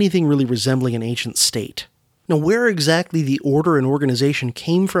classes, or anything really resembling an ancient state. Now, where exactly the order and organization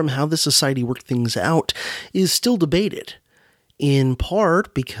came from, how this society worked things out, is still debated. In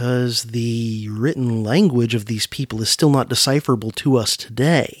part because the written language of these people is still not decipherable to us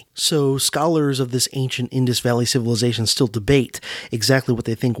today. So scholars of this ancient Indus Valley civilization still debate exactly what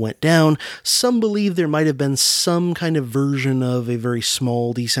they think went down. Some believe there might have been some kind of version of a very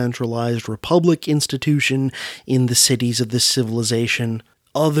small, decentralized republic institution in the cities of this civilization.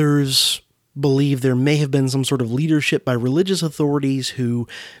 Others believe there may have been some sort of leadership by religious authorities who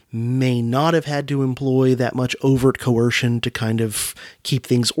may not have had to employ that much overt coercion to kind of keep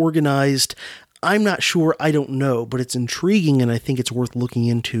things organized. I'm not sure, I don't know, but it's intriguing and I think it's worth looking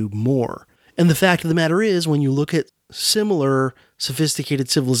into more. And the fact of the matter is, when you look at similar sophisticated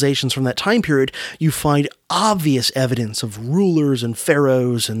civilizations from that time period, you find obvious evidence of rulers and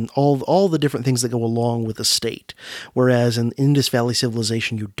pharaohs and all the different things that go along with a state, whereas in Indus Valley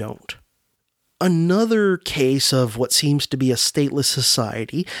civilization you don't. Another case of what seems to be a stateless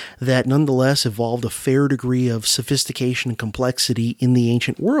society that nonetheless evolved a fair degree of sophistication and complexity in the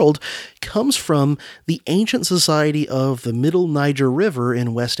ancient world comes from the ancient society of the Middle Niger River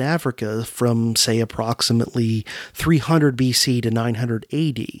in West Africa from, say, approximately 300 BC to 900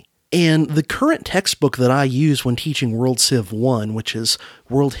 AD. And the current textbook that I use when teaching World Civ 1, which is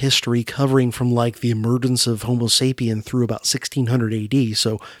world history covering from like the emergence of Homo sapien through about 1600 AD,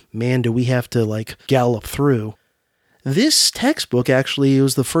 so man, do we have to gallop through. This textbook actually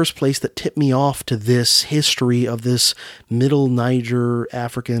was the first place that tipped me off to this history of this Middle Niger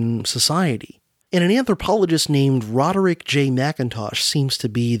African society. And an anthropologist named Roderick J. McIntosh seems to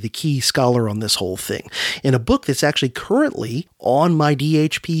be the key scholar on this whole thing. And a book that's actually currently on my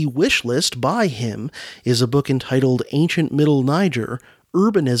DHP wish list by him is a book entitled Ancient Middle Niger,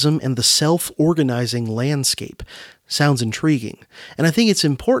 Urbanism and the Self-Organizing Landscape. Sounds intriguing. And I think it's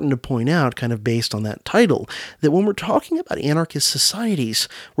important to point out, kind of based on that title, that when we're talking about anarchist societies,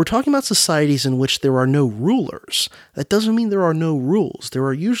 we're talking about societies in which there are no rulers. That doesn't mean there are no rules. There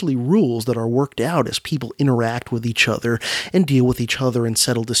are usually rules that are worked out as people interact with each other and deal with each other and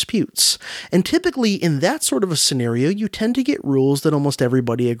settle disputes. And typically, in that sort of a scenario, you tend to get rules that almost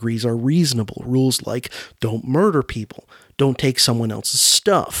everybody agrees are reasonable. Rules like, don't murder people. Don't take someone else's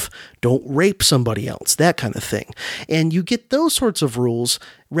stuff. Don't rape somebody else, that kind of thing. And you get those sorts of rules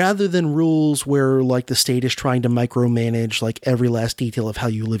rather than rules where like the state is trying to micromanage like every last detail of how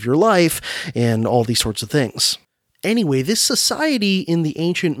you live your life and all these sorts of things. Anyway, this society in the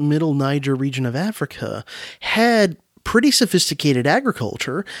ancient Middle Niger region of Africa had pretty sophisticated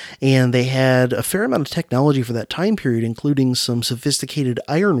agriculture, and they had a fair amount of technology for that time period, including some sophisticated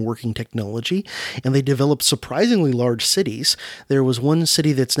ironworking technology, and they developed surprisingly large cities. There was one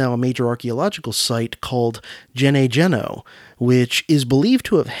city that's now a major archaeological site called Djenné-Djenno, which is believed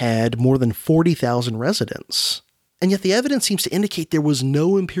to have had more than 40,000 residents. And yet the evidence seems to indicate there was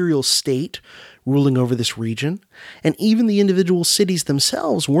no imperial state ruling over this region, and even the individual cities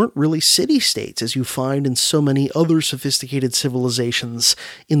themselves weren't really city-states, as you find in so many other sophisticated civilizations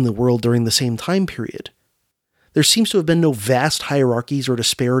in the world during the same time period. There seems to have been no vast hierarchies or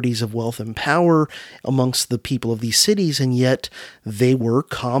disparities of wealth and power amongst the people of these cities, and yet they were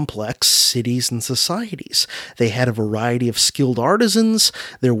complex cities and societies. They had a variety of skilled artisans,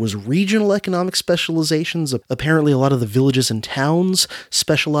 there was regional economic specializations. Apparently a lot of the villages and towns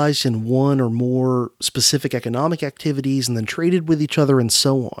specialized in one or more specific economic activities and then traded with each other and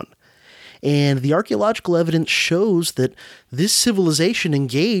so on. And the archaeological evidence shows that this civilization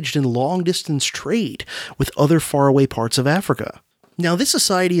engaged in long-distance trade with other faraway parts of Africa. Now, this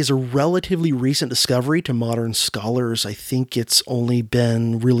society is a relatively recent discovery to modern scholars. I think it's only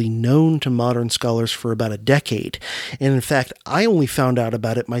been really known to modern scholars for about a decade. And in fact, I only found out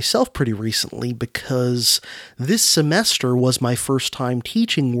about it myself pretty recently because this semester was my first time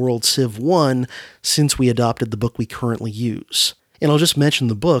teaching World Civ 1 since we adopted the book we currently use. And I'll just mention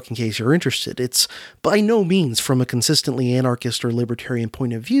the book in case you're interested. It's by no means from a consistently anarchist or libertarian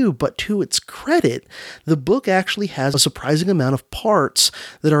point of view, but to its credit, the book actually has a surprising amount of parts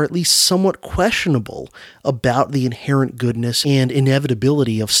that are at least somewhat questionable about the inherent goodness and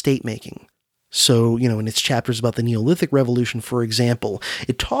inevitability of state-making. So, in its chapters about the Neolithic Revolution, for example,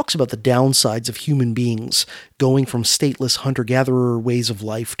 it talks about the downsides of human beings going from stateless hunter-gatherer ways of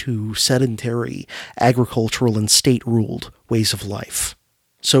life to sedentary, agricultural, and state-ruled ways of life.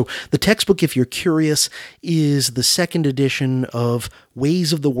 So the textbook, if you're curious, is the second edition of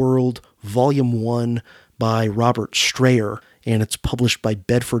Ways of the World, Volume 1 by Robert Strayer, and it's published by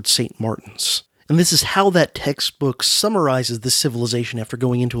Bedford St. Martin's. And this is how that textbook summarizes this civilization after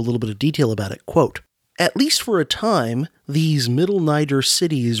going into a little bit of detail about it. Quote, "At least for a time, these Middle Niger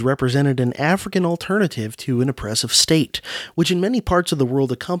cities represented an African alternative to an oppressive state, which in many parts of the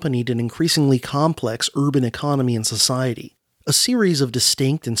world accompanied an increasingly complex urban economy and society. A series of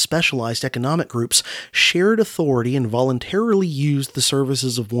distinct and specialized economic groups shared authority and voluntarily used the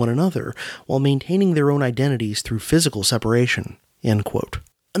services of one another while maintaining their own identities through physical separation." End quote.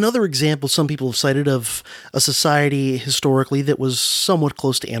 Another example some people have cited of a society historically that was somewhat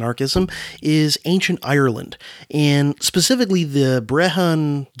close to anarchism is ancient Ireland, and specifically the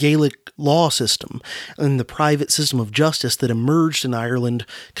Brehon Gaelic law system and the private system of justice that emerged in Ireland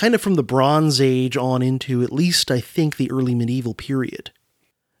kind of from the Bronze Age on into at least, I think, the early medieval period.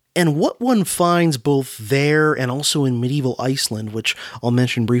 And what one finds both there and also in medieval Iceland, which I'll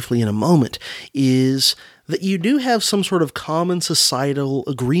mention briefly in a moment, is that you do have some sort of common societal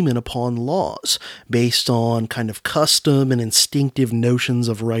agreement upon laws based on kind of custom and instinctive notions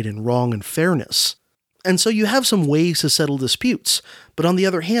of right and wrong and fairness. And so you have some ways to settle disputes, but on the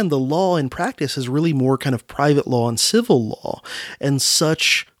other hand, the law in practice is really more kind of private law and civil law, and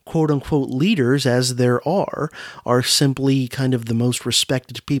such quote-unquote leaders as there are simply kind of the most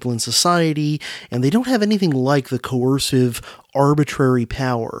respected people in society, and they don't have anything like the coercive, arbitrary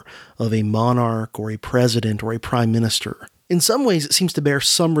power of a monarch or a president or a prime minister. In some ways, it seems to bear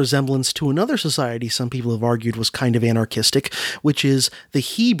some resemblance to another society some people have argued was kind of anarchistic, which is the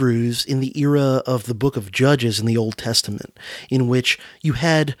Hebrews in the era of the Book of Judges in the Old Testament, in which you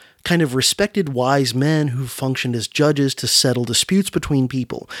had kind of respected wise men who functioned as judges to settle disputes between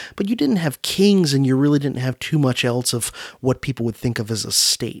people, but you didn't have kings and you really didn't have too much else of what people would think of as a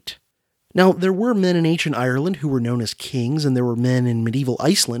state. Now, there were men in ancient Ireland who were known as kings, and there were men in medieval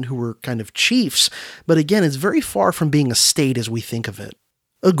Iceland who were kind of chiefs, but again, it's very far from being a state as we think of it.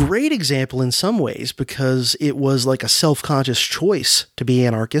 A great example in some ways because it was like a self-conscious choice to be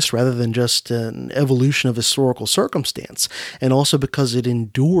anarchist rather than just an evolution of historical circumstance, and also because it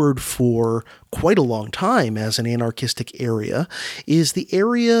endured for quite a long time as an anarchistic area, is the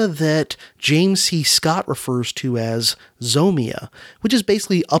area that James C. Scott refers to as Zomia, which is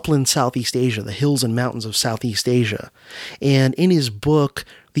basically upland Southeast Asia, the hills and mountains of Southeast Asia. And in his book,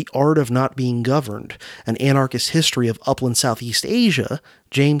 The Art of Not Being Governed, an anarchist history of upland Southeast Asia,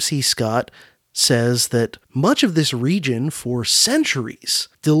 James C. Scott says that much of this region for centuries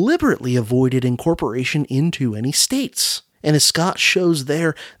deliberately avoided incorporation into any states. And as Scott shows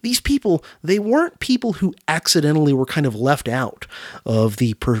there, these people, they weren't people who accidentally were kind of left out of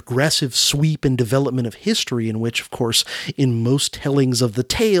the progressive sweep and development of history, in which, of course, in most tellings of the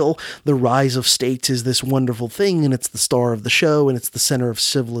tale, the rise of states is this wonderful thing, and it's the star of the show, and it's the center of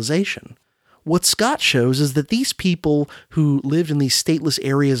civilization. What Scott shows is that these people who lived in these stateless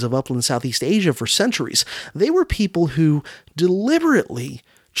areas of upland Southeast Asia for centuries, they were people who deliberately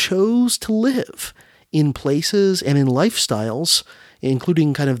chose to live in places and in lifestyles,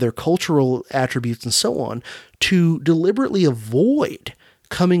 including kind of their cultural attributes and so on, to deliberately avoid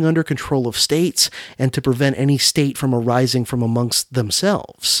coming under control of states and to prevent any state from arising from amongst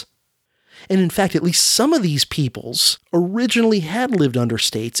themselves. And in fact, at least some of these peoples originally had lived under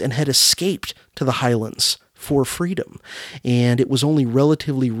states and had escaped to the highlands for freedom. And it was only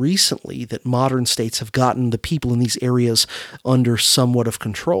relatively recently that modern states have gotten the people in these areas under somewhat of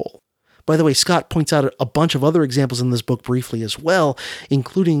control. By the way, Scott points out a bunch of other examples in this book briefly as well,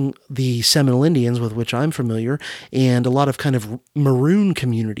 including the Seminole Indians, with which I'm familiar, and a lot of kind of maroon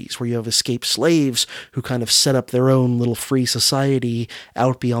communities where you have escaped slaves who kind of set up their own little free society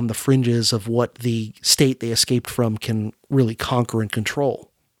out beyond the fringes of what the state they escaped from can really conquer and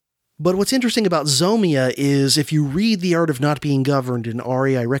control. But what's interesting about Zomia is if you read The Art of Not Being Governed, and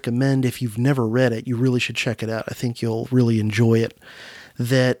Ari, I recommend if you've never read it, you really should check it out. I think you'll really enjoy it.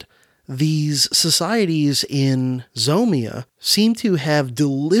 That these societies in Zomia seem to have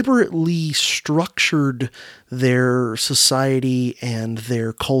deliberately structured their society and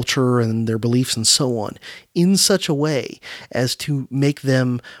their culture and their beliefs and so on in such a way as to make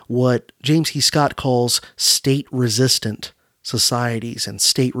them what James C. Scott calls state-resistant societies and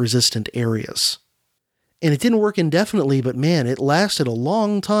state-resistant areas. And it didn't work indefinitely, but man, it lasted a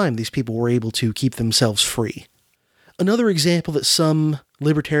long time. These people were able to keep themselves free. Another example that some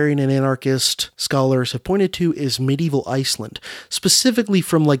libertarian and anarchist scholars have pointed to is medieval Iceland, specifically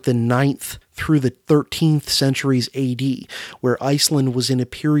from like the 9th through the 13th centuries AD, where Iceland was in a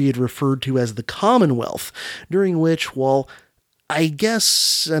period referred to as the Commonwealth, during which, while I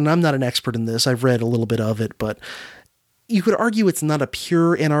guess, and I'm not an expert in this, I've read a little bit of it, but you could argue it's not a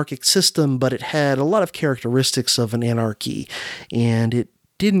pure anarchic system, but it had a lot of characteristics of an anarchy, and it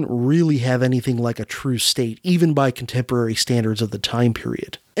didn't really have anything like a true state, even by contemporary standards of the time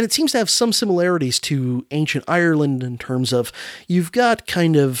period. And it seems to have some similarities to ancient Ireland in terms of you've got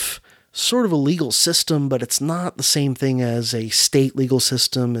kind of sort of a legal system, but it's not the same thing as a state legal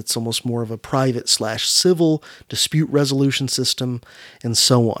system. It's almost more of a private/civil dispute resolution system, and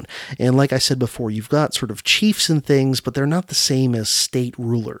so on. And like I said before, you've got sort of chiefs and things, but they're not the same as state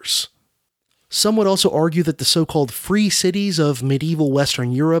rulers. Some would also argue that the so-called free cities of medieval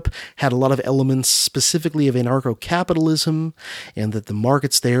Western Europe had a lot of elements specifically of anarcho-capitalism, and that the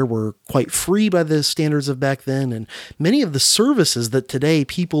markets there were quite free by the standards of back then, and many of the services that today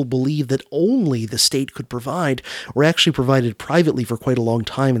people believe that only the state could provide were actually provided privately for quite a long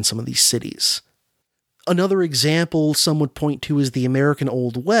time in some of these cities. Another example some would point to is the American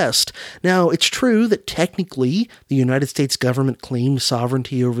Old West. Now, it's true that technically the United States government claimed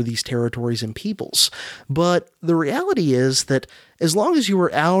sovereignty over these territories and peoples, but the reality is that as long as you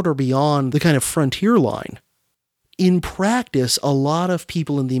were out or beyond the kind of frontier line, in practice, a lot of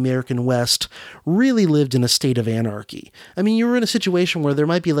people in the American West really lived in a state of anarchy. I mean, you were in a situation where there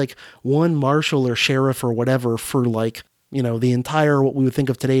might be like one marshal or sheriff or whatever for like, the entire what we would think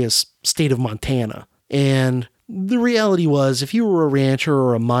of today as state of Montana. And the reality was, if you were a rancher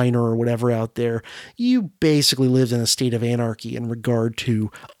or a miner or whatever out there, you basically lived in a state of anarchy in regard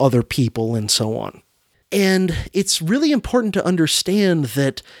to other people and so on. And it's really important to understand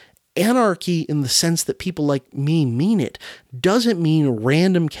that anarchy, in the sense that people like me mean it, doesn't mean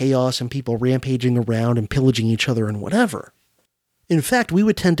random chaos and people rampaging around and pillaging each other and whatever. In fact, we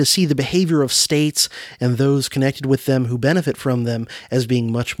would tend to see the behavior of states and those connected with them who benefit from them as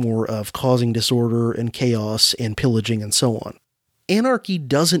being much more of causing disorder and chaos and pillaging and so on. Anarchy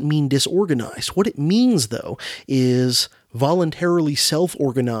doesn't mean disorganized. What it means, though, is voluntarily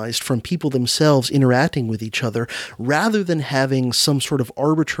self-organized from people themselves interacting with each other, rather than having some sort of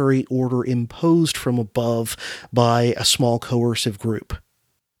arbitrary order imposed from above by a small coercive group.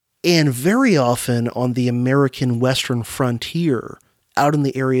 And very often on the American Western frontier, out in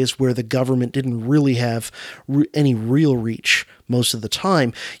the areas where the government didn't really have any real reach most of the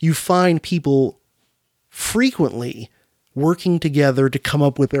time, you find people frequently working together to come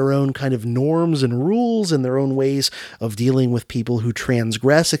up with their own kind of norms and rules and their own ways of dealing with people who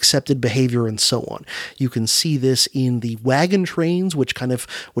transgress accepted behavior and so on. You can see this in the wagon trains, which kind of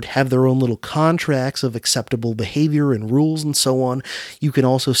would have their own little contracts of acceptable behavior and rules and so on. You can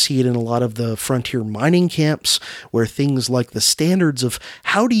also see it in a lot of the frontier mining camps, where things like the standards of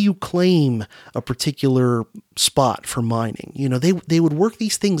how do you claim a particular spot for mining, they would work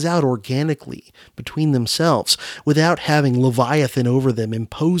these things out organically between themselves without having Leviathan over them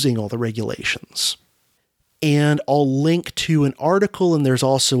imposing all the regulations. And I'll link to an article, and there's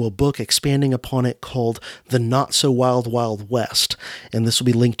also a book expanding upon it called The Not So Wild Wild West, and this will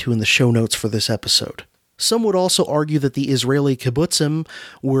be linked to in the show notes for this episode. Some would also argue that the Israeli kibbutzim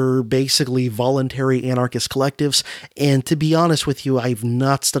were basically voluntary anarchist collectives, and to be honest with you, I've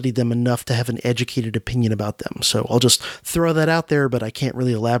not studied them enough to have an educated opinion about them, so I'll just throw that out there, but I can't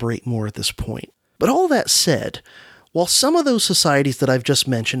really elaborate more at this point. But all that said, while some of those societies that I've just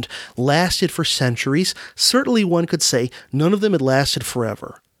mentioned lasted for centuries, certainly one could say none of them had lasted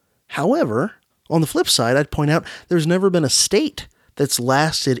forever. However, on the flip side, I'd point out there's never been a state that's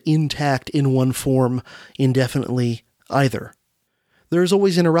lasted intact in one form indefinitely either. There's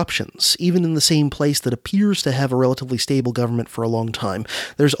always interruptions, even in the same place that appears to have a relatively stable government for a long time.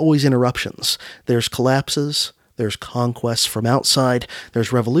 There's always interruptions. There's collapses, there's conquests from outside,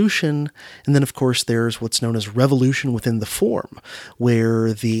 there's revolution, and then of course there's what's known as revolution within the form,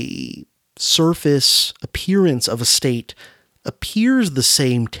 where the surface appearance of a state appears the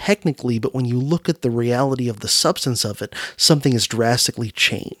same technically, but when you look at the reality of the substance of it, something is drastically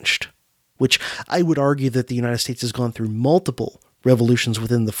changed. Which I would argue that the United States has gone through multiple revolutions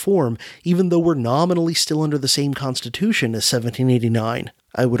within the form, even though we're nominally still under the same Constitution as 1789.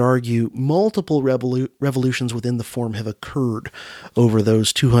 I would argue multiple revolutions within the form have occurred over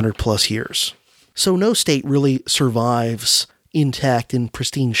those 200 plus years. So no state really survives intact in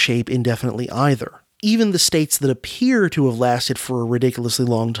pristine shape indefinitely either. Even the states that appear to have lasted for a ridiculously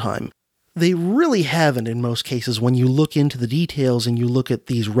long time, they really haven't in most cases when you look into the details and you look at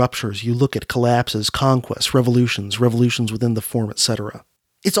these ruptures, you look at collapses, conquests, revolutions within the form, etc.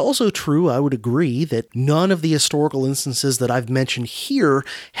 It's also true, I would agree, that none of the historical instances that I've mentioned here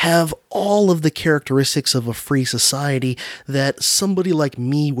have all of the characteristics of a free society that somebody like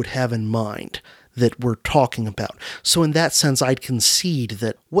me would have in mind that we're talking about. So in that sense, I'd concede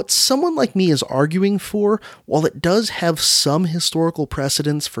that what someone like me is arguing for, while it does have some historical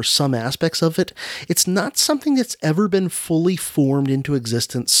precedence for some aspects of it, it's not something that's ever been fully formed into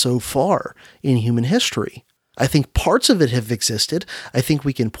existence so far in human history. I think parts of it have existed. I think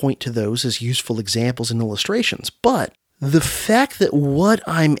we can point to those as useful examples and illustrations, but the fact that what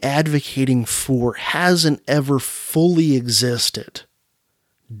I'm advocating for hasn't ever fully existed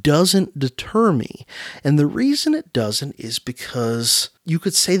doesn't deter me. And the reason it doesn't is because you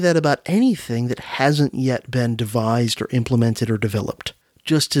could say that about anything that hasn't yet been devised or implemented or developed.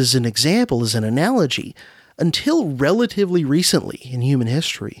 Just as an example, as an analogy, until relatively recently in human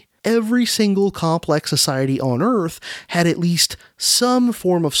history, every single complex society on Earth had at least some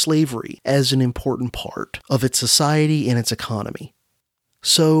form of slavery as an important part of its society and its economy.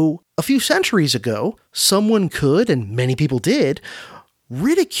 So, a few centuries ago, someone could, and many people did,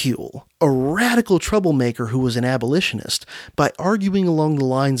 ridicule a radical troublemaker who was an abolitionist by arguing along the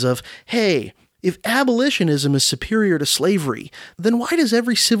lines of, hey, if abolitionism is superior to slavery, then why does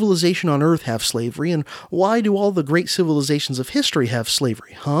every civilization on Earth have slavery, and why do all the great civilizations of history have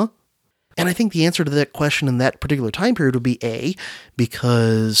slavery, huh? And I think the answer to that question in that particular time period would be A,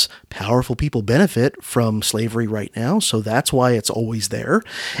 because powerful people benefit from slavery right now, so that's why it's always there,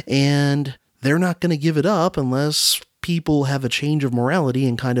 and they're not going to give it up unless people have a change of morality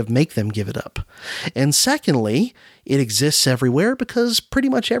and kind of make them give it up. And secondly, it exists everywhere because pretty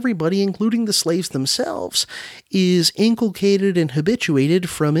much everybody, including the slaves themselves, is inculcated and habituated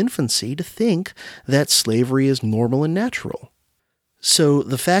from infancy to think that slavery is normal and natural. So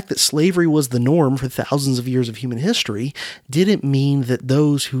the fact that slavery was the norm for thousands of years of human history didn't mean that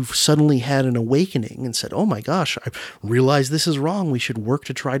those who suddenly had an awakening and said, oh my gosh, I realize this is wrong, we should work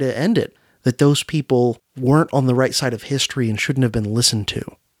to try to end it, that those people weren't on the right side of history and shouldn't have been listened to.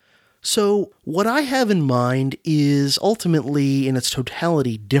 So, what I have in mind is ultimately, in its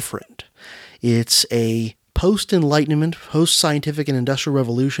totality, different. It's a post-Enlightenment, post-scientific and industrial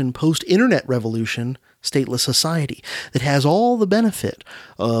revolution, post-internet revolution stateless society that has all the benefit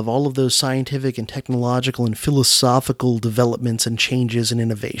of all of those scientific and technological and philosophical developments and changes and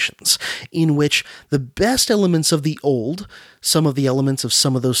innovations, in which the best elements of the old, some of the elements of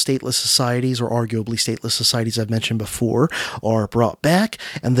some of those stateless societies, or arguably stateless societies I've mentioned before, are brought back,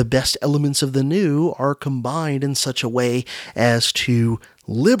 and the best elements of the new are combined in such a way as to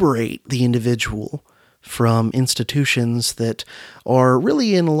liberate the individual from institutions that are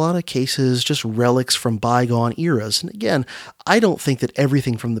really, in a lot of cases, just relics from bygone eras. And again, I don't think that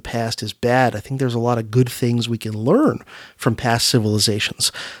everything from the past is bad. I think there's a lot of good things we can learn from past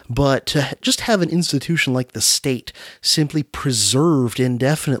civilizations. But to just have an institution like the state simply preserved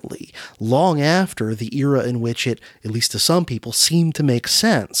indefinitely, long after the era in which it, at least to some people, seemed to make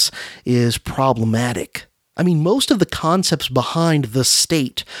sense, is problematic. I mean, most of the concepts behind the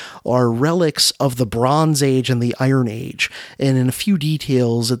state are relics of the Bronze Age and the Iron Age, and in a few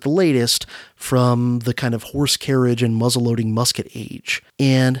details at the latest from the kind of horse carriage and muzzle-loading musket age.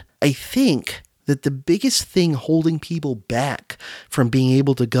 And I think that the biggest thing holding people back from being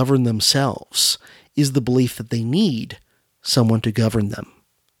able to govern themselves is the belief that they need someone to govern them.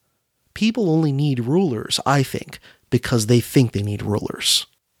 People only need rulers, I think, because they think they need rulers.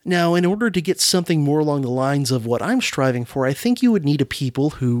 Now, in order to get something more along the lines of what I'm striving for, I think you would need a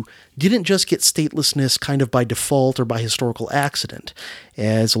people who didn't just get statelessness kind of by default or by historical accident,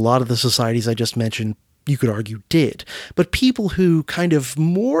 as a lot of the societies I just mentioned, you could argue, did, but people who kind of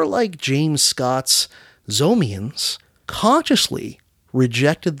more like James Scott's Zomians consciously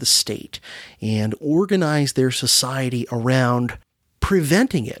rejected the state and organized their society around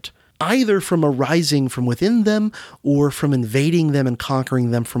preventing it, either from arising from within them or from invading them and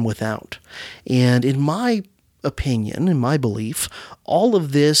conquering them from without. And in my opinion, in my belief, all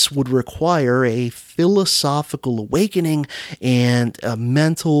of this would require a philosophical awakening and a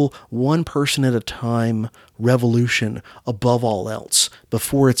mental, one person at a time revolution above all else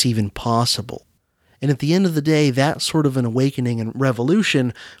before it's even possible. And at the end of the day, that sort of an awakening and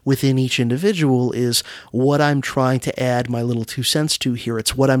revolution within each individual is what I'm trying to add my little 2 cents to here.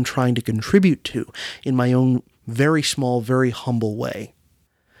 It's what I'm trying to contribute to in my own very small, very humble way.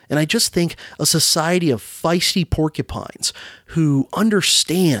 And I just think a society of feisty porcupines who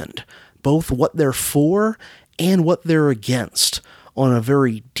understand both what they're for and what they're against on a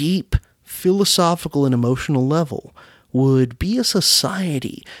very deep, philosophical and emotional level would be a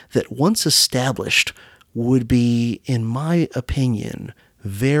society that, once established, would be, in my opinion,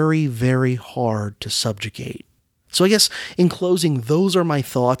 very, very hard to subjugate. So I guess, in closing, those are my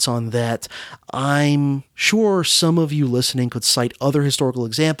thoughts on that. I'm sure some of you listening could cite other historical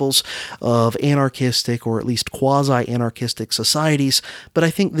examples of anarchistic or at least quasi-anarchistic societies, but I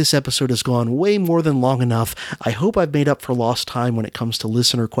think this episode has gone way more than long enough. I hope I've made up for lost time when it comes to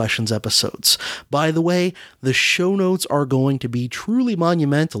listener questions episodes. By the way, the show notes are going to be truly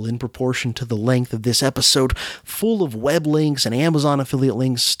monumental in proportion to the length of this episode, full of web links and Amazon affiliate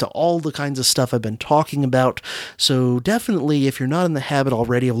links to all the kinds of stuff I've been talking about. So definitely, if you're not in the habit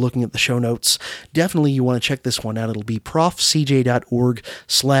already of looking at the show notes, definitely you want to check this one out. It'll be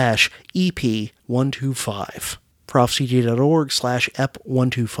profcj.org/EP125.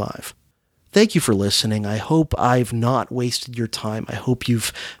 profcj.org/EP125. Thank you for listening. I hope I've not wasted your time. I hope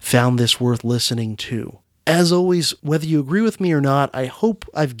you've found this worth listening to. As always, whether you agree with me or not, I hope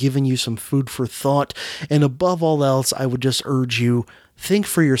I've given you some food for thought, and above all else, I would just urge you, think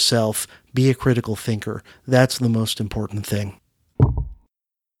for yourself, be a critical thinker. That's the most important thing.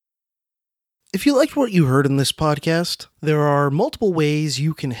 If you liked what you heard in this podcast, there are multiple ways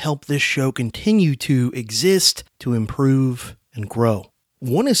you can help this show continue to exist, to improve, and grow.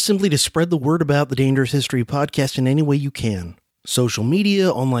 One is simply to spread the word about the Dangerous History Podcast in any way you can. Social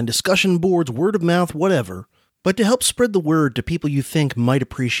media, online discussion boards, word of mouth, whatever. But to help spread the word to people you think might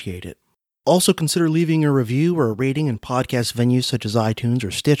appreciate it. Also consider leaving a review or a rating in podcast venues such as iTunes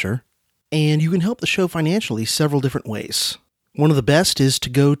or Stitcher. And you can help the show financially several different ways. One of the best is to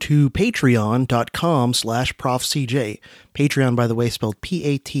go to patreon.com/profcj. Patreon, by the way, spelled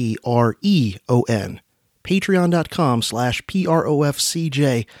Patreon.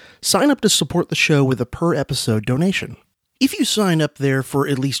 Patreon.com/PROFCJ. Sign up to support the show with a per episode donation. If you sign up there for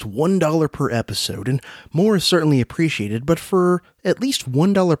at least $1 per episode, and more is certainly appreciated, but for at least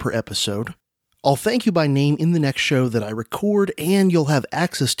 $1 per episode, I'll thank you by name in the next show that I record, and you'll have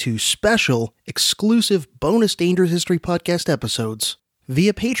access to special, exclusive, bonus Dangerous History Podcast episodes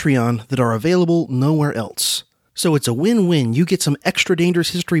via Patreon that are available nowhere else. So it's a win-win. You get some extra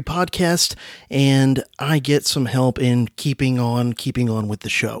Dangerous History podcast, and I get some help in keeping on with the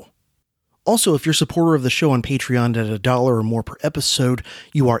show. Also, if you're a supporter of the show on Patreon at $1 or more per episode,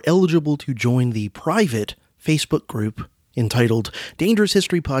 you are eligible to join the private Facebook group entitled Dangerous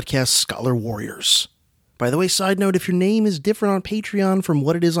History Podcast Scholar Warriors. By the way, side note, if your name is different on Patreon from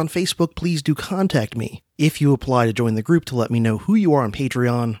what it is on Facebook, please do contact me if you apply to join the group to let me know who you are on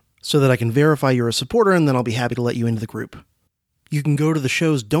Patreon so that I can verify you're a supporter, and then I'll be happy to let you into the group. You can go to the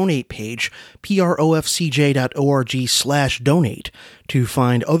show's donate page, profcj.org/donate, to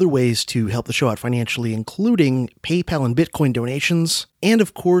find other ways to help the show out financially, including PayPal and Bitcoin donations. And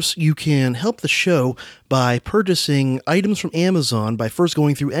of course, you can help the show by purchasing items from Amazon by first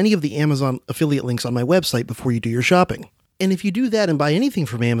going through any of the Amazon affiliate links on my website before you do your shopping. And if you do that and buy anything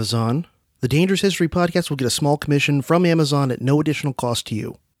from Amazon, the Dangerous History Podcast will get a small commission from Amazon at no additional cost to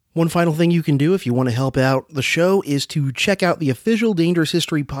you. One final thing you can do if you want to help out the show is to check out the official Dangerous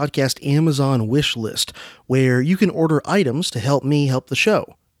History Podcast Amazon wish list, where you can order items to help me help the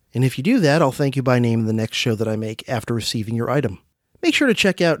show. And if you do that, I'll thank you by name in the next show that I make after receiving your item. Make sure to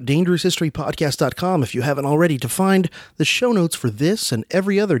check out DangerousHistoryPodcast.com if you haven't already to find the show notes for this and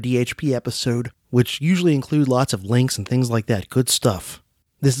every other DHP episode, which usually include lots of links and things like that. Good stuff.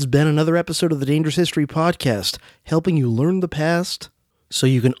 This has been another episode of the Dangerous History Podcast, helping you learn the past so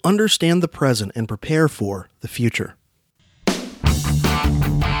you can understand the present and prepare for the future.